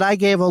albums that I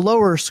gave a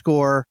lower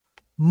score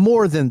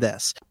more than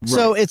this. Right.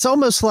 So it's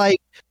almost like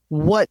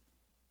what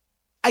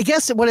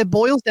it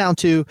boils down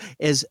to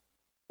is,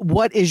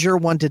 what is your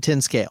 1 to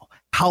 10 scale?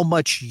 How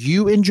much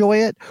you enjoy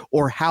it,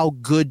 or how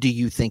good do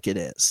you think it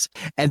is?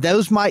 And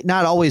those might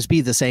not always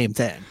be the same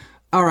thing.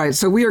 All right,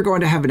 so we are going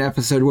to have an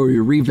episode where we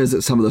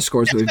revisit some of the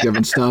scores that we've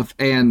given stuff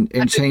and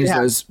change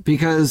those,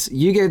 because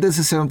you gave this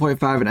a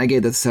 7.5 and I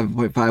gave this a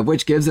 7.5,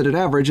 which gives it an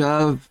average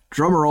of,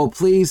 drumroll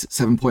please,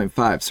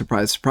 7.5.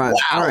 Surprise, surprise.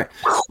 Wow. All right,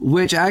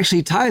 which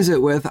actually ties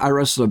it with I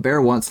Wrestled a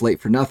Bear Once,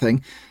 Late for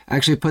Nothing.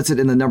 Actually puts it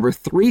in the number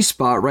 3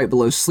 spot right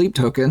below Sleep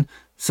Token,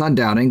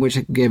 Sundowning, which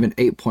gave an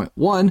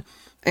 8.1.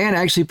 And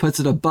actually puts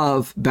it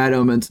above Bad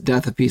Omens'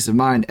 Death of Peace of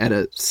Mind at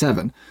a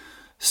 7.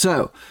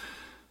 So,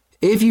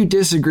 if you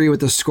disagree with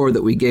the score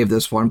that we gave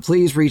this one,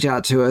 please reach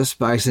out to us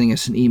by sending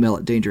us an email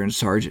at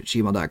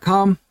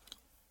dangerandsarge@gmail.com.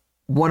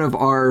 One of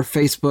our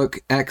Facebook,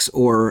 X,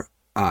 or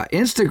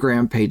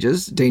Instagram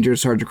pages, Danger and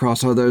Sarge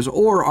across all those,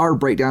 or our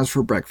Breakdowns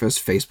for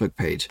Breakfast Facebook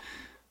page.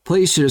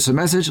 Please shoot us a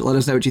message. Let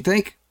us know what you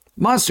think.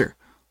 Monster,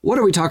 what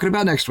are we talking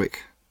about next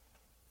week?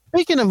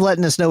 Speaking of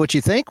letting us know what you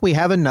think, we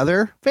have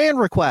another fan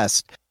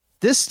request.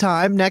 This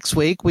time, next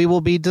week, we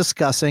will be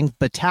discussing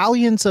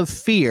Battalions of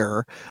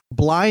Fear,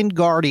 Blind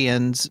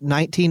Guardian's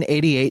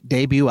 1988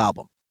 debut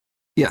album.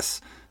 Yes.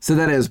 So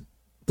that is,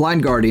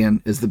 Blind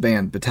Guardian is the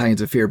band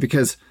Battalions of Fear,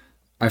 because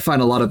I find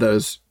a lot of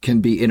those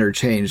can be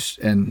interchanged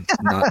and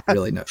not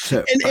really know.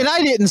 So, and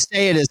I didn't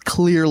say it as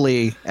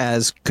clearly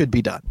as could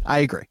be done. I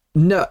agree.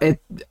 No,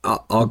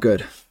 all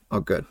good. All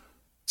good.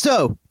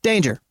 So,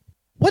 Danger,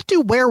 what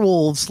do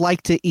werewolves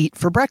like to eat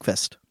for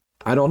breakfast?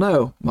 I don't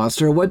know.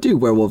 Monster, what do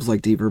werewolves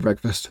like to eat for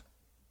breakfast?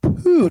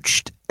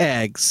 Poached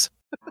eggs.